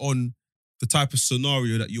based on the type of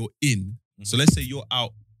scenario that you're in. So let's say you're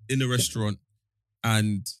out in a restaurant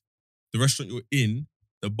and the restaurant you're in,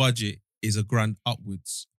 the budget is $1,000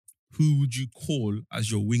 upwards. Who would you call as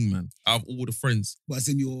your wingman out of all the friends? But it's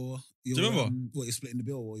in your Do you remember? what, you're splitting the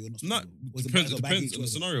bill or you're not No, splitting the bill? depends on the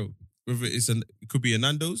scenario. Whether it could be a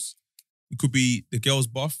Nando's, it could be the girl's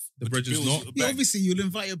buff, the But the brethren's bills- not. Yeah, obviously you'll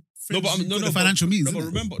invite your No, friends. but who've got the financial means. No, but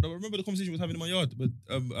innit? remember the conversation we was having in my yard. But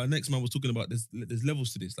our next man was talking about there's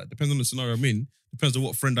levels to this. Like depends on the scenario I'm in. Depends on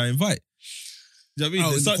what friend I invite. Do you know what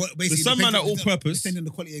I mean? There's some man at all purpose. Depending on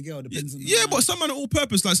the quality of girl, depends on. Yeah, but some man at all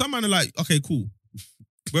purpose. Like some man are like, okay, cool.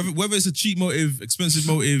 Whether it's a cheap motive, expensive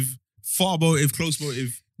motive, far motive, close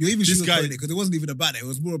motive. you're even this sugarcoating guy- it because it wasn't even about it. It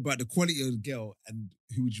was more about the quality of the girl and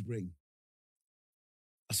who would you bring.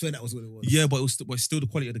 I swear that was what it was. Yeah, but it was still the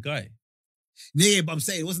quality of the guy. Yeah, but I'm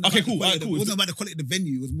saying it wasn't. Okay, about the cool, quality alright, of cool. It wasn't about the quality of the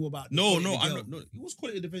venue. It was more about the No, quality of the girl. no. It was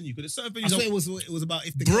quality of the venue because there's certain I venues. swear it was about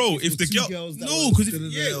if the Bro, girl, if the two girl, girls that no, was because of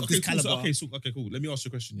okay, this cool, so, caliber. okay, cool. Let me ask you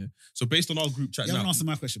a question, yeah. So based on our group chat You haven't now, answered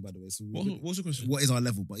my question, by the way. So what's your question? what is our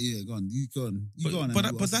level? But yeah, go on. You go on. You go on. But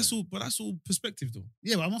and you answer that. that's all perspective though.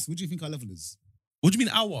 Yeah, but I'm asking, what do you think our level is? What do you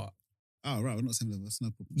mean our? Oh, right, we're not same level. That's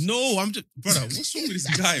no problem. No, I'm just brother. What's wrong with this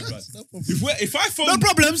guy, bro? No problem. If I phone, No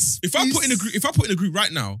problems. if I put in a group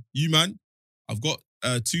right now, you man, I've got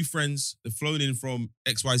 2 friends. They've flown in from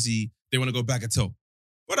XYZ. They want to go Bagatelle.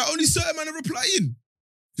 But only certain man are replying.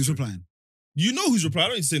 Who's replying? You know who's replying. I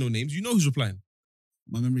don't need to say no names. You know who's replying.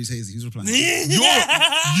 My memory is hazy. Who's replying?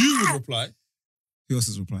 You would reply. Who else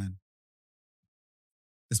is replying?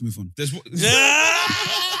 Let's move on. There's what.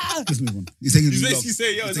 Let's move on. You're taking You too long. basically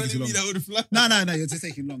say, yo, You're it's taking only too me long. that would reply. No, you're just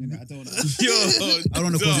taking long. Innit? I don't want to. Yo, I don't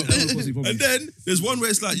want to cause any problems. And then there's one where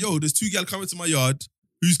it's like, yo, there's 2 gal coming to my yard.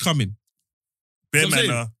 Who's coming? Bear You know what I'm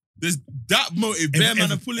man, saying? There's that motive. Bear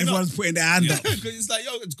man are pulling up. Everyone's putting their hand up. Because it's like,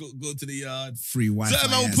 yo, let's go to the yard. Free Wi-Fi.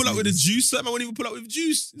 Certain man will pull up with a niggas. juice. Certain man won't even pull up with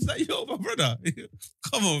juice. It's like, yo, my brother.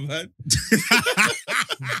 Come on, man.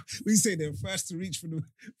 We say they're first to reach for the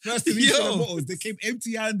bottles. They came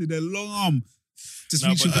empty-handed, a long arm. Just Nah,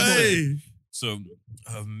 reaching but for the bottle. Hey. So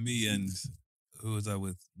me and who was I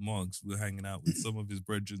with? Moggs. We were hanging out with some of his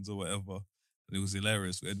brethren or whatever, and it was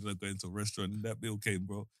hilarious. We ended up going to a restaurant, and that bill came,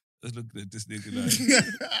 bro. I was looking at this nigga like,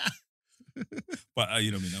 but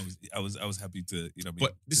you know what I mean. I was happy to, you know what I mean.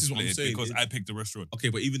 But this to is what split I'm it saying. because I picked the restaurant. Okay,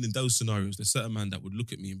 but even in those scenarios, there's certain man that would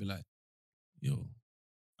look at me and be like, yo.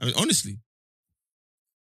 I mean, honestly,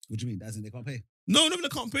 What do you mean? As in they can't pay? no, they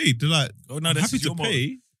can't pay. They're like, Oh no, I'm that's happy to your motto.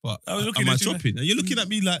 pay, but I was looking am I at you like- shopping? And you're looking at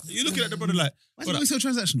me like, you're looking at the brother like, Why is it brother, always so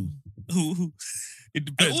transactional? It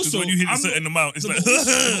depends. also, Also, when you hit a I'm certain amount, it's No, like.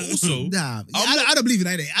 but also, Nah, I'm I don't believe in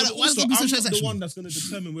that. no, but Why is also, it be so I'm not the transactional? one that's going to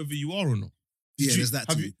determine whether you are or not. Yeah, there's that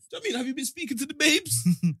Have too. you? Do you know what I mean, have you been speaking to the babes?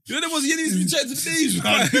 You know, there was you need to be chatting to the babes.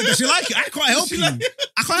 Does she like it? I can't help She you. like-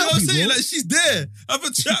 I You can't know help what I'm you, saying? bro. Like, she's there. Have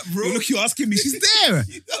a chat, bro. Look, you're asking me. She's there.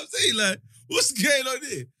 You know what I'm saying? Like, what's going on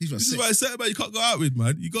here? These are This is sick. why certain man you can't go out with,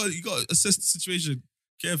 man. You got to assess the situation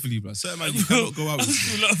carefully, bro. Certain man you cannot go out I'm with.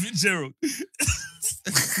 still laughing, Gerald.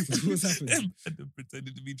 What's happening? I'm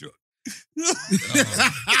pretending to be drunk.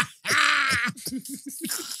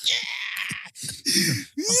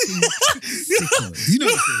 Do you know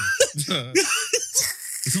what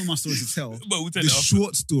it's not my story to tell. But we'll tell The it after.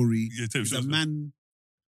 short story Yeah, tell me, is tell a me. man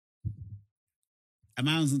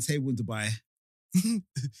was on the table in Dubai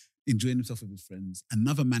enjoying himself with his friends.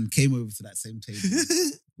 Another man came over to that same table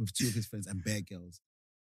with two of his friends and bare girls.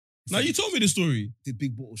 Now, you told me the story. Did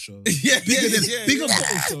big bottle show. Yeah, Bigger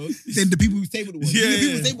bottle show than the people whose table it was. Yeah, The people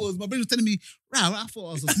whose yeah. table was, my brother was telling me, "Wow, I thought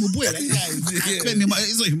I was a small boy. That guy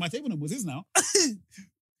it's not even my table number, it's his now."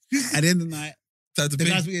 At the end of the night, the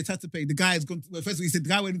guy's really had to pay. The guy has gone. Well, first of all, he said the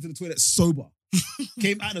guy went into the toilet sober.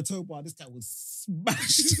 Came out of the toilet. This guy was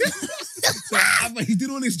smashed. So either he did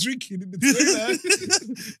all his drinking in the toilet,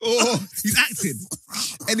 or he's acting.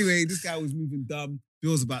 Anyway, this guy was moving dumb.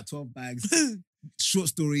 Bills about 12 bags. Short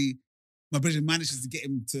story. My brother manages to get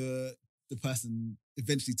him to the person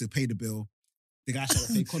eventually to pay the bill. The guy tried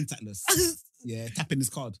to pay contactless. Yeah, tapping his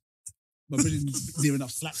card. My brother near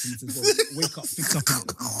enough slaps him and says, "Well, wake up, fix up, and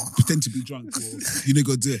pretend to be drunk, or you know,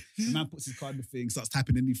 go do it." The man puts his card in the thing, starts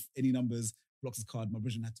tapping any numbers, blocks his card. My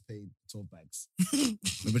brother had to pay 12 bags.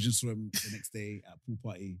 My brother saw him the next day at a pool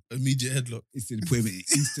party. Immediate headlock. Instantly put him in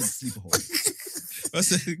instant sleeper hole. I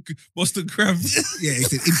said Boston Crab. Yeah, he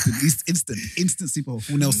said instant sleeper hole,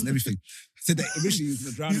 full Nelson, everything. Said that originally he was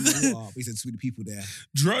going to drown in the water, but he said to the people there.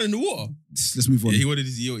 Drown in the water. Let's move on. Yeah,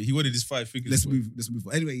 he wanted his 5 figures. Let's move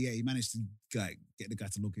on. Anyway, yeah, he managed to get the guy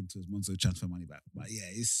to look into his Monzo transfer money back. But yeah,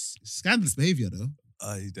 it's scandalous behavior though.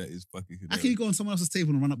 That is fucking How can you go on someone else's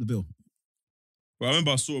table and run up the bill? But I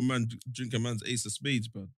remember I saw a man drink a man's Ace of Spades,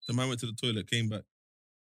 bro. The man went to the toilet, came back.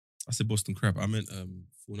 I said Boston Crab. I meant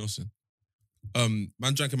Full Nelson.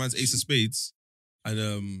 Man drank a man's Ace of Spades,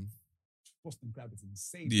 and Boston Crab is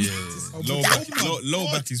insane. yeah, low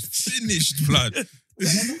back is finished, blood.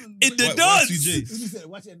 In the Y- dance.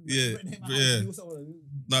 Y2J. Yeah.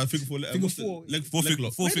 No, figure four. Figure four. Leg Four leg figure-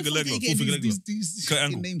 lock. four Where the figure fuck leg do you lock. get Four figure leg lock. these Cut fucking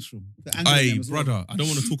angle. names from? The angle Aye, name as well. brother, I don't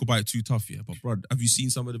want to talk about it too tough, yeah, but brother, have you seen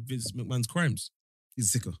some of the Vince McMahon's crimes?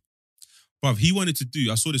 He's sicker. Bruv, he wanted to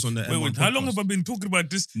do, I saw this on the Wait, how long have I been talking about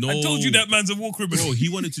this? No. I told you that man's a war criminal. Bro, he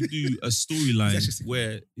wanted to do a He's storyline actually sick.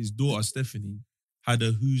 where his daughter Stephanie had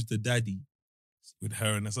a Who's the Daddy. With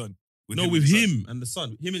her and the son. With and the son. him and the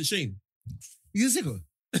son, him and Shane. He's a sicker.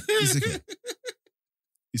 He's sicker.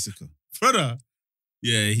 He's sicker. Brother.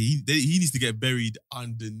 Yeah, he needs to get buried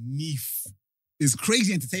underneath. It's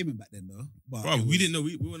crazy entertainment back then though. But Bro, it we was- didn't know.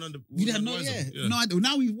 We weren't under. We weren't didn't know, advised yeah. of- No idea.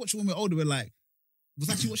 Now we watch it when we're older, we're like, was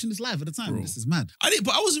actually watching this live at the time. Bro. This is mad. I didn't,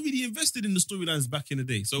 but I wasn't really invested in the storylines back in the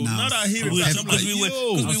day. So Nah, now that I hear I it, was back, heavy- I'm like, because we were- yo. because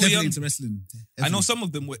I was were heavily young. into wrestling. I know some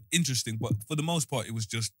of them were interesting, but for the most part, it was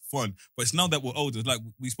just fun. But it's now that we're older, like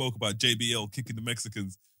we spoke about JBL kicking the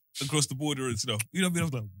Mexicans across the border and stuff. You know what I mean? I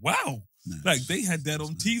was like, wow. Nah, Like they had that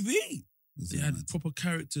on TV. it's They mad. had proper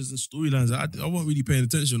characters and storylines. I wasn't really paying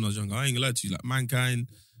attention when I was younger. I ain't gonna lie to you. Like Mankind.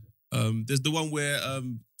 There's the one where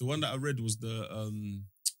the one that I read was the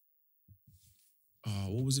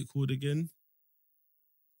what was it called again?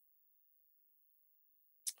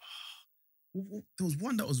 There was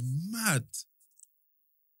one that was mad.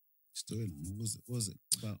 Storyline. What was it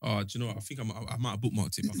about? Oh, do you know what? I think I might have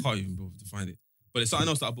bookmarked it, but I can't even bother to find it. But it's something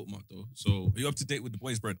else that I bookmarked though. So Are you up to date with the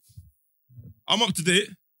boys, Brent? I'm up to date.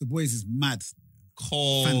 The Boys is mad.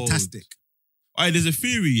 Cold. Fantastic. Alright, there's a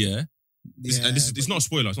theory, yeah. Yeah, And it's but not a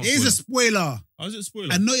spoiler. It's not it a is a spoiler. spoiler. How is it a spoiler?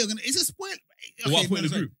 I know you're gonna. It's a spoiler. What I put in no, the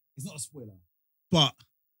sorry. group? It's not a spoiler, but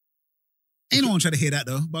ain't no one trying to hear that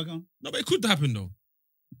though. But go on. No, but it could happen though.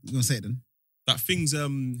 You gonna say it then? That thing's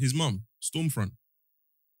his mum, Stormfront.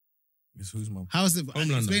 It's whose mum? How is it?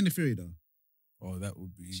 Homelander. Explain the theory though. Oh, that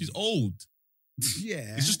would be. She's old.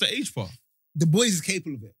 Yeah, It's just the age part. the Boys is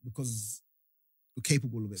capable of it because we're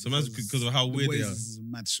capable of it. Sometimes because of how The weird Boys they are. is a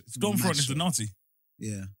mad. It's a mad Stormfront is show. the Nazi.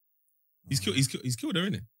 Yeah. He's killed her,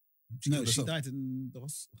 innit? No, killed she herself. died in the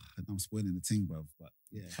hospital. I'm spoiling the thing, bro. But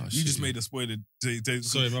yeah. Oh, You shit, just yeah. made a spoiler.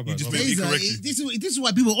 Sorry, my You bad, just my made me Taser, correct you. this is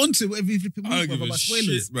why people are onto every flipping I movie don't bro, give a about spoilers.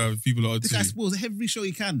 shit, bro. If people are This guy too. spoils every show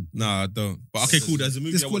he can. Nah, I don't. But okay, cool. There's a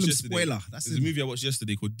movie Just I call watched him yesterday. spoiler. That's There's it. a movie I watched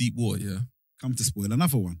yesterday called Deep Water. Yeah. Come to spoil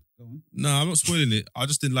another one. Go on. No, I'm not spoiling it. I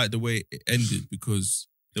just didn't like the way it ended because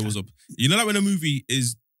there was you know, like when a movie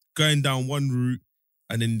is going down one route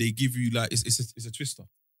and then they give you like it's a twister.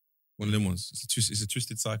 One of them ones. It's a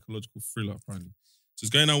twisted psychological thriller, apparently. So it's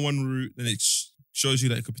going down one route, then it shows you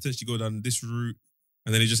that it could potentially go down this route,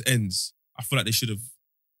 and then it just ends. I feel like they should have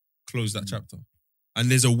closed that chapter. And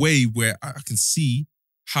there's a way where I can see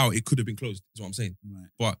how it could have been closed, is what I'm saying. Right.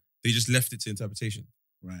 But they just left it to interpretation.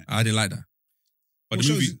 Right. I didn't like that. But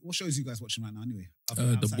What shows you guys watching right now anyway?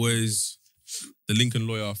 The Boys, The Lincoln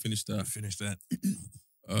Lawyer, finished that. Finished that.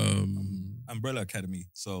 Umbrella Academy.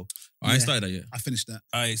 So I ain't started that yet. I finished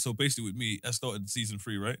that. so basically with me, I started season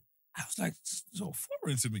 3, right? I was like, so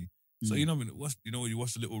foreign to me. So you know, when you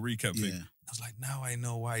watch the little recap thing, I was like, now I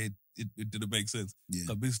know why it didn't make sense. Yeah.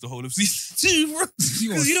 I missed the whole of season 2, bro. Because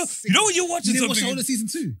you know when you're watching You didn't watch something. the whole of season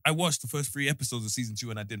 2? I watched the first 3 episodes of season 2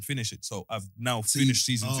 and I didn't finish it. So I've now finished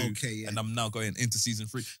season 2 okay, yeah. and I'm now going into season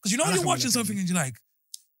 3. Because you know I when like you're watching Umbrella something and you're like,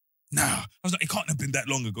 nah. I was like, it can't have been that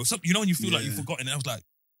long ago. So, you know when you feel like Yeah. you've forgotten it. I was like,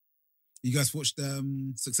 You guys watched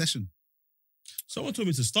Succession? Someone told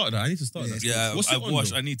me to start that. I need to start Yeah, that. yeah, What's it I've on,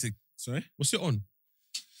 watched. though? I need to. Sorry? What's it on?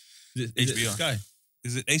 Is it HBO. Sky?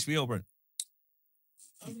 Is it HBO, bro?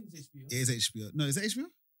 It is HBO. No, is it HBO?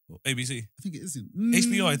 Or ABC? I think it isn't.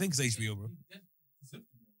 HBO, I think it's HBO, bro.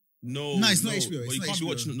 No, No, it's not HBO. But It's you not can't be HBO.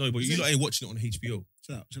 watching it. No, but Is you it? lot ain't watching it on HBO.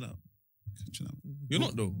 Chill out. You're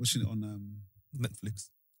not though. Watching it on Netflix.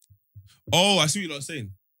 Oh, I see what you're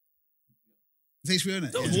saying. it's HBO,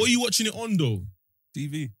 innit? No, Yeah. but what are you watching it on though?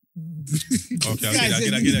 TV. Okay, I Guys,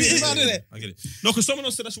 get you it. found it. I get it. No, because someone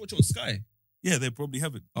else said I should watch it on Sky. Yeah, they probably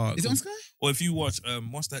have it. Alright, Is it cool. on Sky? Or if you watch,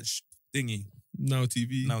 what's that thingy? Now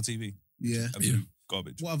TV. Now TV. Yeah. Absolute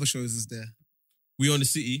garbage. What other shows is there? We on the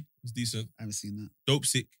City. It's decent. I haven't seen that. Dope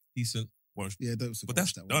Sick. Decent. Watch. Yeah, Dope But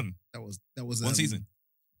that's that done. One. That was One season.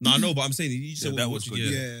 No, I know, but I'm saying you said Yeah, what that we're was watching,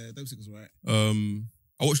 good, Yeah, Dope Sick was right.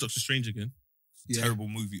 I watched Doctor Strange again. Yeah. Terrible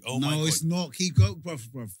movie. Oh no, my god. it's not. Keep going,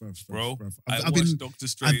 bruv. Bro, I've I been. watched Doctor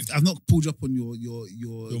Strange. I've not pulled you up on your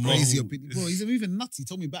crazy Marvel. opinion. Bro, he's even nuts. He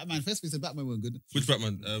told me Batman. First, he said Batman wasn't good. Which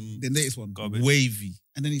Batman? The latest one. Garbage. Wavy.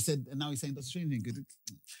 And then he said, and now he's saying Doctor Strange ain't good.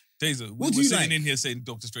 Taser, we What do were you sitting like? in here saying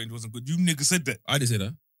Doctor Strange wasn't good. You niggas said that. I didn't say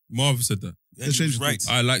that. Marv said that. Yeah, Doctor he was Strange was right.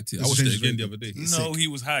 good. I liked it. I Doctor watched Strange it is again very the other day. good. No, he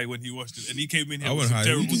was high when he watched it, and he came in here. I with wasn't some high.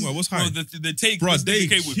 terrible. What are you talking about? What's high? Bro, the take. Bro, this they nigga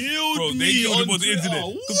came with. killed Bro, me they killed him on on the Twitter. internet.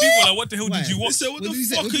 What? Because people are like, what the hell Why? did you They watch? said, what What the did he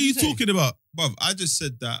say? fuck What are did you he say? talking about? Bruv, I just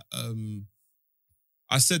said that,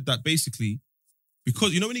 I said that basically,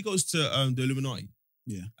 because, you know when he goes to the Illuminati?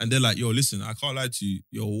 Yeah. And they're like, yo, listen, I can't lie to you.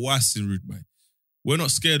 You're wassing rude, man. We're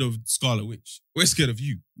not scared of Scarlet Witch. We're scared of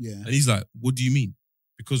you. Yeah. And he's like, what do you mean?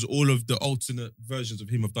 Because all of the alternate versions of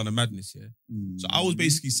him have done a madness, yeah? So I was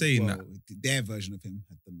basically saying that. Their version of him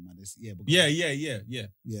had done madness. Yeah. But Yeah. Yeah.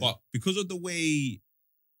 But because of the way,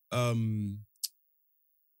 what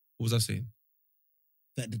was I saying?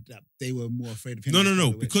 that they were more afraid of him. No. than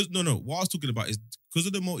Scarlet Witch. Because what I was talking about is because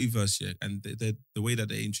of the multiverse, yeah, and the way that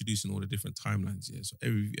they're introducing all the different timelines, yeah. So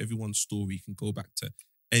everyone's story can go back to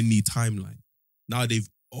any timeline. Now they've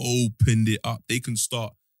opened it up. They can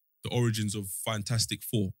start the origins of Fantastic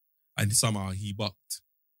Four, and somehow he bucked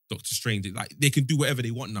Doctor Strange. Like they can do whatever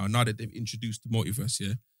they want now. Now that they've introduced the multiverse,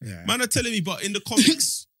 yeah. Yeah. Man are telling me, but in the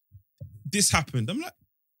comics, this happened. I'm like,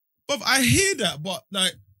 but I hear that, but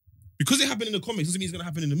like, because it happened in the comics doesn't mean it's gonna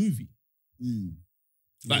happen in the movie.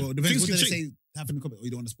 Like, Well, depends things what can they change. say happened in the comment, or you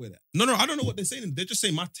don't want to spoil that. No, I don't know what they're saying. They're just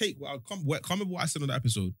saying my take. Well, I can't remember what I said on that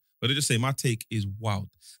episode, but they're just saying my take is wild.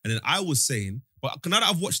 And then I was saying, but now that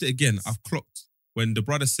I've watched it again, I've clocked when the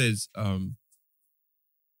brother says,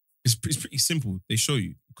 it's pretty simple. They show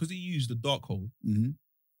you because he used the dark hole. Mm-hmm.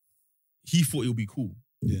 He thought it would be cool.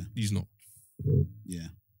 Yeah. He's not. Yeah.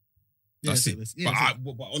 That's so it. it's-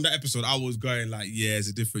 But on that episode, I was going like, yeah, it's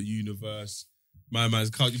a different universe. My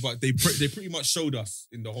man's culture. But they pretty much showed us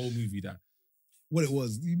in the whole movie that what it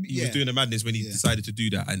was. he was doing the madness when he decided to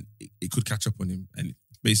do that, and it could catch up on him. And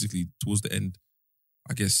basically, towards the end,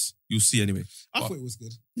 I guess you'll see anyway. I But thought it was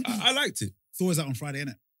good. I liked it. Thor's out on Friday,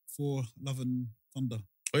 innit? For Love and Thunder.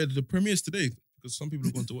 Oh yeah, the premiere's today because some people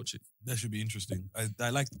are going to watch it. That should be interesting. I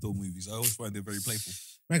like the Thor movies. I always find they're very playful.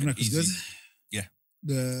 Ragnarok was good. Easy. Yeah.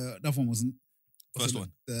 The other one wasn't. First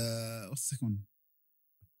one. What's the second one?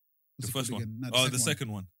 The What's it first called one. again? No, Oh, the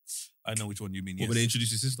second one. I know which one you mean. What, Yes. when they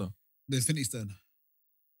introduced his sister? The Infinity Stone.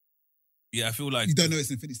 Yeah, I feel like You don't know it's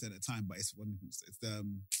Infinity Stone at the time, but it's one. It's the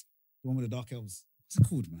one with the Dark Elves. What's it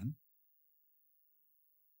called, man?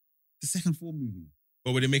 The second Thor movie.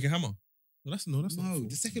 Or when they make a hammer? No, that's not. No,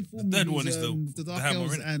 the second Thor The movie. third one is, is the the Dark hammer,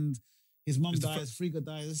 Elves innit? and his mum It's the dies. Frigga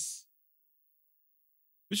dies.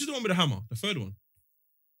 Which is the one with the hammer? The third one.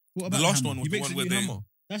 What the about last hammer? one was He the makes one a where new they. hammer.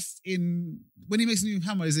 That's in when he makes a new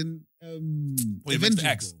hammer. Is in he makes Avengers. the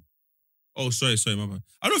axe. bro. Oh, sorry, my bad.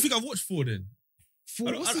 I don't think I've watched 4 then.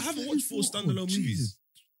 Thor- I what's the haven't fucking watched 4 Thor standalone called? movies. Jesus.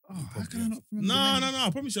 Oh, how can I not remember? No. I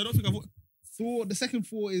promise you, I don't think I've. Thor. The second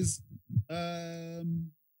Thor is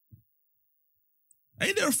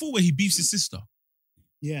Ain't there a Thor where he beefs his sister?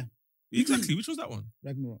 yeah, Exactly. Which was that one?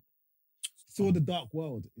 Ragnarok. Thor: The Dark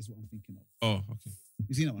World is what I'm thinking of. Oh, okay.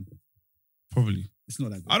 You seen that one? Probably. It's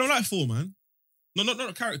not that good. I don't like Thor, man. No, not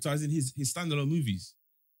the character, as in his standalone movies.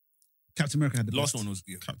 Captain America had the Last best. one was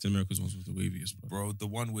Captain America's ones was the waviest, bro. bro. The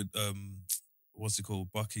one with what's it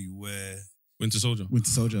called, Bucky, where Winter Soldier. Winter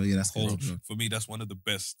Soldier. Yeah, that's Oh, cool. bro. for me that's one of the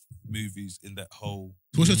best movies in that whole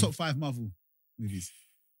So what's your top 5 Marvel movies?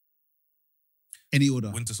 Any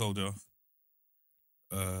order? Winter Soldier.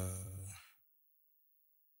 I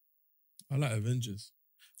like Avengers.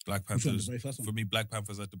 Black Which one? The Panthers. very first one? For me, Black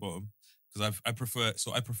Panther's at the bottom because I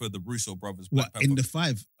prefer the Russo brothers. What, Black in Panther the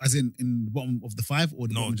 5? As in the bottom of the 5 or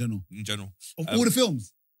the No. bottom in general? in general. Of Um, all the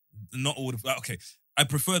films? Not all the okay. I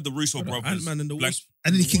prefer the Russo brothers. Ant-Man and the Black- Wasp.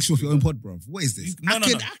 And then he The kicks you off Wasp your is own there. pod, bro. What is this? No,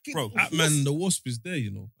 bro. Ant-Man and the Wasp is there,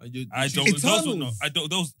 you know. And I don't. Those Eternals. are not. I don't.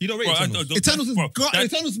 Those. You don't rate bro, I Eternals? don't- Eternals is that-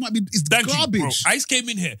 Eternals might be is Thank garbage. you, bro. Ice came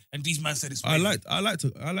in here and these man said it's. I wavy. liked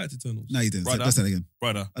Eternals. No, you didn't. Brother. Let's say that again.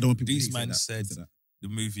 brother. I don't want people These to say man that. said Say that. the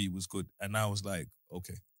movie was good, and I was like,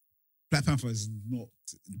 okay. Black Panther is not.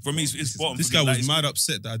 For me, it's bottom. This for guy me, was like, mad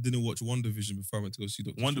upset that I didn't watch WandaVision before I went to go see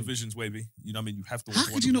Doctor One Strange. Division's wavy. You know what I mean? You have to. How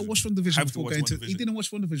watch could you not watch WandaVision Have to before watch going to? WandaVision. He didn't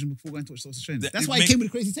watch WandaVision before going to watch Doctor Strange. That- That's it why he make- came with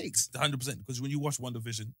the crazy takes. 100% because when you watch One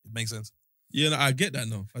Division, it makes sense. Yeah, no, I get that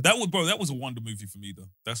now. That was a Wonder movie for me though.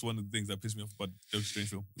 That's one of the things that pissed me off about Doctor Strange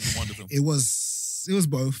film. It was a Wonder film. It was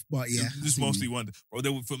both, but yeah, It's mostly Wonder.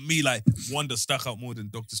 Bro, for me, like Wonder stuck out more than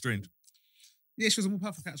Doctor Strange. yeah. She was a more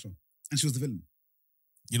powerful character, and she was the villain.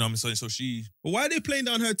 You know what I'm saying? So she. But why are they playing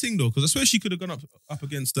down her thing though? Because I swear she could have gone up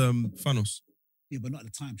against Thanos. Yeah, but not at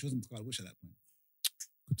the time. She wasn't Scarlet Witch at that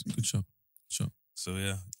point. Good shot. So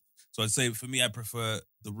yeah. So I'd say for me, I prefer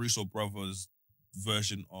the Russo brothers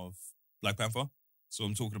version of Black Panther. So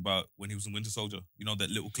I'm talking about when he was in Winter Soldier. You know that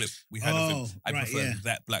little clip we had of him. I right, prefer yeah.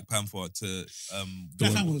 that Black Panther to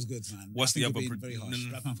Black Panther was good, man. What's I think the you're other being very harsh. no.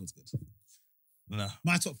 Black Panther was good. Nah.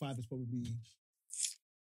 My top 5 is probably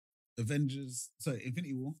Avengers. Sorry,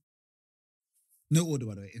 Infinity War. No order,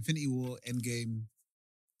 by the way. Infinity War, Endgame.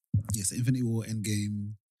 Yes, Infinity War,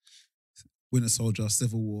 Endgame, Winter Soldier,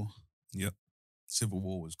 Civil War, Yep. Civil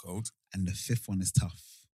War was cold. and the 5th one is tough.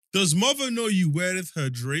 Does mother know you weareth her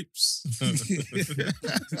drapes?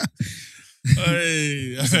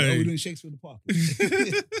 Hey, Are we hey. doing Shakespeare in the Park?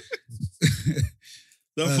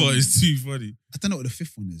 That part is too funny. I don't know what the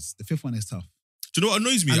 5th one is. The 5th one is tough. Do you know what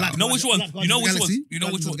annoys me? I like You know which one? Guardians You know of the which one? Galaxy. You know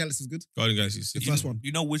which Guardians of one? the Galaxy is good. Guardian Galaxy. The first one.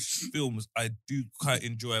 You know which films I do quite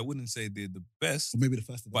enjoy? I wouldn't say they're the best, Or maybe the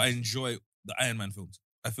first. but I enjoy the Iron Man films.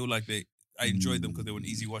 I feel like I enjoyed them because they were an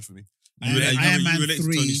easy watch for me. You relate, Iron Man you relate to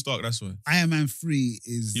 3. Tony Stark, that's why. Iron Man 3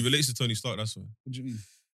 is. He relates to Tony Stark, that's why. What do you mean?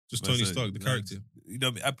 Just But Tony so, Stark, the like, character. You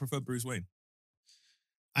know, I prefer Bruce Wayne.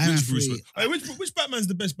 Iron Man Which Bruce 3. Wayne? Hey, which Batman's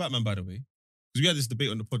the best Batman, by the way? Because we had this debate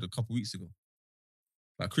on the pod a couple weeks ago.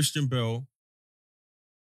 Like Christian Bale.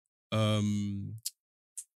 I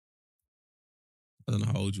don't know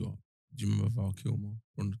how old you are. Do you remember Val Kilmer?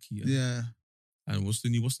 Ron Keaton? Yeah. And what's the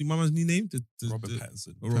mama's new name? Robert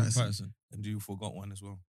Pattinson. Robert Pattinson. Pattinson. And you forgot one as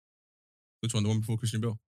well. Which one? The one before Christian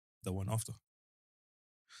Bale? The one after.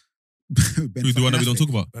 Who's the one that we don't talk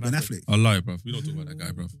about? Ben Affleck. I lie, bruv. We don't talk about that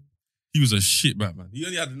guy, bruv. He was a shit Batman. He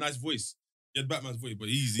only had a nice voice. He had Batman's voice, but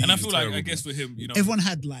he's And I he's feel like, terrible, I guess bruv. for him, you know. Everyone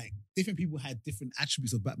had like different people had different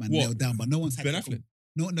attributes of Batman What? nailed down, but no one's had Ben like, Affleck?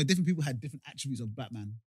 No, different people had different attributes of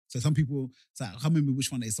Batman. So some people, so I can't remember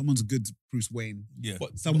which one it is. Someone's a good Bruce Wayne. Yeah.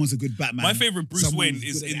 But Someone's a good Batman. My favorite Bruce Someone's Wayne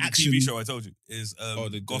is good at in the action. TV show I told you. Is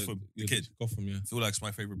Gotham, the yeah, kid. Gotham, yeah. I feel like it's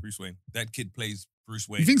my favorite Bruce Wayne. That kid plays Bruce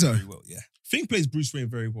Wayne You think so? very well. Yeah. Fink plays Bruce Wayne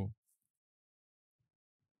very well.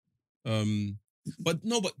 But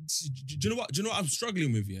no, but do you know what? Do you know what I'm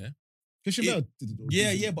struggling with? Yeah, Christian it- Bale did it all.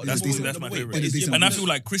 yeah. But That's wait, decent. wait, That's my wait, favorite. but is- And I feel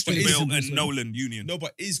like Christian But it is Bale Bruce and Wayne. Nolan Union. No,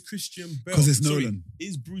 but is Christian Bale 'Cause it's sorry, Nolan.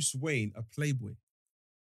 Is Bruce Wayne a playboy?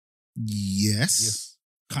 Yes.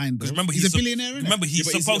 Kind of. Because remember, he's a billionaire, innit? Remember, he's Yeah, but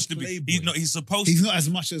is he a supposed to be. playboy? He's supposed He's to. not as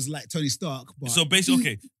much as like Tony Stark, but So basically,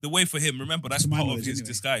 okay, the way for him, remember, that's To my part of knowledge, his anyway.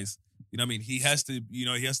 disguise. You know what I mean? He has to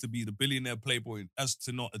be the billionaire playboy as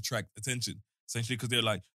to not attract attention. Essentially, because they're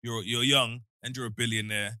like, you're young and you're a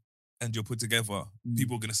billionaire and you're put together.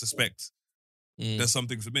 People are gonna suspect there's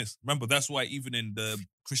something's amiss. Remember, that's why even in the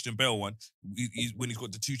Christian Bale one, when he's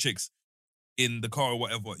got the two chicks in the car or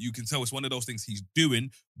whatever, you can tell it's one of those things he's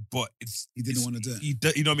doing, but he didn't want to do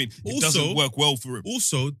it. You know what I mean? It Also- doesn't work well for him.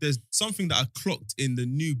 Also, there's something that I clocked in the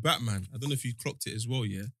new Batman. I don't know if you clocked it as well,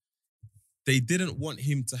 yeah? They didn't want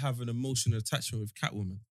him to have an emotional attachment with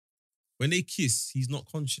Catwoman. When they kiss, he's not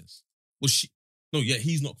conscious. Well, No, yeah,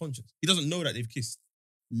 he's not conscious. He doesn't know that they've kissed.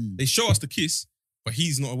 Mm. They show us the kiss, but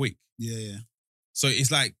he's not awake. Yeah. So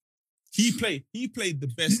it's like he played the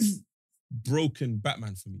best broken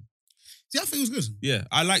Batman for me. See, I think it was good. Yeah,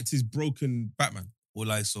 I liked his broken Batman. All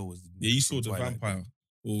I saw was Yeah, you saw the Twilight. vampire.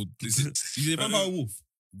 Or is it the vampire or wolf?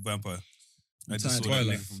 Vampire. I just saw Twilight.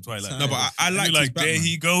 that nigga from Twilight. No, but I liked his like, Batman. there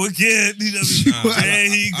he go again. You know what I mean? Nah, There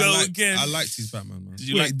he go liked- again. I liked his Batman, man. Did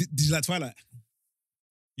you Wait, like? did you like Twilight?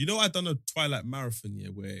 You know, I done a Twilight marathon, yeah,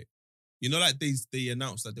 where, you know, like they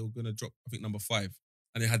announced that they were going to drop, I think, number 5,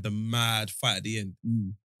 and they had the mad fight at the end,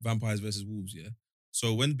 Mm. Vampires versus Wolves, yeah.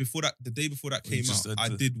 So the day before that We came just out, had I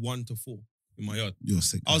to- did 1 to 4 in my yard. You're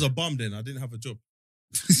sick. I was a bum then. I didn't have a job.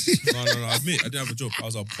 No, I admit, I didn't have a job. I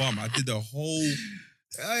was a bum. I did the whole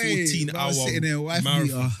 14-hour sitting there, wife marathon.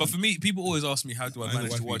 beater. But for me, people always ask me, how do I I know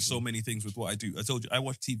manage to why watch people- so many things with what I do? I told you, I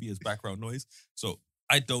watch TV as background noise. So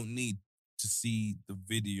I don't need to see the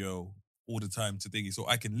video all the time to thingy. So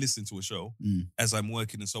I can listen to a show as I'm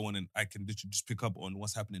working and so on, and I can literally just pick up on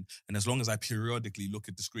what's happening. And as long as I periodically look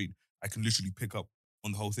at the screen, I can literally pick up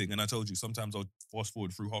on the whole thing. And I told you, sometimes I'll fast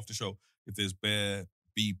forward through half the show if there's bare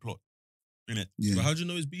B plot in it. Yeah. But how do you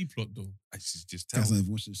know it's B plot though? I just tell. Guys not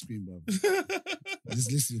even watching the screen, bro.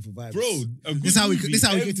 Just listening for vibes. Bro, a good This how we movie, get to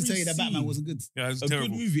every tell you that Batman scene- wasn't good. Yeah, it's A terrible.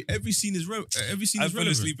 good movie. Every scene is I fell relevant.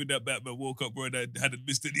 asleep in that Batman, woke up, bro, and I hadn't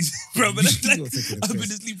missed anything. Bro, but You're taking a I've been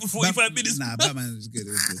piss. asleep for 45 minutes. Nah, Batman was good.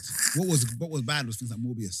 It was good. What was bad was things like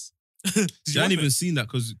Morbius. Did I you hadn't watch even it? seen that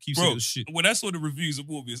because Keith said it Bro, was shit. when I saw the reviews of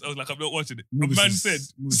Morbius, I was like, I'm not watching it. Morbius a man is- said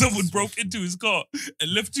Morbius someone is- broke into his car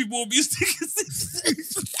and left 2 Morbius stickers.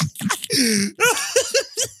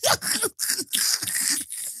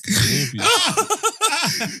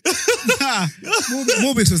 Nah,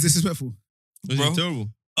 Morbius was disrespectful. Was Bro. it terrible?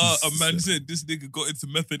 A man said this nigga got into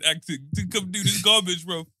method acting to come do this garbage,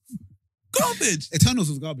 bro. Garbage. Eternals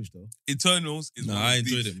was garbage though. Eternals is Nah, one of I the-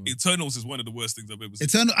 enjoyed it, man. Eternals is one of the worst things I've ever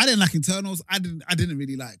seen. I didn't like Eternals. I didn't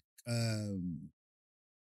really like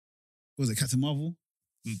what was it, Captain Marvel?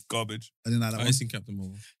 Garbage. I didn't like that I one. ain't seen Captain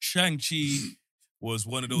Marvel. Shang-Chi was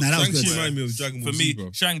one of those. Nah, that was things good. Shang-Chi where- reminded me of Dragon Ball For Z, me,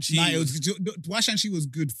 bro. Shang-Chi. Nah, it was, why Shang-Chi was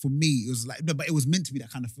good for me. It was like, no, but it was meant to be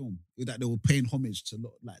that kind of film. It was like they were paying homage to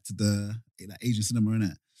the Asian cinema in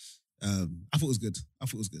it. I thought it was good. I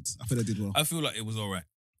thought they did well. I feel like it was all right.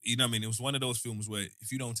 You know what I mean? It was one of those films where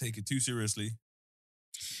if you don't take it too seriously,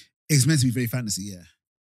 It's meant to be very fantasy, yeah,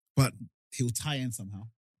 but he'll tie in somehow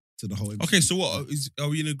to the whole. MCU. Okay, so what are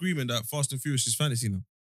we in agreement that Fast and Furious is fantasy now?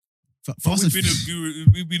 Fast and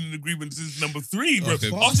we've been in agreement since number 3, bro. Okay.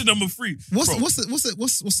 After number 3, bro,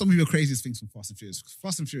 what's some of your craziest things from Fast and Furious?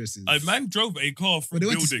 Fast and Furious is a man drove a car when through they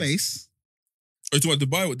went to buildings. space. Oh, it's what the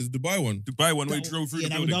Dubai one. Dubai one, where he drove through the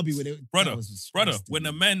Abu building. Dhabi, where Brother, that was just Brother, nasty. when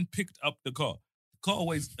a man picked up the car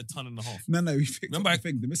weighs 1.5 tons. No, he picked Remember up I- the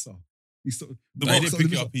thing, the missile. He stopped The No, he what? didn't stopped the pick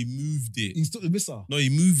it missile. up. He moved it. He stopped the missile. No, he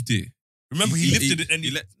moved it. Remember, he lifted it and he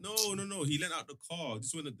he let. No. He let out the car.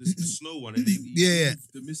 This one, the snow one, and he Yeah.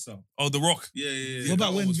 moved the missile. Oh, The Rock. Yeah. What about that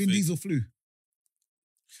when one was Vin fake. Diesel flew?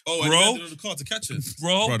 Oh, and Bro. he landed on the car to catch it.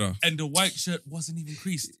 Bro, Brother. and the white shirt wasn't even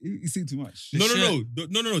creased. He seen too much. The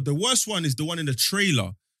No. The worst one is the one in the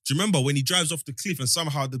trailer. Do you remember when he drives off the cliff and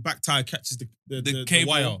somehow the back tire catches The cable,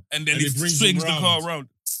 wire? and then and he it brings swings him the car round. around.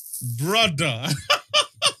 Brother.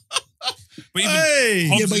 But even Hey!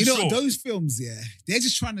 Hobbs Yeah, but you and know Shaw. those films, yeah, they're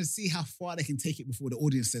just trying to see how far they can take it before the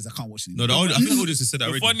audience says, "I can't watch it." No, anymore." I think the audience has said that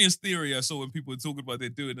The already. funniest theory I saw when people were talking about they're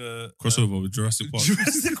doing a Crossover with Jurassic Park.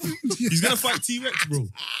 Jurassic He's gonna fight T-Rex, bro.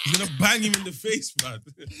 He's gonna bang him in the face, man.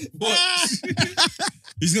 What?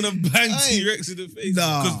 He's gonna bang Hey. T-Rex in the face.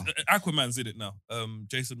 Nah. because Aquaman's in it now.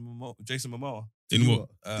 Jason Momoa. In what?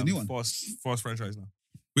 The new one. Fast franchise now.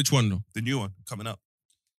 Which one though? The new one coming up.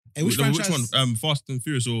 Hey, which one? franchise? Fast and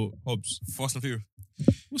Furious or Hobbs? Fast and Furious.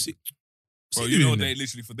 What's he? Bro, he you know doing they then?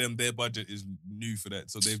 literally for them their budget is new for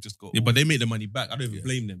that, so they've just got. Yeah, but they make the money back. I don't even Yeah.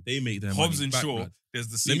 blame them. They make their Hobbs money and back. Shaw. man. There's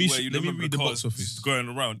the Let scene me where you let me remember read the the cars box office. going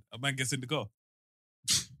around. A man gets in the car,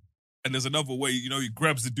 and there's another way. You know, he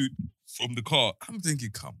grabs the dude from the car. I'm thinking,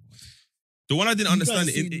 come on. The one I didn't You understand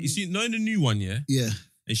guys it. You see, no, in the new one, yeah, Yeah,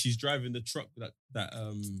 and she's driving the truck that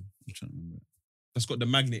I'm trying to remember. that's got the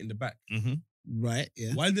magnet in the back. Right?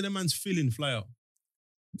 Yeah. Why did a man's filling fly out?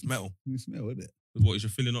 It's metal. You smell it? What is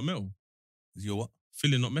your filling not metal? Is your what?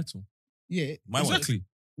 Filling not metal. Yeah. My one. Exactly.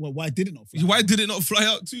 Well, why did it not? Fly? Why did it not fly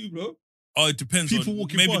out too, bro? Oh, it depends. People on,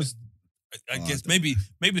 walking maybe past. I Oh, guess I don't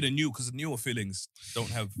maybe the new because the newer fillings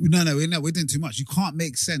don't have. No, we're doing too much. You can't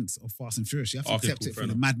make sense of Fast and Furious. You have to Okay, accept cool, it fair for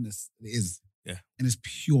the enough. madness it is. Yeah. And it's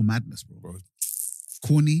pure madness, bro. Bro.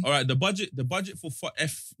 Corny. All right, the budget for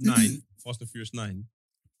F9, Fast and Furious 9,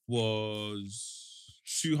 was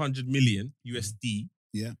 200 million USD.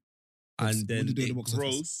 Yeah. And then What did it do at it the box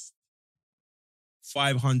office? grossed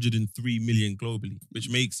 503 million globally, which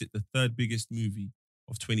makes it the third biggest movie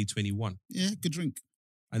of 2021. Yeah, good drink.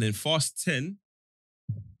 And then Fast 10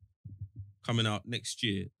 coming out next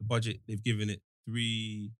year. The budget they've given it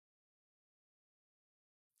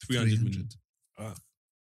 300 million.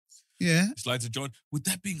 Yeah, It's like to John. With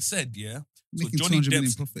that being said, yeah. So making Johnny 200 million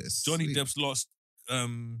Depp's profits. Johnny Sweet. Depp's lost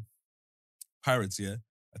Pirates, yeah.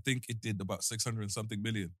 I think it did about 600 and something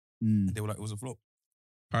million. Mm. And they were like, it was a flop.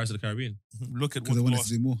 Pirates of the Caribbean. Look at Because they what wanted lost.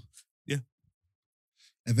 to do more. Yeah.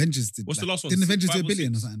 Avengers did. What's the last one? Didn't Avengers do 5 a or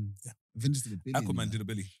billion or 6? something? Yeah. Avengers did a billion. Aquaman did a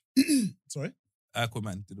billy. Sorry?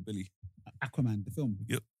 Aquaman did a billy. Aquaman, the film.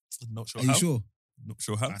 Yep. Not sure Are how. you sure? Not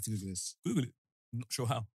sure I how. have to Google this. Google it. Not sure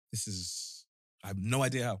how. This is I have no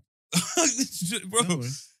idea how. Bro. No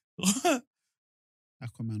worries.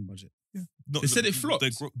 Aquaman budget. Not- They said it flopped. They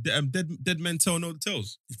gro- Dead Men Tell No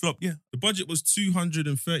Tales. It flopped, yeah. The budget was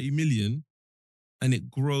 230 million and it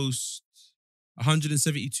grossed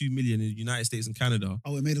 172 million in the United States and Canada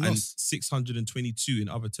Oh, it made a and loss. 622 in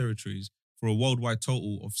other territories for a worldwide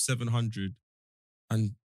total of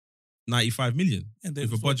 795 million And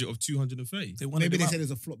with a budget of 230. They wanted Maybe him they out. said it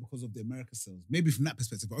was a flop because of the America sales. Maybe from that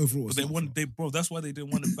perspective, but overall, But it's they not a wanted, flop. bro, that's why they didn't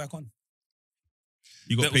want him back on.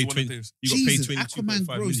 You got That was paid one of 20. those. You got paid Jesus, Aquaman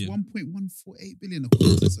 22.5 grossed million. 1.148 billion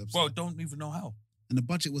according to this episode. Bro, don't even know how. And the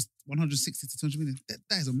budget was 160 to 200 million.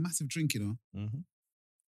 That is a massive drink, you know. Mm-hmm.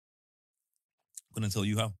 Gonna tell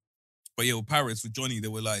you how. But yeah, with Pirates, with Johnny, they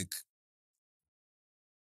were like.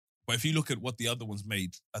 But if you look at what the other ones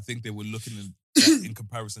made, I think they were looking in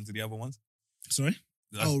comparison to the other ones. Sorry?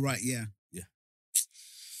 That's- Oh, right, yeah. Yeah.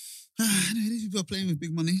 Anyway, these people are playing with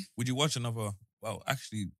big money. Would you watch another? Well,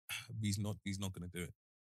 actually, he's not gonna do it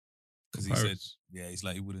because he said, Pirates. yeah, he's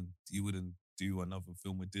like he wouldn't do another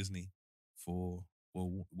film with Disney for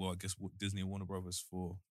well, I guess Disney and Warner Brothers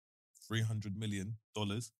for $300 million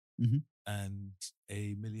Mhm. and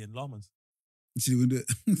 1 million llamas. You see, we do it.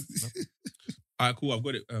 All right, cool. I've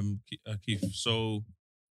got it, Keith. So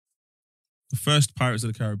the first Pirates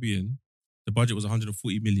of the Caribbean, the budget was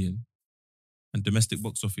 140 million, and domestic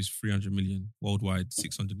box office 300 million, worldwide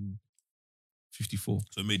 654.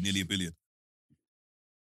 So it made nearly $1 billion.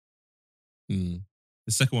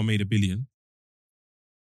 The second one made $1 billion.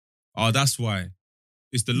 Oh, that's why.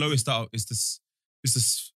 It's the lowest out. It's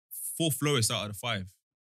the fourth lowest out of the 5.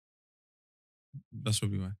 That's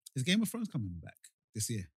probably why. Is Game of Thrones coming back this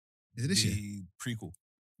year? Is it this year? The prequel.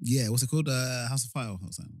 Yeah, what's it called? House of Fire or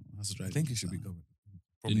something? House of I Dragon. think it should be coming. The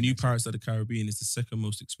Probably new next Pirates of the Caribbean is the second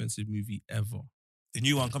most expensive movie ever. year. The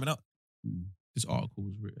new one coming out. Hmm. This article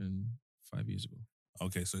was written 5 years ago.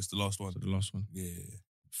 Okay, so it's the last one. So the last one. Yeah.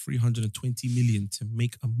 320 million to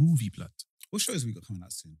make a movie, blood. What shows we got coming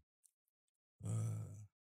out soon?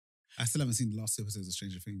 I still haven't seen the last 2 episodes of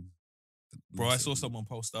Stranger Things. Bro, I saw someone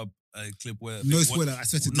post up a clip where No spoiler. I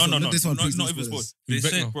swear to No, this one, please, not no even spoilers. spoilers. They Who's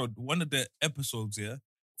said, Vecna? bro, one of the episodes, yeah,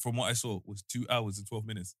 from what I saw, was 2 hours and 12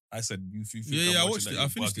 minutes. I said, you think Yeah, I'm I watching watched that, it. you're I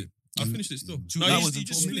finished bugging. it. I finished it still. 2 No, hours you and just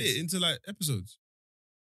 12 split minutes. it into like episodes.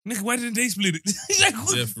 Nigga, why didn't they split it? Like,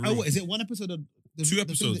 what? Yeah, for Oh, real. what is it? One episode? Of the, 2 the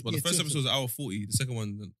episodes, thing but that- the yeah, first 2 episode was an hour 40. The second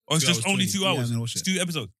one, Oh, it's 2 just hours only 20. 2 Yeah, hours. I'm gonna watch It's it. 2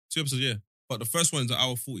 episodes. 2 episodes, yeah. But the first one's an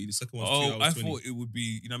hour 40. The second one's 2 Oh, hours I 20. thought it would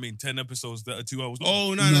be, you know what I mean, 10 episodes that are 2 hours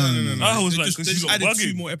long. Oh, no. I was They like, just, 'cause they you just lot added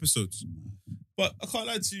 2 bugging. more episodes. But I can't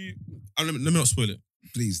lie to you. Let me not spoil it.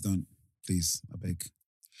 Please don't. Please, I beg.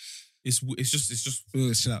 It's just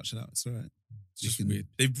Oh, chill out. It's all right. It's just You can-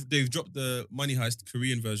 weird. They've dropped the Money Heist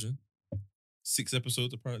Korean version. 6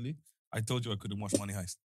 episodes apparently. I told you I couldn't watch Money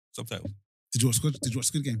Heist. Subtitles. Did you watch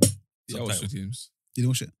Squid Game? Yeah, I watched Subtitles. the games. You didn't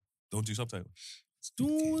watch it? Don't do subtitles.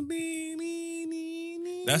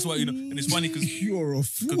 That's why, you know, and it's funny because You're a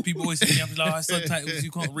fool. people always say, I'm like, subtitles,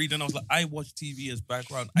 you can't read. And I was like, I watch TV as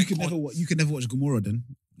background. I You could can't. never watch Gomorrah then.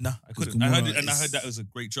 Nah, I couldn't. Gomorrah I heard it, and I is- heard that was a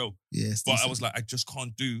great show. Yes. But I was like, I just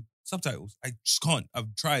can't do subtitles. I just can't.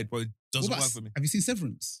 I've tried, but it doesn't work for me. Have you seen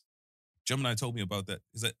Severance? Gemini told me about that.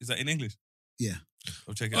 Is that in English? Yeah.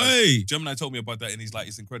 I'll check it out. Hey, Gemini told me about that, and he's like,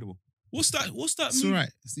 it's incredible. what's that? It's all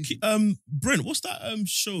right. It's decent. Brent, what's that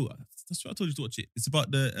show? That's what I told you to watch it. It's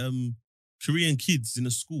about the Korean kids in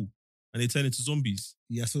a school and they turn into zombies.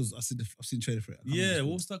 Yeah, I've seen the trailer for it. I can't Yeah, remember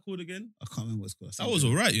what was that called again? I can't remember what it's called. I've seen That was the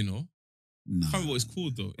trailer. alright, you know. No. I can't remember what it's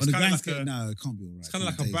called though. On It's the kind grand of scale, like no, it can't be all right. it's kind of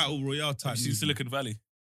like a Days. battle royale type. Have you seen movie. Silicon Valley?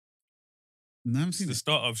 No, I haven't It's seen the it.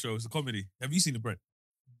 startup show. It's a comedy. Have you seen it, Brent?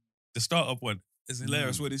 The startup one. It's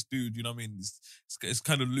hilarious where this dude, you know what I mean? It's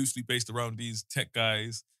kind of loosely based around these tech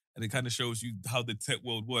guys, and it kind of shows you how the tech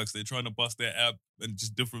world works. They're trying to bust their app and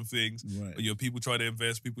just different things. Right. But people try to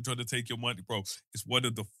invest, people try to take your money, bro. It's one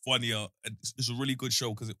of the funnier, and it's a really good show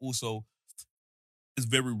because it also, is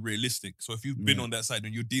very realistic. So if you've been Right. on that side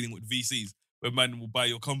and you're dealing with VCs, where man will buy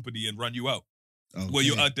your company and run you out, Okay. where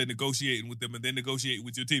you're out there negotiating with them and then negotiating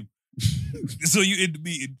with your team. So you in the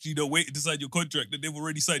meeting, waiting to sign your contract and they've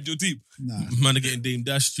already signed your team. Nah. Man are getting Dame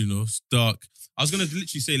dashed, It's dark. I was going to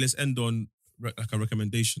literally say, let's end on like a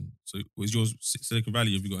recommendation. So was yours Silicon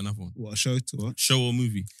Valley? Have you got another one? What, a show to watch? Show or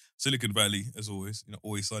movie? Silicon Valley, as always,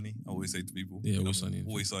 Always Sunny. I always say to people, Yeah, Always Sunny.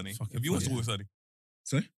 Always Sunny. Fucking Have you watched funny. Always Sunny?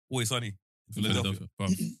 Sorry? Always Sunny. in Philadelphia.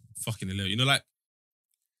 Bruv, fucking hilarious. Like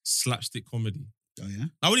slapstick comedy. Oh, yeah?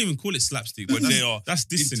 I wouldn't even call it slapstick, But but they are that's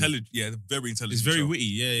dissing. intelligent. Yeah, they're very intelligent. It's very show.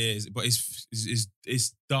 witty, but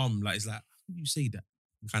it's dumb. Like it's like, how do you say that?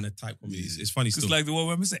 Kind of type comedy. It's funny It's still. like the one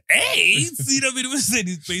where man said, AIDS. You know what I mean? Man said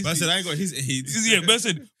he's basically. But I said I ain't got his AIDS. Yeah, man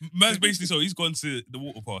said, man's basically, so he's gone to the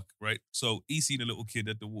water park, right? So he's seen a little kid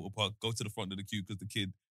at the water park go to the front of the queue because the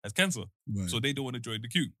kid has cancer. Right. So they don't want to join the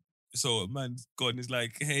queue. So a man's gone, is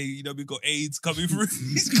like, hey, we got AIDS coming through.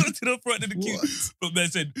 He's gone to the front of the queue. What? But man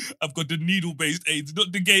said, I've got the needle-based AIDS,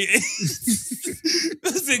 not the gay AIDS.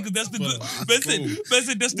 Man said, 'cause that's the good. Man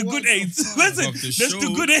said, that's the What good the AIDS. fuck? Man said, Bruv, the that's the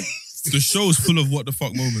show- good AIDS. The show's full of what the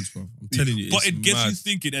fuck moments, bro. I'm telling you. But it's it gets mad. you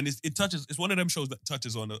thinking, and it touches. It's one of them shows that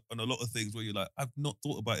touches on a lot of things where you're like, I've not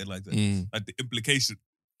thought about it like that. Mm. Like the implication.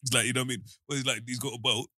 It's like, you know what I mean? Well, he's like, he's got a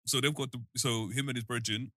boat, so they've got so him and his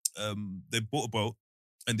brethren, they bought a boat,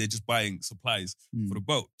 and they're just buying supplies for the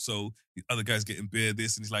boat. So the other guy's getting beer,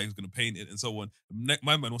 this, and he's like, he's gonna paint it and so on.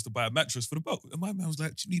 My man wants to buy a mattress for the boat, and my man was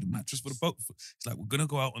like, you need a mattress for the boat. He's like, we're gonna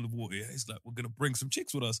go out on the water. Yeah? He's like, we're gonna bring some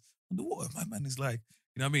chicks with us on the water. My man is like,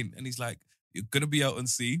 you know what I mean? And he's like, you're gonna be out on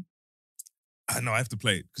sea. I know I have to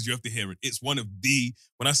play it because you have to hear it. It's one of the,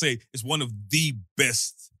 when I say it's one of the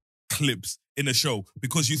best clips in a show,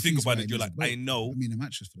 because you think Confused about why it, it you're needs like, a boat. I know, I mean, a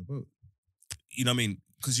mattress for the boat. you know what I mean?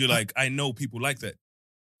 Because you're like, I know people like that.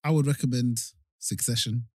 I would recommend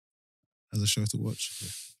Succession as a show to watch.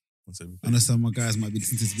 One second. I know some of my guys might be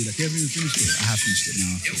listening to this and be like, yeah, we finished it. I have finished it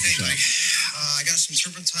now. Yo, It's a hey, shout. I got some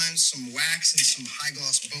turpentine, some wax, and some high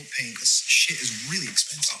gloss boat paint. This shit is really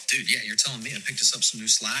expensive. Oh, dude, yeah, you're telling me. I picked us up some new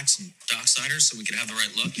slacks and docksiders so we could have the right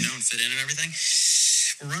look, and fit in and everything.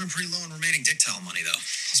 We're running pretty low on remaining dick towel money, though.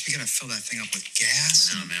 Plus, we gotta fill that thing up with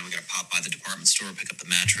gas. No, man, we gotta pop by the department store, pick up the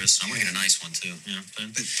mattress. I want to get a nice one, too.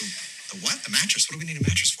 The what? The mattress? What do we need a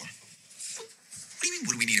mattress for? What do you mean,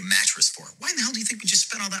 what do we need a mattress for? Why in the hell do you think we just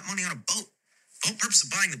spent all that money on a boat? The whole purpose of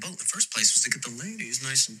buying the boat in the first place was to get the ladies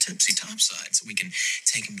nice and tipsy topside so we can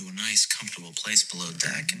take them to a nice, comfortable place below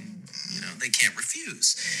deck and, they can't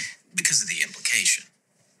refuse because of the implication.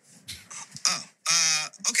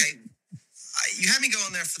 Okay. You had me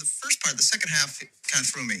going there for the first part. The second half kind of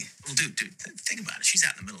threw me. Well, dude, think about it. She's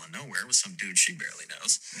out in the middle of nowhere with some dude she barely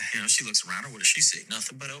knows. She looks around her. What does she see?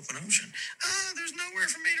 Nothing but open ocean. There's nowhere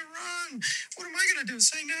for me to run. What am I going to do?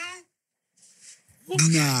 Say no?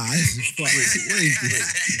 Nah, this is fuck. What is this?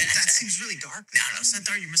 That seems really dark. No, it's not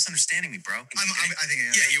dark. You're misunderstanding me, bro. I think I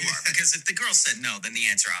am. Yeah, you are. Because if the girl said no, then the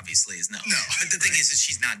answer obviously is no. No. But the thing is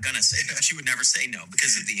she's not gonna say no. She would never say no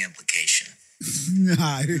because of the implication.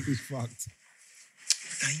 Nah, this is fucked.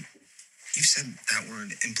 Now, you've said that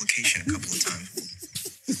word implication a couple of times.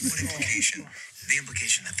 What implication? The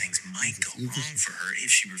implication that things might go wrong for her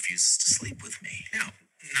if she refuses to sleep with me. Now,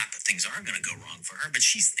 not that things are gonna go wrong for her, but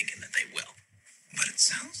she's thinking that they will. But it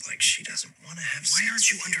sounds like she doesn't want to have sex. Why aren't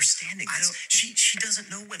you understanding this? She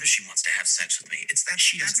doesn't know whether she wants to have sex with me. It's that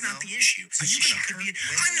that's not the issue. So you she could be.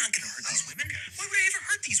 I'm not gonna hurt these women. Why would I ever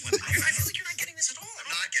hurt these women? I feel like you're not getting this at all.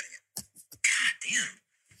 I'm not getting it. God damn.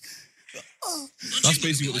 That's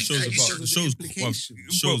basically what the show's about.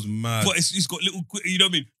 The show's mad. But it's got little, you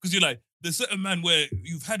know what I mean? Because you're like, there's certain man where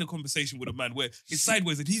you've had a conversation with a man where it's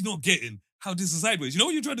sideways and he's not getting how this is sideways. You know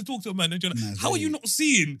when you're trying to talk to a man and you're like, how are you not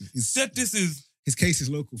seeing that this is... His case is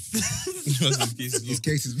local. His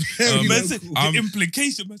case is very man local. said, the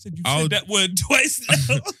implication, man said, you said that word twice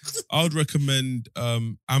now. I would recommend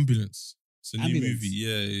Ambulance. It's a new Ambulance. movie.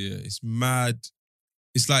 Yeah. It's mad.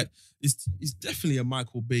 It's like, it's definitely a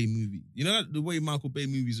Michael Bay movie. You know the way Michael Bay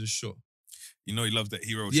movies are shot? You know he loves that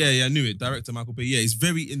hero shot. Yeah, I knew it. Director Michael Bay. Yeah, it's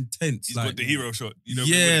very intense. He's like, got the hero shot. You know,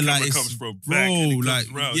 yeah, where the like camera it's, comes from bro, back and it comes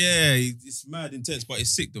like, round. yeah, it's mad intense, but it's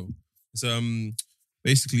sick though. It's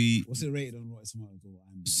basically What's it rated on Rotten Tomatoes or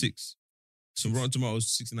IMDb? 6. So Rotten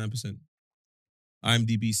Tomatoes 69%.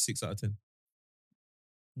 IMDb 6 out of 10.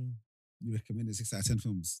 You recommended 6 out of 10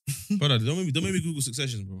 films. Brother, don't make me Google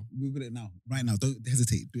Succession, bro. Google it now. Right now. Don't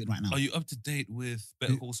hesitate. Do it right now. Are you up to date with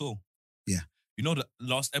Better Call Saul? Yeah. You know the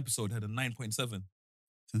last episode had a 9.7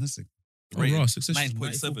 Fantastic. Oh, rating. right, Succession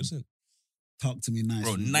 9.7. Talk to me nice.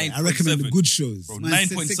 Bro, I recommend the 9.7. good shows. Bro, Man,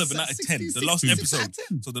 9.7 out of 10. The 60, last 66 out episode. of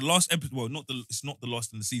 10. So the last episode, well, it's not the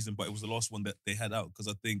last in the season, but it was the last one that they had out because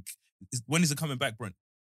I think when is it coming back, Brent?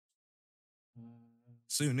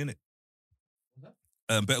 Soon, innit?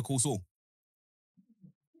 Better Call Saul.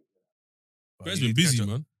 Brent's been busy,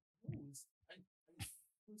 man.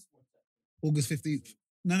 August 15th.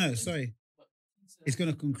 No, sorry. It's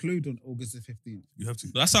going to conclude on August the 15th. You have to.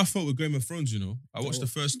 That's how I felt with Game of Thrones, you know. I watched the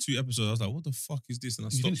first 2 episodes. I was like, what the fuck is this? And I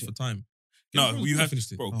You stopped finished for it? time. No, you have finished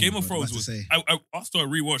to. it. Bro, Oh Game my of God, Thrones what was. to say? After I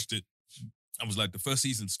rewatched it, I was like, the first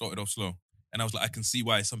season started off slow. And I was like, I can see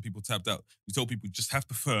why some people tapped out. You told people just have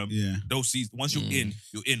to firm Yeah. those seasons. Once you're in,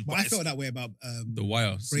 you're in. But I felt that way about The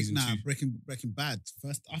Wire, season 2. Breaking Bad.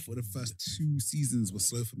 I thought the first 2 seasons were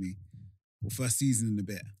slow for me. Or first season and a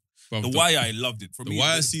bit. Bruv, The Wire, I loved it. For The me,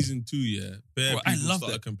 Wire season 2, yeah. Bare Bro, I people love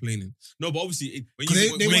started that. complaining. No, but obviously, when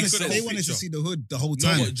They makes wanted, the they whole wanted to picture. see the hood the whole No,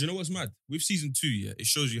 time. but do you know what's mad? With season 2, yeah, it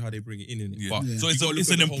shows you how they bring it in it. Yeah. But Yeah. So you it's gotta look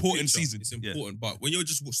it's at an the whole important picture. season. It's Yeah. important. But when you're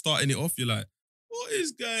just starting it off, you're like, what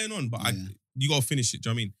is going on? But Yeah. you gotta finish it. Do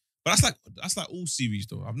you know what I mean? But that's like all series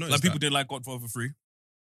though. I've noticed Like people that. didn't like Godfather 3.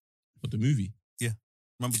 But the movie.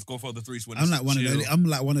 Remember Godfather 3 when I'm like one of Shiro-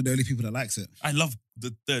 the only people that likes it. I love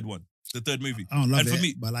the third one, the third movie. I don't love And it, for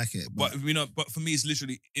me- but I like it. But but for me, it's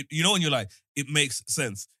literally, when you're like, it makes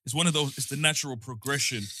sense. It's one of those. It's the natural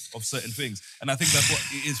progression of certain things, and I think that's what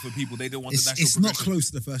it is for people. They don't want the natural it's not progression.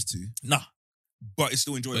 close to the first 2. Nah, but it's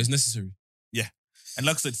still But enjoyable. it's necessary. And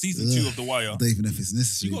like I said, season 2 of The Wire. I don't even know if it's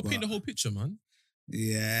necessary. You gotta but- paint the whole picture, man.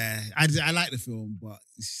 Yeah, I like the film, but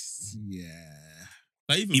yeah.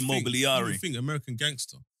 Like even Immobiliare. think American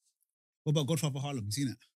Gangster. What about Godfather Harlem? You seen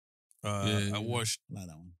it? Yeah. I watched I like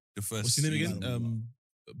that one. the first. What's his name season. again?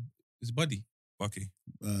 It's Buddy. Bucky.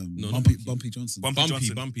 No, not Bumpy, Bucky. Bumpy Johnson. Bumpy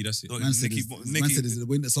Johnson. Bumpy, that's it. Oh, Man said Nicky. man said it's the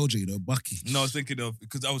Winter Soldier, you know, Bucky. No, I was thinking of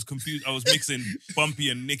because I was confused. I was mixing Bumpy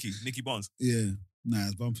and Nicky Barnes. Yeah. Nah,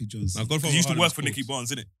 it's Bumpy Johnson. Now, Godfather He used to Harlem work is for cool. Nicky Barnes,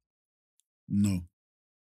 didn't it? No.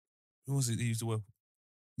 Who was it? He used to work.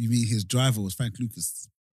 You mean his driver was Frank Lucas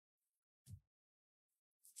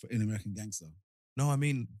for In American Gangster? No, I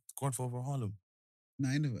mean Godfather Harlem. No,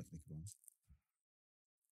 he never worked for Nicky Barnes.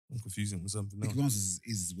 I'm confusing with something Nicky else.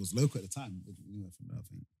 Barnes was local at the time. He worked for that, I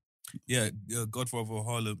think. Yeah, Godfather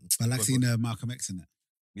Harlem. But I like seeing Malcolm X in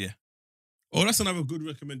it. Oh, that's another good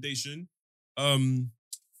recommendation. Wait,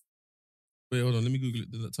 hold on. Let me Google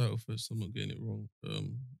it. The title first. I'm not getting it wrong.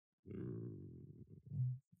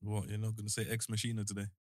 What, you're not going to say Ex Machina today?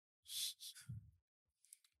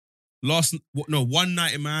 One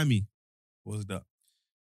Night in Miami. What was that?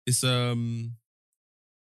 It's hold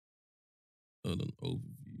on,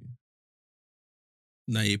 overview.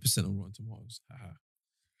 98% on Rotten Tomatoes. Haha.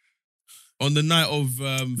 On the night of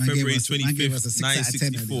February man gave us a 25th, 6 out of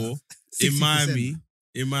 10 1964, 60%.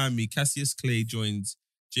 in Miami, Cassius Clay joins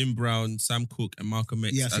Jim Brown, Sam Cooke, and Malcolm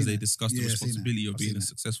X Yeah, I've as seen they that. discuss the Yeah, I've seen responsibility that. of I've being seen a that.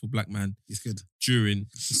 successful black man It's good. during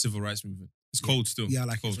the civil rights movement. It's cold still. Yeah, I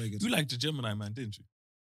like it. Cold. It's very good. You liked the Gemini Man, didn't you?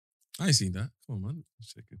 I ain't seen that. Come on, man.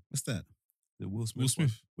 Check it. What's that? The Will Smith. Will Smith.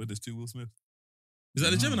 One, where there's 2 Will Smith. Is that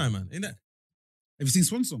the No. Gemini Man? Ain't that Have you seen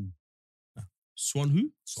Swan Song? Swan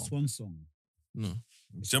who? Swan Song. No.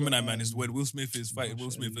 Gemini got, Man is when Will Smith is fighting Will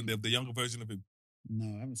gosh, Smith and they have the younger version of him.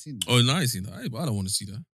 No, I haven't seen that. Oh, no, I ain't seen that. I don't want to see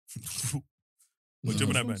that. But No.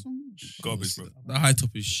 Gemini Swan Man. Song? Garbage, bro. That high top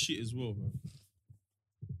is shit as well, bro.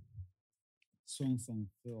 Swan Song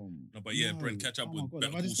film. No, but yeah, No. Brent, catch up Oh my with God,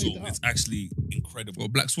 Better have I Call just made Saul. that It's up? actually incredible. Well,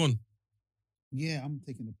 Black Swan. Yeah, I'm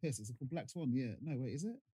taking the piss. Is it called Black Swan? Yeah. No, wait, is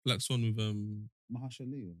it? Black Swan with Mahershala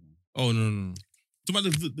Ali? Oh no. Talking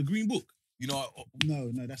about the Green Book. You know,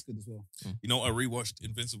 No, that's good as well. I rewatched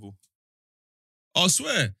Invincible. Oh, I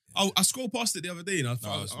swear. I scrolled past it the other day and I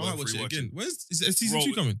thought it's I might worth watch it rewatching. again. Is season Bro,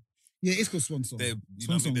 2 coming? Yeah, it's called Swan Song. They've,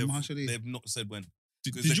 Swan Song, they've, Mahershala Ali. they've not said when.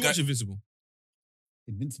 Did 'Cause you the watch guy- Invincible?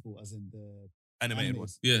 Invincible, as in the Animated one.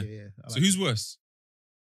 animes. Yeah. yeah. I So like who's it. worse?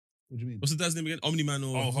 What do you mean? What's the dad's name again? Omni-Man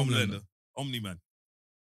or Oh, Homelander? Omni-Man.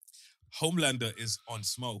 Homelander is on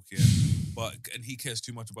smoke, yeah. And he cares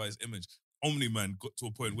too much about his image. Omni-Man got to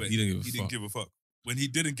a point where He didn't didn't give a fuck. When he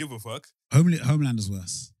didn't give a fuck, Homelander's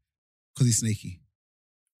worse because he's snaky.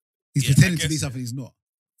 He's Yeah, I pretending to be guess- something he's not.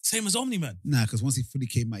 same as Omni-Man. Nah, because once he fully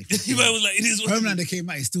came out, He was like, it is what Homelander came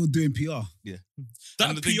out, he's still doing PR. That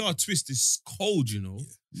And the thing- PR twist is cold, you know.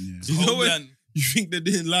 Yeah. You know when Homeland, you think they're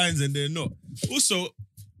doing lines and they're not. Also,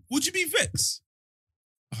 would you be vexed?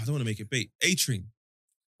 Oh, I don't want to make it bait. A-Train.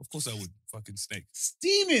 of course I would. Fucking Snake.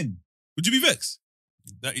 Steaming. Would you be vexed?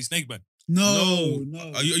 That is Snake Man. No.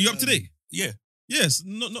 Are you up to date? Yeah. Yes.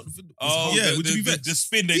 Not. Oh, yeah. the, Would you be the, vexed? the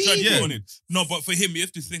spin they tried to Steaming. put on it. No, but for him, you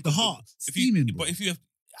have to think The of heart. If you, Steaming. but if you have,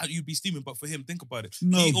 you'd be steaming, but for him, think about it.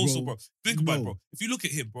 No, he also, bro. bro. Think about it, No. bro. If you look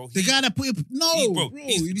at him, bro. The guy that put him. No, bro.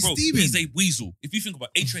 He's, You'd be bro, steaming. he's a weasel. If you think about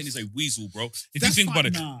it, A-Train is a weasel, bro. If That's you think fine.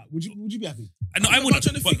 about it. Nah. Would you be happy? No, I wouldn't.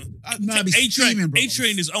 trying to But think. Nah, I'd be steaming, bro.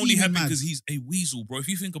 A-Train is only Steaming happy mad. because he's a weasel, bro. If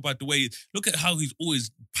you think about the way, look at how he's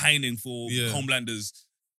always pining for Yeah. Homelander's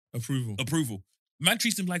Approval. Man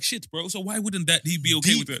treats him like shit, bro. So why wouldn't that he be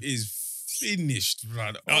okay Deep with it? is finished,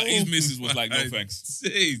 brother. His missus was like, no thanks.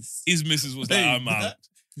 His missus was like, I'm out.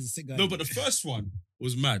 He's a sick guy. No, but the first one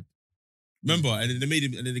was mad. Remember? And then they made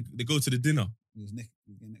him, and then they go to the dinner. He was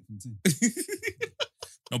getting neck from the team.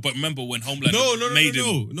 No, but remember when Homelander No, made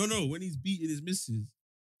him. No. When he's beating his missus.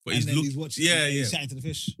 But And then looked- he's watching. Yeah, He's yeah. chatting to the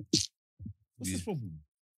fish. What's Yeah. his problem?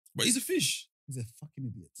 But he's a fish. He's a fucking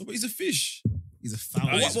idiot. No, but he's a fish. He's a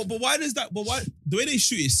foul. But why does that? But why the way they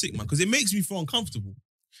shoot it is sick, man? Because it makes me feel uncomfortable.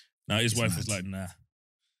 Nah, his It's wife mad. was like, nah.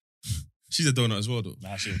 She's a donut as well, though.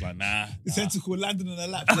 Nah, she was like, nah. The tentacle landed on her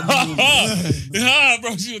lap. Ah,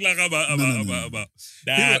 bro, she was like, I'm out.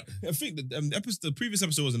 Nah. Hero, I think the previous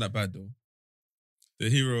episode wasn't that bad though. The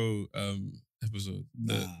hero episode,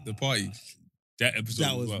 the party. That episode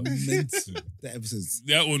That was well. mental. That episode.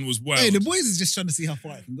 That one was wild. Hey, the boys is just trying to see how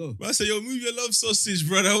far it can go. Man, I say, yo, move your love sausage,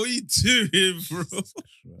 brother. What are you doing, bro?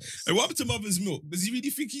 And what happened to Mother's Milk? Does he really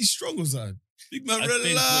think he's strong or something? Big man, I relax.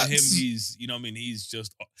 think for him, he's, you know what I mean? He's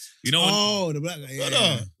just, you know, Oh, the black guy. Yeah,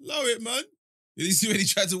 Brother, allow it, man. Did you see when he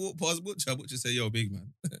tried to walk past Butcher? Butcher said, yo, big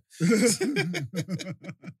man.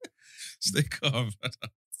 Stay calm, brother.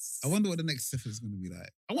 I wonder what the next step is going to be like.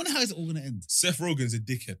 I wonder how it's all going to end. Seth Rogen's a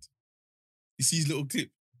dickhead. You see his little clip.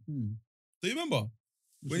 Hmm. Do you remember?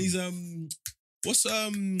 When he's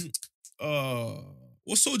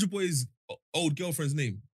what's Soldier Boy's old girlfriend's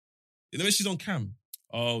name? You know when she's on cam?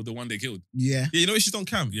 oh, the one they killed. Yeah. Yeah, you know when she's on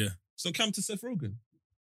cam? Yeah. She's on cam to Seth Rogen.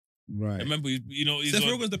 Right. I remember, you know, he's Seth on,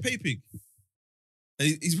 Rogen's the pay pig.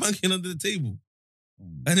 And he's wanking under the table. Oh,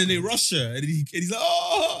 And then they rush her and he's like,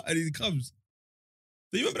 oh, and he comes.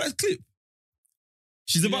 Do you remember that clip?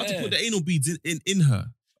 She's about to Yeah. put the anal beads in her.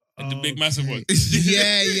 and the big massive one.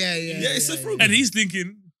 Yeah. Yeah, it's Seth Rogen. And he's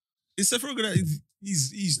thinking, It's Seth Rogen that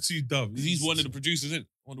he's too dumb. he's one of the producers, isn't it?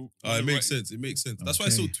 Oh, it makes sense. It makes sense. That's why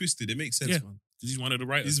it's so twisted. It makes sense, Yeah. man. He's one of the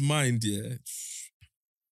writers. His mind, yeah.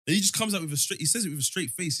 And he just comes out with he says it with a straight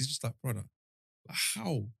face. He's just like, brother, like,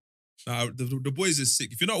 how? Nah, the Boys is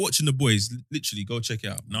sick. If you're not watching The Boys, literally go check it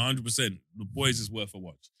out. No, 100%. The Boys is worth a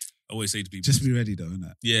watch. I always say to people, Just be ready though,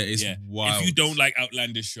 innit? Yeah, it's yeah. wild. If you don't like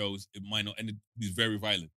outlandish shows, it might not. And it's very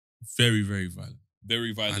violent. Very, very violent.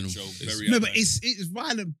 Very violent And show. it's- Very No, but outlandish. it's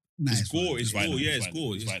violent. Nah, It's gore. It's violent, gore. Yeah, it's it's violent,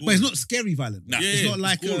 gore. it's It's violent. But it's not scary violent. Nah. It's Yeah, not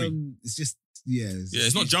like it's gory. it's just yeah. Yeah,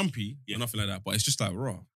 it's not jumpy Yeah. or nothing like that, but it's just like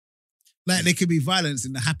raw. Like there could be violence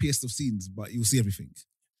in the happiest of scenes, but you'll see everything.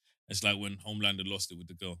 It's like when Homelander lost it with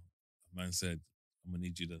the girl. The man said, I'm going to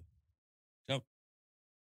need you to jump.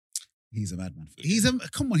 He's a madman.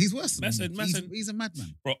 Come on. He's worse than Mason, Omni. Mason. He's a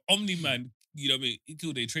madman. Bro, Omni-Man, you know what I mean? He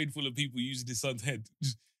killed a train full of people using his son's head.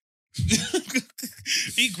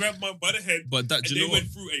 He grabbed my by the head But that, and do they you know what?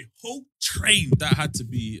 went through a whole train. That had to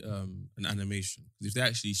be an animation. Because if they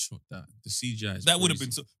actually shot that, the CGI is That would have crazy.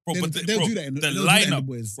 been so... Bro, They'll, but they'll bro, do that in the they'll do that in the lineup,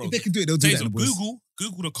 boys. bro. If they can do it, they'll do Tell you that in the something, boys.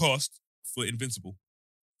 Google the cast for Invincible.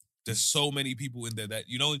 There's so many people in there that,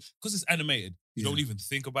 you know, because it's animated, you Yeah. don't even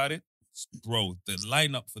think about it. Bro, the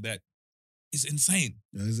lineup for that is insane.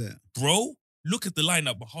 Oh, is it? Bro, look at the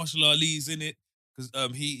lineup. Mahershala Ali's in it. Because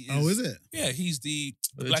he is... Oh, is it? Yeah, he's the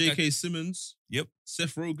black guy. J.K. Simmons. Yep.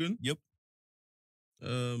 Seth Rogen. Yep.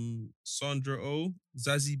 Sandra Oh.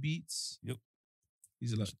 Zazie Beetz. Yep.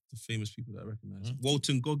 These are like the famous people that I recognize. Mhm.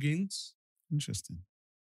 Walton Goggins. Interesting.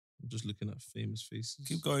 I'm just looking at famous faces.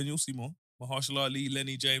 Keep going, you'll see more. Mahershala Ali,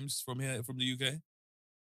 Lenny James from here, from the UK.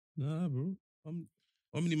 Nah, bro.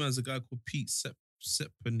 Omni-Man's a guy called Pete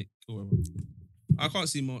Sepanik or whatever. I can't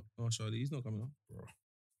see Marshall Ali. He's not coming up. Bro.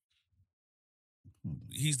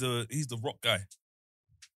 He's the rock guy.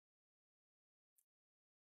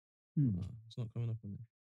 It's not coming up on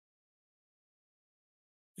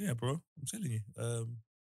there. Yeah, bro. I'm telling you.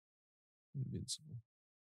 Invincible.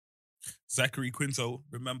 Zachary Quinto.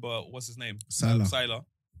 Remember what's his name? Sylar. Sylar.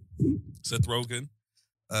 Seth Rogen.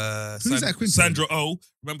 Who's that Quinto? Sandra Oh.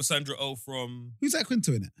 Remember Sandra Oh from? Who's that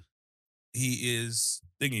Quinto in it? He is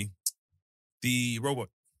thingy, the robot.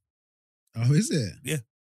 Oh, is it? Yeah.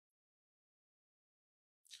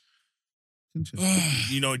 Interesting.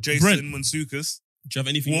 You know, Jason Brent. Mantzoukas. Do you have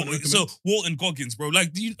anything you want to Walton, recommend? so Walton Goggins, bro.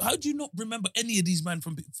 Like, how do you not remember any of these men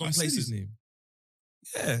from I said places? his name.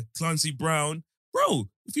 Yeah, Clancy Brown. Bro,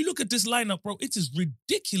 if you look at this lineup, bro, it is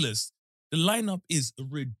ridiculous. The lineup is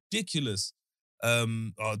ridiculous.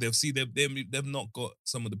 They've not got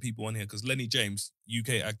some of the people on here because Lenny James,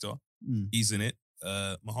 UK actor, he's in it.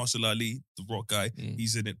 Mahershala Ali, the rock guy,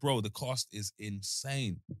 he's in it. Bro, the cast is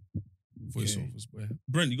insane. Voiceovers, boy.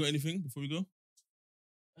 Brent, you got anything before we go?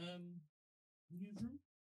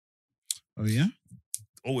 Oh yeah,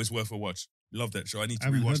 Always worth a watch. Love that show. I need I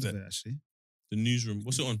to haven't rewatch heard of that. it actually. The Newsroom.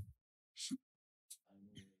 What's it on?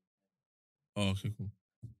 Oh, okay, cool.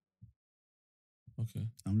 Okay.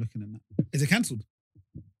 I'm looking at that. Is it cancelled?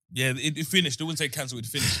 Yeah, it finished. I wouldn't say cancel. It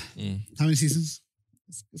finished. How many seasons?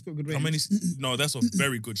 It's got good How ratings. many? No, that's a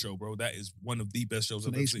very good show, bro. That is one of the best shows It's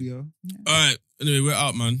I've on ever seen. HBO. Yeah. All right. Anyway, we're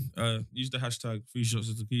out, man. Use the hashtag 3 shots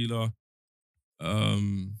of tequila.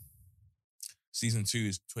 Season 2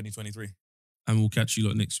 is 2023. And we'll catch you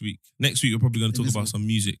lot next week. Next week, we're probably going to talk this about one. some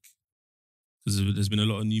music. Because there's been a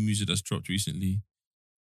lot of new music that's dropped recently.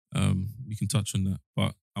 We can touch on that.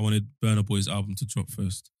 But I wanted Burna Boy's album to drop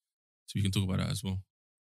first. So we can talk about that as well.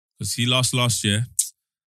 Because he last year.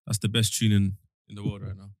 That's the best tune in the world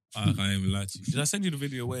right now. I can't even lie to you. Did I send you the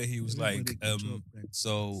video where he was Everybody like, can drop, right?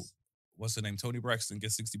 so what's her name? Tony Braxton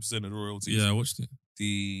gets 60% of the royalties. Yeah, I watched it.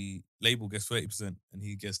 The label gets 30% and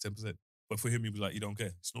he gets 10%. But for him, he was like, you don't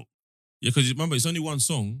care. It's not. Yeah, because remember, it's only one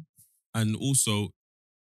song. And also,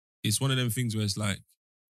 it's one of them things where it's like,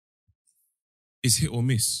 it's hit or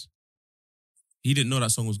miss. He didn't know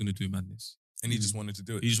that song was going to do madness. And he just wanted to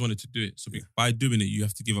do it. He just wanted to do it. So by doing it, you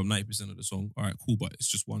have to give up 90% of the song. All right, cool, but it's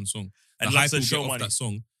just one song. And the lots hype of will show get off money. that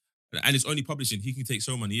song. And it's only publishing. He can take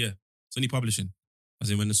show money, yeah. It's only publishing.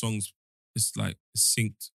 As in when the song's, it's like it's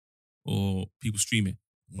synced or people stream it.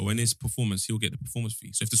 Or when it's performance, he'll get the performance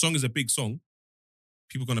fee. So if the song is a big song,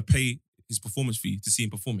 people are going to pay his performance fee to see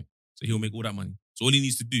him perform it. So he'll make all that money. So all he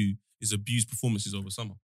needs to do is abuse performances over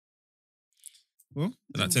summer. Well,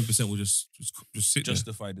 And that 10% will just sit there.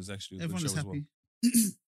 Justified is actually a good everyone show is as well. happy.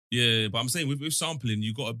 Yeah, but I'm saying with sampling,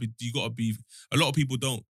 you gotta be. A lot of people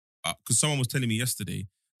don't, because someone was telling me yesterday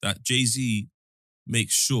that Jay-Z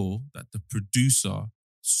makes sure that the producer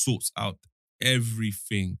sorts out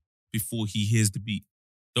everything before he hears the beat.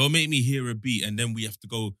 Don't make me hear a beat and then we have to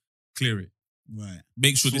go clear it. Right.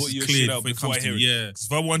 Make sure Sort this your is shit cleared out before it before comes I to hear me. it. Yeah. Because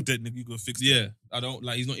if I want that, then you go fix it. Yeah, I don't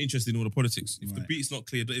like. He's not interested in all the politics. If the Right. beat's not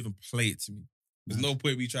clear, don't even play it to me. There's Right. no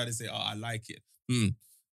point we try to say, "Oh, I like it."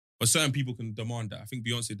 But certain people can demand that. I think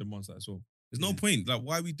Beyonce demands that as well. There's no Yeah. point. Like,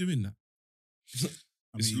 why are we doing that?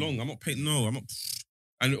 I It's mean, long. I'm not paying. No, I'm not.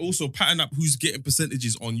 And also pattern up who's getting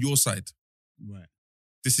percentages on your side. Right.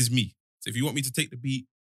 This is me. So if you want me to take the beat,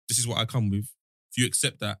 this is what I come with. If you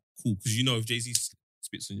accept that, cool. Because you know if Jay-Z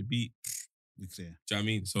spits on your beat, You're clear. do you know what I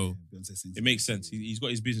mean? So Yeah, Beyonce sings it makes sense. He's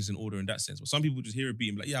got his business in order in that sense. But some people just hear a beat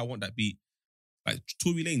and be like, yeah, I want that beat. Like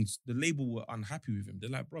Tory Lanez, the label were unhappy with him. They're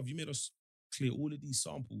like, bruv, you made us clear all of these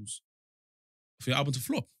samples for your album to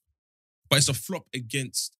flop. But it's a flop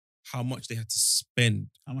against how much they had to spend.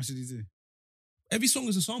 How much did he do? Every song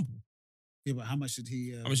is a sample. Yeah, but how much did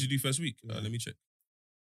he? How much did you do first week? Yeah. Let me check.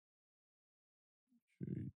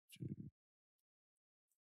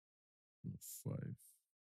 5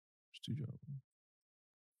 studio album.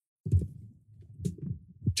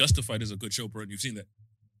 Justified is a good show, bro. And you've seen that.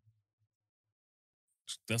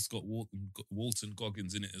 That's got Walton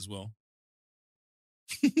Goggins in it as well.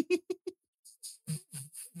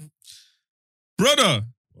 Brother,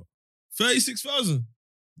 36,000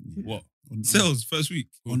 What? on, sales first week.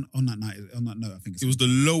 on that night? On that note, I think it's It was the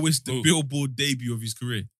lowest Who? Billboard debut of his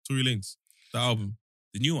career. Tory Lanez, the album,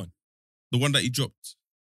 The new one. the one that he dropped.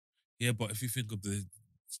 Yeah, but if you think of the...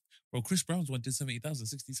 Bro, Chris Brown's one did 70,000,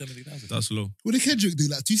 60, 70,000. That's low. What did Kendrick do?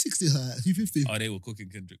 Like 260, 250. Oh, they were cooking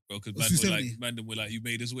Kendrick, bro. Because What's man were 270? like, you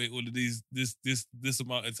made us wait all of this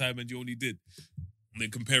amount of time and you only did. And they're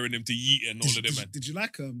comparing him to Yeet and all of them, man. Did you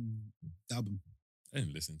like the album? I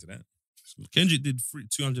didn't listen to that. Kendrick did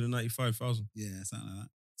 295,000. Yeah, something like that.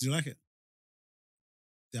 Did you like it?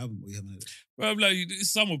 The album, or you haven't heard it? Bro, I'm like,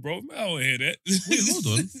 it's summer, bro. I don't hear that. Wait, hold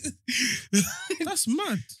on. That's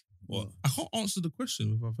mad. What? I can't answer the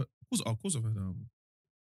question. If I've heard, of course I've heard the album.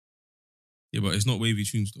 Yeah, but it's not wavy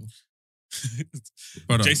tunes though.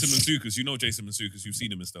 Brother. Jason Mantzoukas, you know Jason Mantzoukas, you've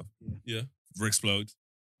seen him and stuff. Yeah. Explode.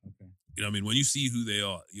 Okay. You know what I mean? When you see who they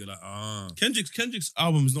are, you're like, Kendrick's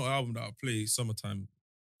album is not an album that I play summertime.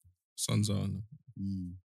 Suns are on.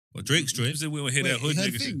 But Drake's joint. We will hear that hood her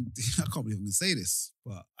nigga shit. thing, I can't believe I'm gonna say this,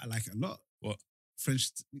 but I like it a lot. What? French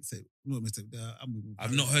mixtape. Not mixtape. The album.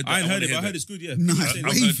 I've not heard that. I ain't heard wanna it, hear but I that. heard it's good, yeah. No, I've it's heard-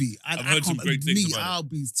 wavy. I've heard some great things about it. I'll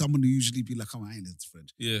be someone who usually be like, come on, I ain't into French.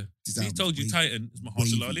 Yeah. This He album's told you wavy. Titan is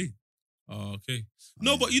Mahershala Wavy. Ali. Oh, okay.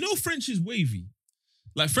 No, but you know French is wavy.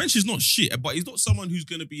 Like French is not shit, but he's not someone who's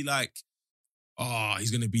gonna be like,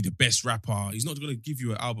 he's gonna be the best rapper. He's not gonna give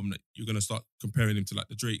you an album that you're gonna start comparing him to like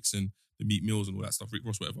the Drakes and the Meek Mills and all that stuff, Rick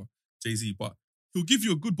Ross, whatever, Jay-Z. But he'll give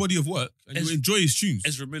you a good body of work and you'll enjoy his tunes.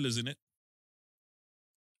 Ezra Miller's in it.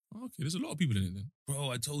 Okay, there's a lot of people in it then. Bro,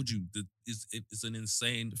 I told you that it's an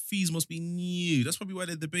insane. The fees must be new. That's probably why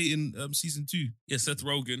they're debating season 2. Yeah, Seth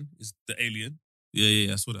Rogen is the alien.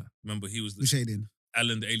 Yeah, I saw that. Remember, he was Which alien?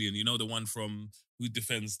 Alan the alien. You know, the one from who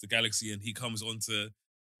defends the galaxy, and he comes on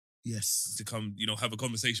Yes. to come, have a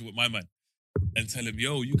conversation with my man and tell him,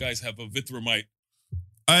 yo, you guys have a Vithromite.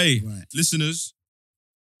 Hey, Right. listeners,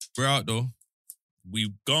 we're out though.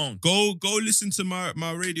 We gone. Go listen to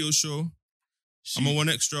my radio show. I'm on One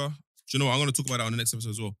Extra. Do you know what? I'm going to talk about that on the next episode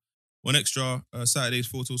as well. One Extra, Saturdays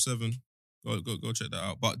 4 till 7. Go check that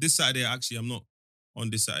out. But this Saturday, actually, I'm not on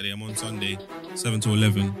this Saturday. I'm on Sunday, 7 to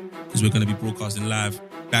 11, because we're going to be broadcasting live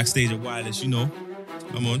backstage at Wireless,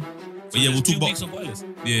 Come on. But yeah, we'll talk about... weeks of Wireless.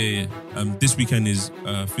 Yeah. This weekend is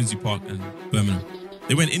Finsbury Park and Birmingham.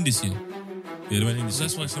 They went in this year. Yeah, they went in this year.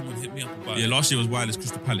 That's why someone hit me up about it. Yeah, last year was Wireless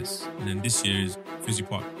Crystal Palace. And then this year is Finsbury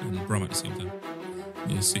Park and Brum at the same time.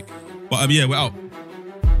 Yeah, sick. But yeah, we're out.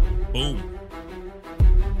 Boom.